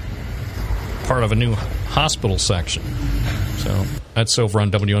assemble part of a new hospital section. So that's over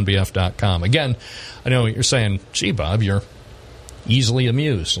on WNBF.com. Again, I know what you're saying. Gee, Bob, you're easily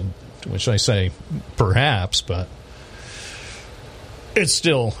amused. To which I say, perhaps, but it's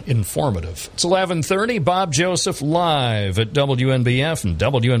still informative. It's 11:30. Bob Joseph live at WNBF and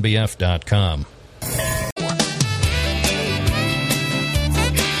WNBF.com.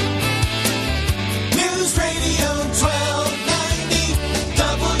 News Radio 1290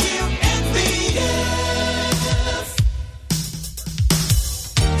 WNBF.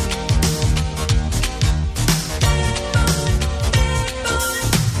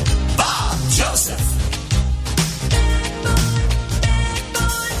 Bob Joseph.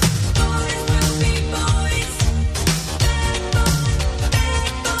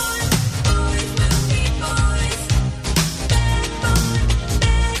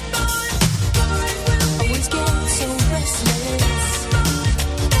 Always get so restless.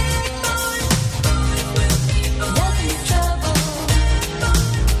 Nothing trouble.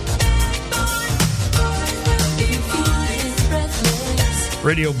 If you feel it's breathless.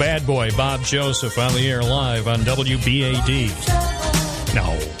 Radio Bad Boy, Bob Joseph on the air live on WBAD.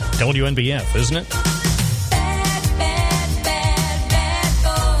 No, WNBF, isn't it?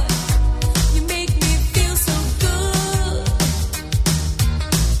 You make me feel so good.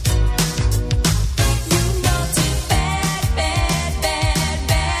 You naughty bad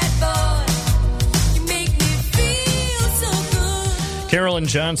boy. You make me feel so good. Carolyn,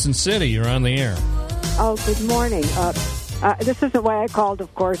 Johnson City, you're on the air. Oh, good morning. This isn't why I called,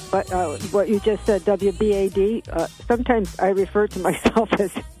 of course, but what you just said, WBAD, sometimes I refer to myself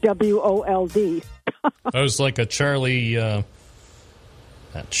as WOLD. That was like a Charlie, not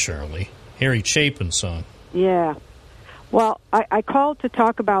Charlie, Harry Chapin song. Yeah. Well, I called to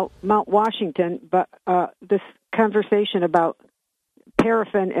talk about Mount Washington, but this conversation about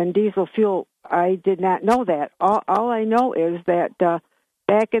paraffin and diesel fuel, I did not know that. All I know is that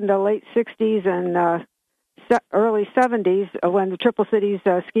back in the late 60s and early 70s, when the Triple Cities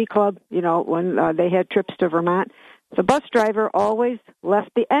Ski Club, when they had trips to Vermont, the bus driver always left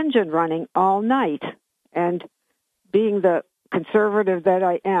the engine running all night. And being the conservative that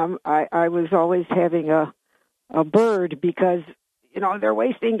I am, I was always having a bird because, they're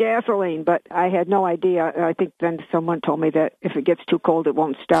wasting gasoline. But I had no idea. I think then someone told me that if it gets too cold, it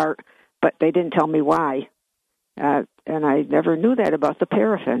won't start. But they didn't tell me why. And I never knew that about the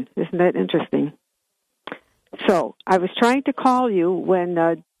paraffin. Isn't that interesting? So I was trying to call you when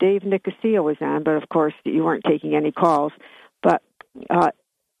Dave Nicosia was on, but of course you weren't taking any calls. But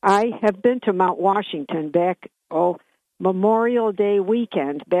I have been to Mount Washington back, Memorial Day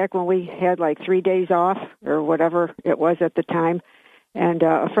weekend, back when we had like 3 days off or whatever it was at the time. And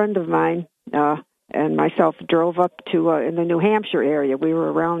a friend of mine and myself drove up to in the New Hampshire area. We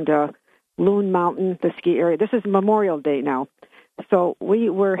were around Loon Mountain, the ski area. This is Memorial Day now. So we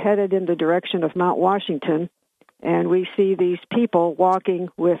were headed in the direction of Mount Washington, and we see these people walking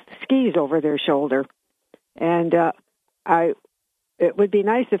with skis over their shoulder. And it would be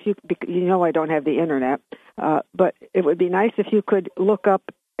nice if I don't have the internet, but it would be nice if you could look up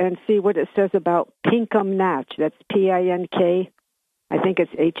and see what it says about Pinkham Notch. That's P-I-N-K, I think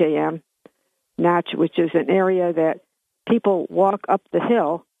it's H-A-M, Notch, which is an area that people walk up the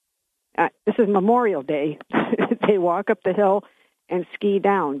hill. This is Memorial Day. They walk up the hill and ski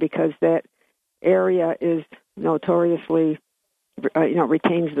down because that area is notoriously,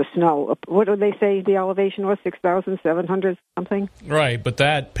 retains the snow. What do they say the elevation was? 6,700 something? Right, but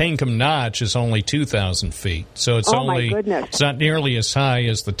that Pinkham Notch is only 2,000 feet. So it's my goodness. It's not nearly as high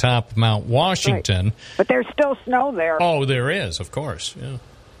as the top of Mount Washington. Right. But there's still snow there. Oh, there is, of course, yeah.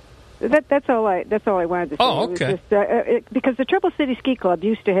 That's all I wanted to say. Oh, okay. It was just, because the Triple City Ski Club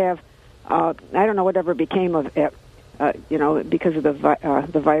used to have, I don't know whatever became of it, because of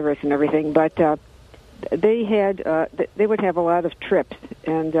the virus and everything, but they would have a lot of trips,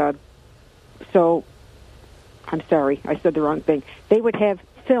 and so I'm sorry, I said the wrong thing. They would have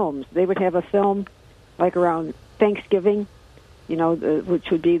films. They would have a film like around Thanksgiving,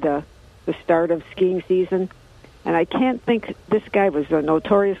 which would be the start of skiing season. And I can't think, this guy was a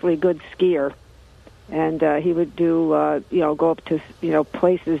notoriously good skier, and he would do go up to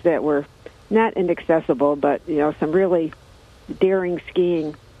places that were not inaccessible, but some really daring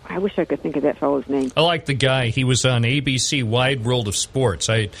skiing. I wish I could think of that fellow's name. I like the guy. He was on ABC Wide World of Sports.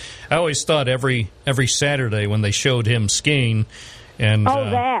 I always thought every Saturday when they showed him skiing, and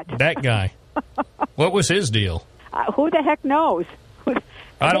that guy. What was his deal? Who the heck knows?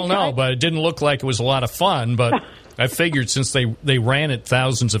 I don't know, but it didn't look like it was a lot of fun. But I figured since they ran it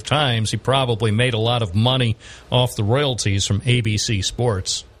thousands of times, he probably made a lot of money off the royalties from ABC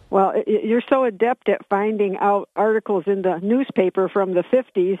Sports. Well, you're so adept at finding out articles in the newspaper from the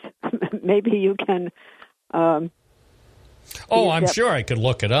 50s, maybe you can... I'm sure I could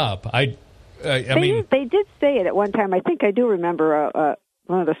look it up. I mean... They did say it at one time. I think I do remember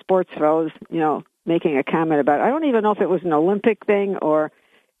one of the sports fellows, making a comment about it. I don't even know if it was an Olympic thing or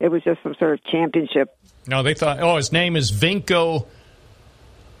it was just some sort of championship. No, they thought, his name is Vinko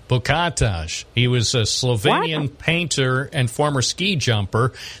Bukataš. He was a Slovenian painter and former ski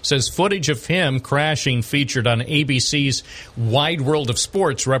jumper. Says footage of him crashing featured on ABC's Wide World of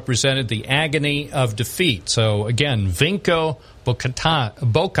Sports represented the agony of defeat. So, again, Vinko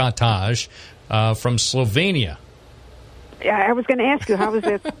Bukataš from Slovenia. Yeah, I was going to ask you, how is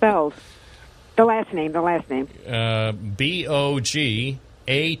that spelled? The last name. Bogataj.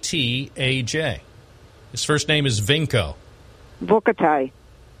 His first name is Vinko. Bogataj.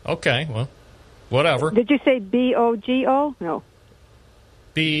 Okay, well, whatever. Did you say B-O-G-O? No.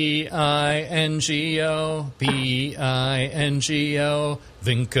 B-I-N-G-O, B-I-N-G-O,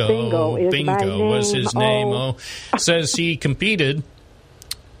 Vinko. Bingo was his name. Says he competed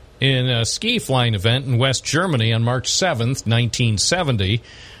in a ski flying event in West Germany on March 7th, 1970.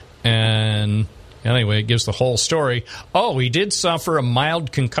 And anyway, it gives the whole story. He did suffer a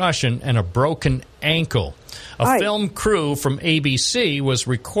mild concussion and a broken ankle. A film crew from ABC was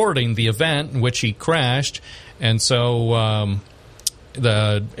recording the event in which he crashed, and so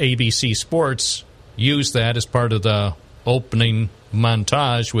the ABC Sports used that as part of the opening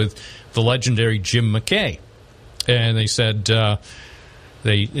montage with the legendary Jim McKay. And they said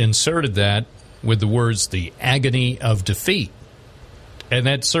they inserted that with the words, "the agony of defeat." And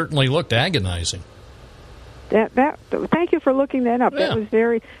that certainly looked agonizing. Thank you for looking that up. Yeah. That was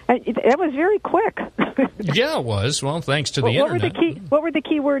very quick. Yeah, it was. Well, thanks to the internet. What were the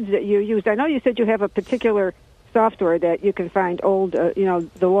key words that you used? I know you said you have a particular software that you can find old, the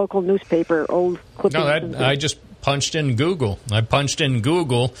local newspaper, old clippings. No, I just punched in Google. I punched in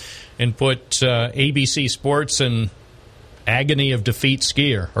Google and put ABC Sports and agony of defeat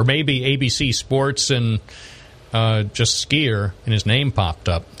skier, or maybe ABC Sports and just skier, and his name popped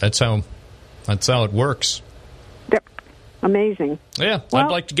up. That's how it works. Yep. Amazing. Yeah, well,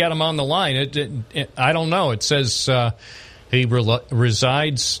 I'd like to get him on the line. I don't know. It says he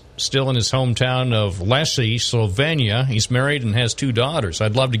resides still in his hometown of Lesi, Slovenia. He's married and has 2 daughters.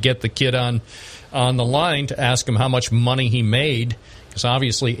 I'd love to get the kid on the line to ask him how much money he made, because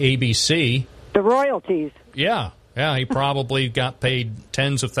obviously ABC... The royalties. Yeah, he probably got paid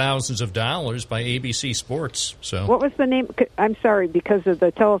tens of thousands of dollars by ABC Sports. So, what was the name? I'm sorry, because of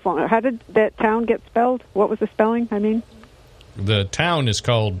the telephone. How did that town get spelled? What was the spelling? I mean, the town is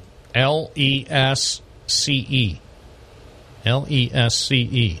called Lesce. Lesce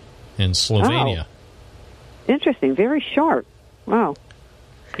in Slovenia. Oh. Interesting. Very short. Wow.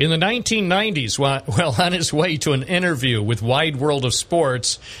 In the 1990s, while on his way to an interview with Wide World of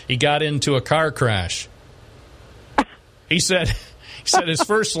Sports, he got into a car crash. He said his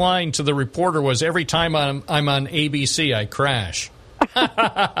first line to the reporter was, "Every time I'm on ABC, I crash."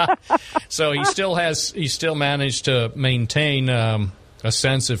 So he still managed to maintain a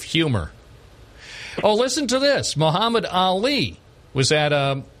sense of humor. Oh, listen to this. Muhammad Ali was at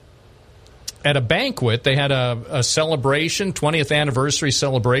a banquet. They had a celebration, 20th anniversary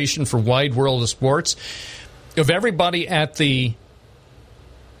celebration for Wide World of Sports. Of everybody at the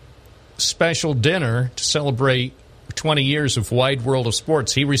special dinner to celebrate 20 years of Wide World of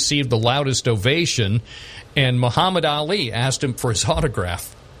Sports, he received the loudest ovation, and Muhammad Ali asked him for his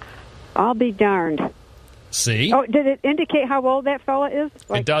autograph. I'll be darned. See? Oh, did it indicate how old that fella is?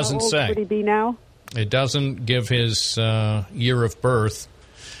 It doesn't how old say. Would he be now? It doesn't give his year of birth,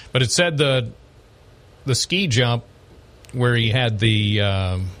 but it said the ski jump where he had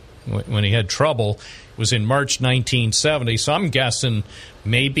when he had trouble was in March 1970. So I'm guessing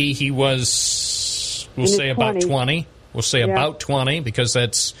maybe he was, we'll say about 20. We'll say about 20, because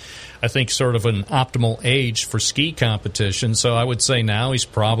that's, I think, sort of an optimal age for ski competition. So I would say now he's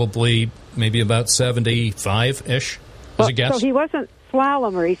probably maybe about 75-ish, as a guess. So he wasn't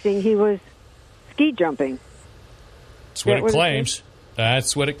slalom racing, he was ski jumping. That's what it claims.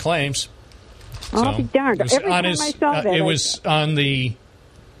 That's what it claims. I'll be darned. It was Every on time his- I saw that, it was on the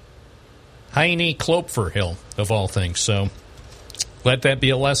Heine Klopfer Hill, of all things. So let that be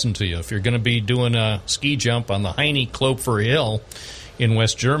a lesson to you. If you're going to be doing a ski jump on the Heine Klopfer Hill in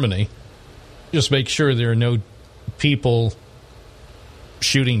West Germany, just make sure there are no people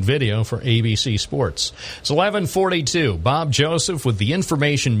shooting video for ABC Sports. It's 11:42. Bob Joseph with the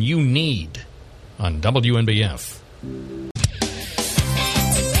information you need on WNBF.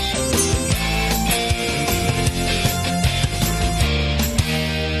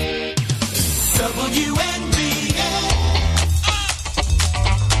 WNBF.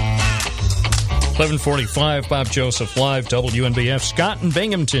 11:45. Bob Joseph live. WNBF. Scott in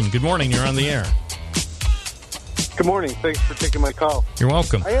Binghamton. Good morning. You're on the air. Good morning. Thanks for taking my call. You're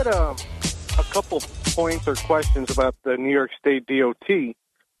welcome. I had a couple points or questions about the New York State DOT.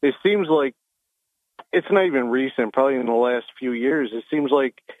 It seems like it's not even recent, probably in the last few years. It seems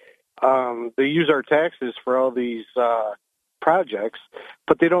like they use our taxes for all these projects,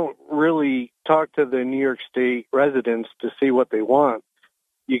 but they don't really talk to the New York State residents to see what they want.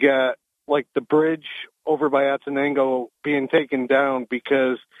 You got like the bridge over by Otsonango being taken down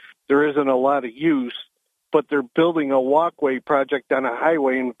because there isn't a lot of use, but they're building a walkway project on a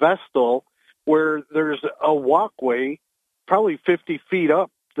highway in Vestal where there's a walkway probably 50 feet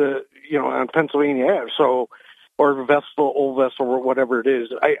up on Pennsylvania Ave. So, or Vestal, Old Vestal, or whatever it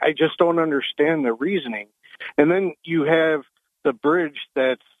is. I just don't understand the reasoning. And then you have the bridge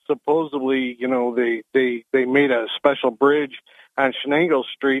that's supposedly, they made a special bridge on Shenango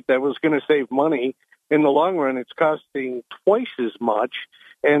Street that was going to save money. In the long run, it's costing twice as much,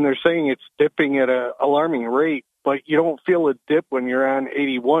 and they're saying it's dipping at an alarming rate, but you don't feel a dip when you're on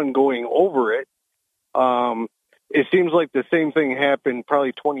 81 going over it. It seems like the same thing happened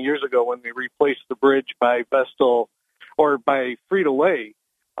probably 20 years ago when they replaced the bridge by Vestal or by Frito-Lay.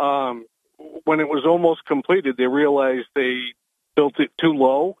 When it was almost completed, they realized they built it too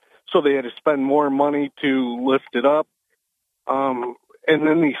low, so they had to spend more money to lift it up. And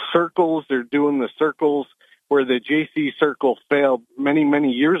then these circles, they're doing the circles where the JC Circle failed many,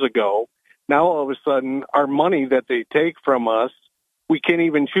 many years ago. Now, all of a sudden, our money that they take from us, we can't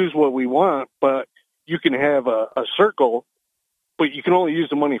even choose what we want, but you can have a circle, but you can only use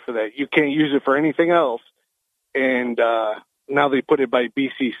the money for that. You can't use it for anything else. And now they put it by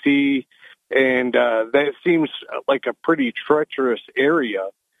BCC, and that seems like a pretty treacherous area.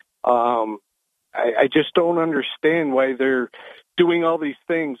 I just don't understand why they're doing all these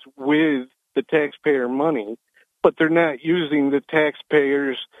things with the taxpayer money, but they're not using the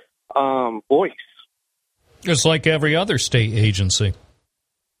taxpayers' voice. It's like every other state agency.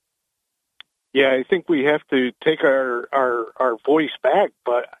 Yeah, I think we have to take our voice back,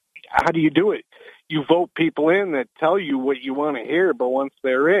 but how do you do it? You vote people in that tell you what you want to hear, but once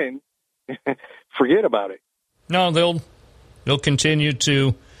they're in, forget about it. No, they'll continue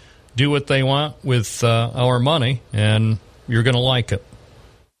to do what they want with our money, and you're going to like it.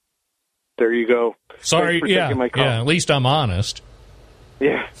 There you go. Sorry, Thanks for taking my call. yeah. At least I'm honest.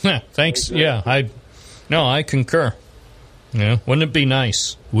 Yeah. Thanks. Yeah, I concur. Yeah, wouldn't it be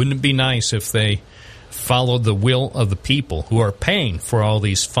nice? Wouldn't it be nice if they followed the will of the people who are paying for all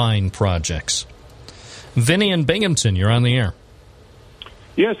these fine projects? Vinny in Binghamton, you're on the air.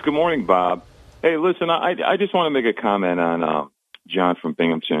 Yes, good morning, Bob. Hey, listen, I just want to make a comment on John from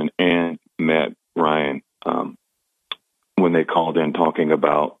Binghamton and Matt Ryan when they called in talking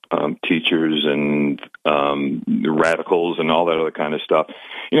about teachers and the radicals and all that other kind of stuff.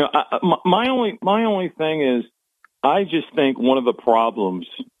 My only thing is, I just think one of the problems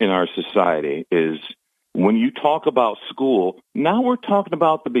in our society is when you talk about school, now we're talking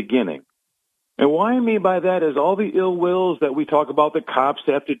about the beginning. And what I mean by that is all the ill wills that we talk about the cops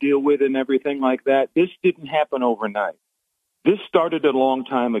have to deal with and everything like that, this didn't happen overnight. This started a long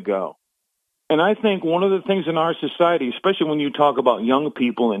time ago. And I think one of the things in our society, especially when you talk about young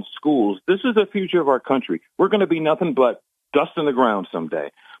people in schools, this is the future of our country. We're going to be nothing but dust in the ground someday.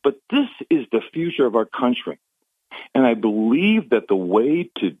 But this is the future of our country. And I believe that the way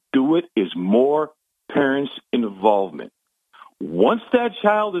to do it is more parents' involvement. Once that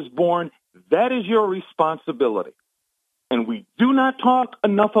child is born, that is your responsibility. And we do not talk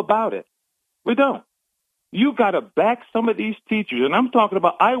enough about it. We don't. You've got to back some of these teachers. And I'm talking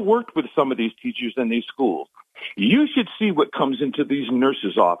about, I worked with some of these teachers in these schools. You should see what comes into these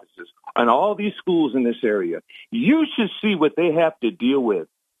nurses' offices and all these schools in this area. You should see what they have to deal with.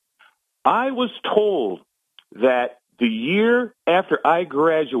 I was told that the year after I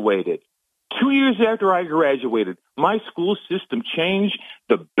graduated, 2 years after I graduated, my school system changed.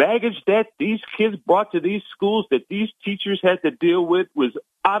 The baggage that these kids brought to these schools that these teachers had to deal with was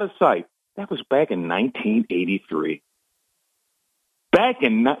out of sight. That was back in 1983. Back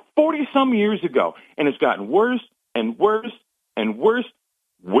in 40-some years ago. And it's gotten worse and worse and worse.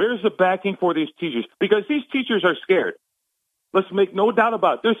 Where's the backing for these teachers? Because these teachers are scared. Let's make no doubt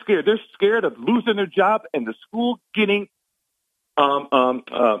about it. They're scared. They're scared of losing their job and the school getting fined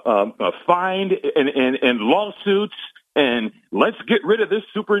and lawsuits. And let's get rid of this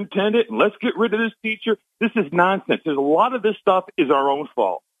superintendent and let's get rid of this teacher. This is nonsense. There's a lot of this stuff is our own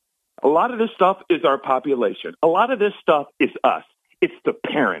fault. A lot of this stuff is our population. A lot of this stuff is us. It's the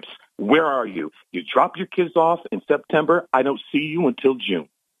parents. Where are you? You drop your kids off in September. I don't see you until June.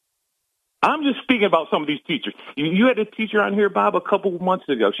 I'm just speaking about some of these teachers. You had a teacher on here, Bob, a couple of months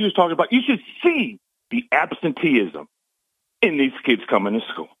ago. She was talking about you should see the absenteeism in these kids coming to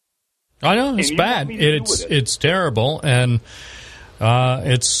school. I know it's bad. It's terrible, and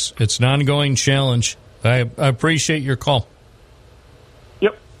it's an ongoing challenge. I appreciate your call.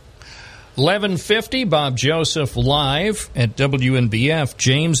 Yep. 11:50. Bob Joseph live at WNBF.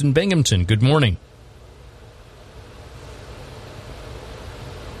 James in Binghamton. Good morning.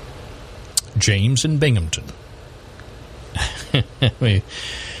 James in Binghamton. We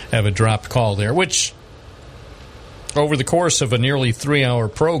have a dropped call there, which over the course of a nearly 3-hour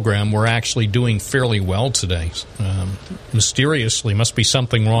program, we're actually doing fairly well today. Mysteriously, must be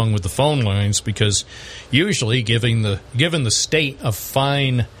something wrong with the phone lines, because usually, given the state of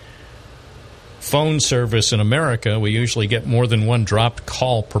fine phone service in America, we usually get more than one dropped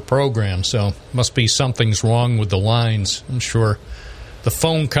call per program. So must be something's wrong with the lines. I'm sure the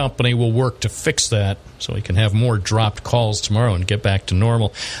phone company will work to fix that so we can have more dropped calls tomorrow and get back to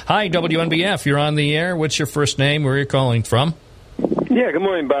normal. Hi, WNBF. You're on the air. What's your first name? Where are you calling from? Yeah, good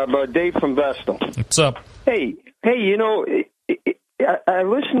morning, Bob. Dave from Vestal. What's up? Hey, you know, I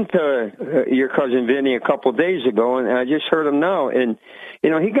listened to your cousin Vinny a couple of days ago, and I just heard him now, and you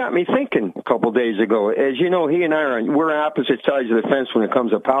know, he got me thinking a couple of days ago. As you know, he and I we're opposite sides of the fence when it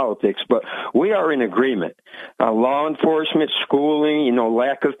comes to politics, but we are in agreement. Law enforcement, schooling, you know,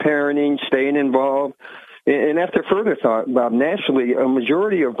 lack of parenting, staying involved. And after further thought, Bob, nationally, a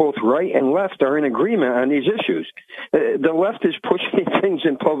majority of both right and left are in agreement on these issues. The left is pushing things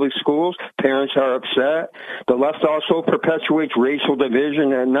in public schools. Parents are upset. The left also perpetuates racial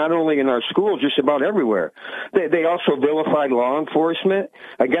division, and not only in our schools, just about everywhere. They also vilify law enforcement.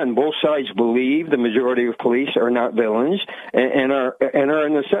 Again, both sides believe the majority of police are not villains and are a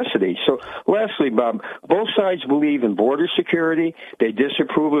necessity. So, lastly, Bob, both sides believe in border security. They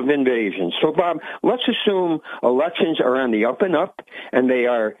disapprove of invasions. So, Bob, let's assume elections are on the up and up, and they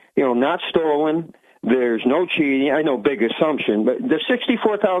are, you know, not stolen. There's no cheating. I know, big assumption, but the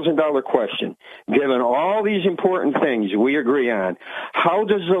 $64,000 question, given all these important things we agree on, how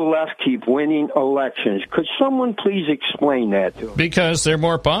does the left keep winning elections? Could someone please explain that to me? Because they're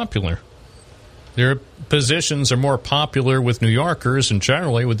more popular. Their positions are more popular with New Yorkers and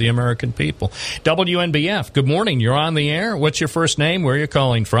generally with the American people. WNBF, good morning. You're on the air. What's your first name? Where are you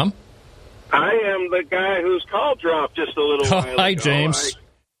calling from? I am the guy whose call dropped just a little while ago. Hi, James.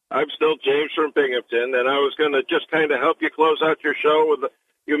 I'm still James from Binghamton, and I was going to just kind of help you close out your show with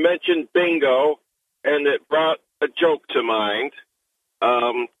you mentioned bingo, and it brought a joke to mind.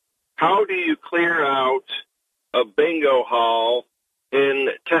 How do you clear out a bingo hall in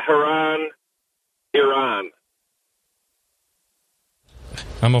Tehran, Iran?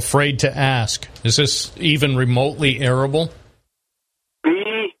 I'm afraid to ask. Is this even remotely airable?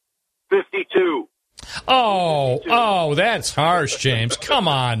 B-52. Oh, that's harsh, James. Come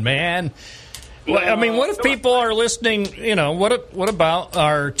on, man. I mean, what if people are listening, you know, what about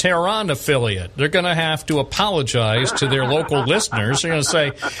our Tehran affiliate? They're going to have to apologize to their local listeners. They're going to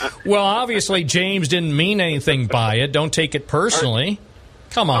say, well, obviously James didn't mean anything by it. Don't take it personally.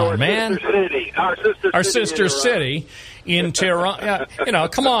 Come on, man. Our sister city in Tehran. You know,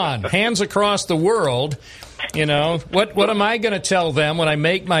 come on. Hands across the world. You know, what am I going to tell them when I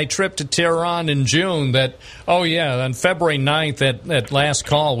make my trip to Tehran in June that, oh, yeah, on February 9th, that last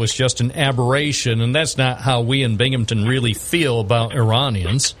call was just an aberration, and that's not how we in Binghamton really feel about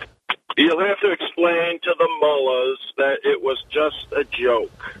Iranians? You'll have to explain to the mullahs that it was just a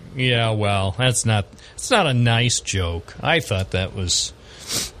joke. Yeah, well, it's not a nice joke. I thought it was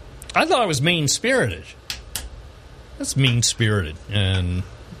mean-spirited. That's mean-spirited, and...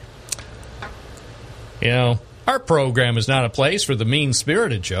 You know, our program is not a place for the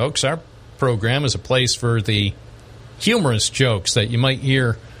mean-spirited jokes. Our program is a place for the humorous jokes that you might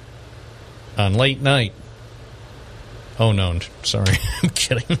hear on late night. Oh, no, sorry, I'm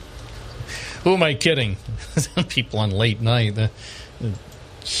kidding. Who am I kidding? People on late night. The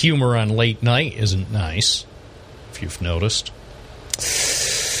humor on late night isn't nice, if you've noticed.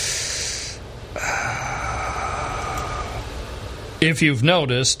 If you've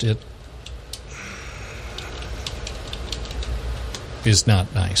noticed, it is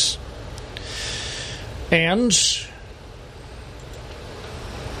not nice. And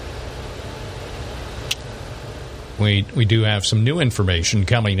we do have some new information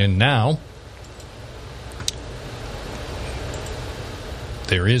coming in now.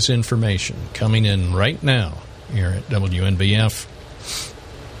 There is information coming in right now here at WNBF.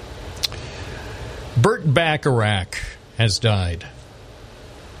 Burt Bacharach has died.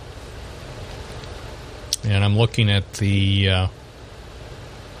 And I'm looking at the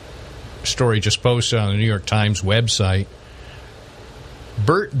story just posted on the New York Times website.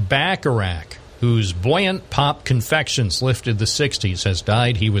 Burt Bacharach, whose Buoyant Pop Confections lifted the 60s, has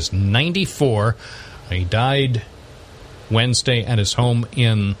died. He was 94. He died Wednesday at his home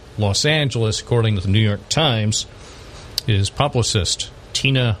in Los Angeles, according to the New York Times. His publicist,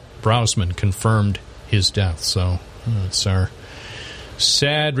 Tina Brosman, confirmed his death. So it's our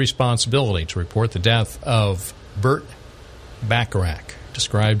sad responsibility to report the death of Burt Bacharach,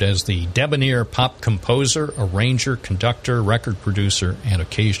 described as the debonair pop composer, arranger, conductor, record producer, and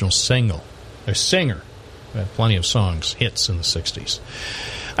occasional singer. Who had plenty of songs, hits in the 60s.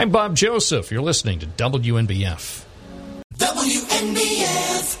 I'm Bob Joseph. You're listening to WNBF.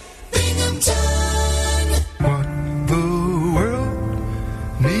 WNBF Binghamton. What the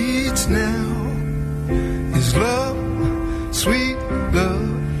world needs now is love, sweet love.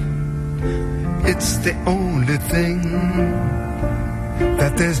 It's the only thing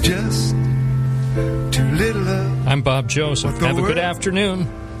that there's just too little of. I'm Bob Joseph. Have a good afternoon.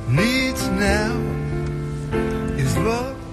 Needs now is love.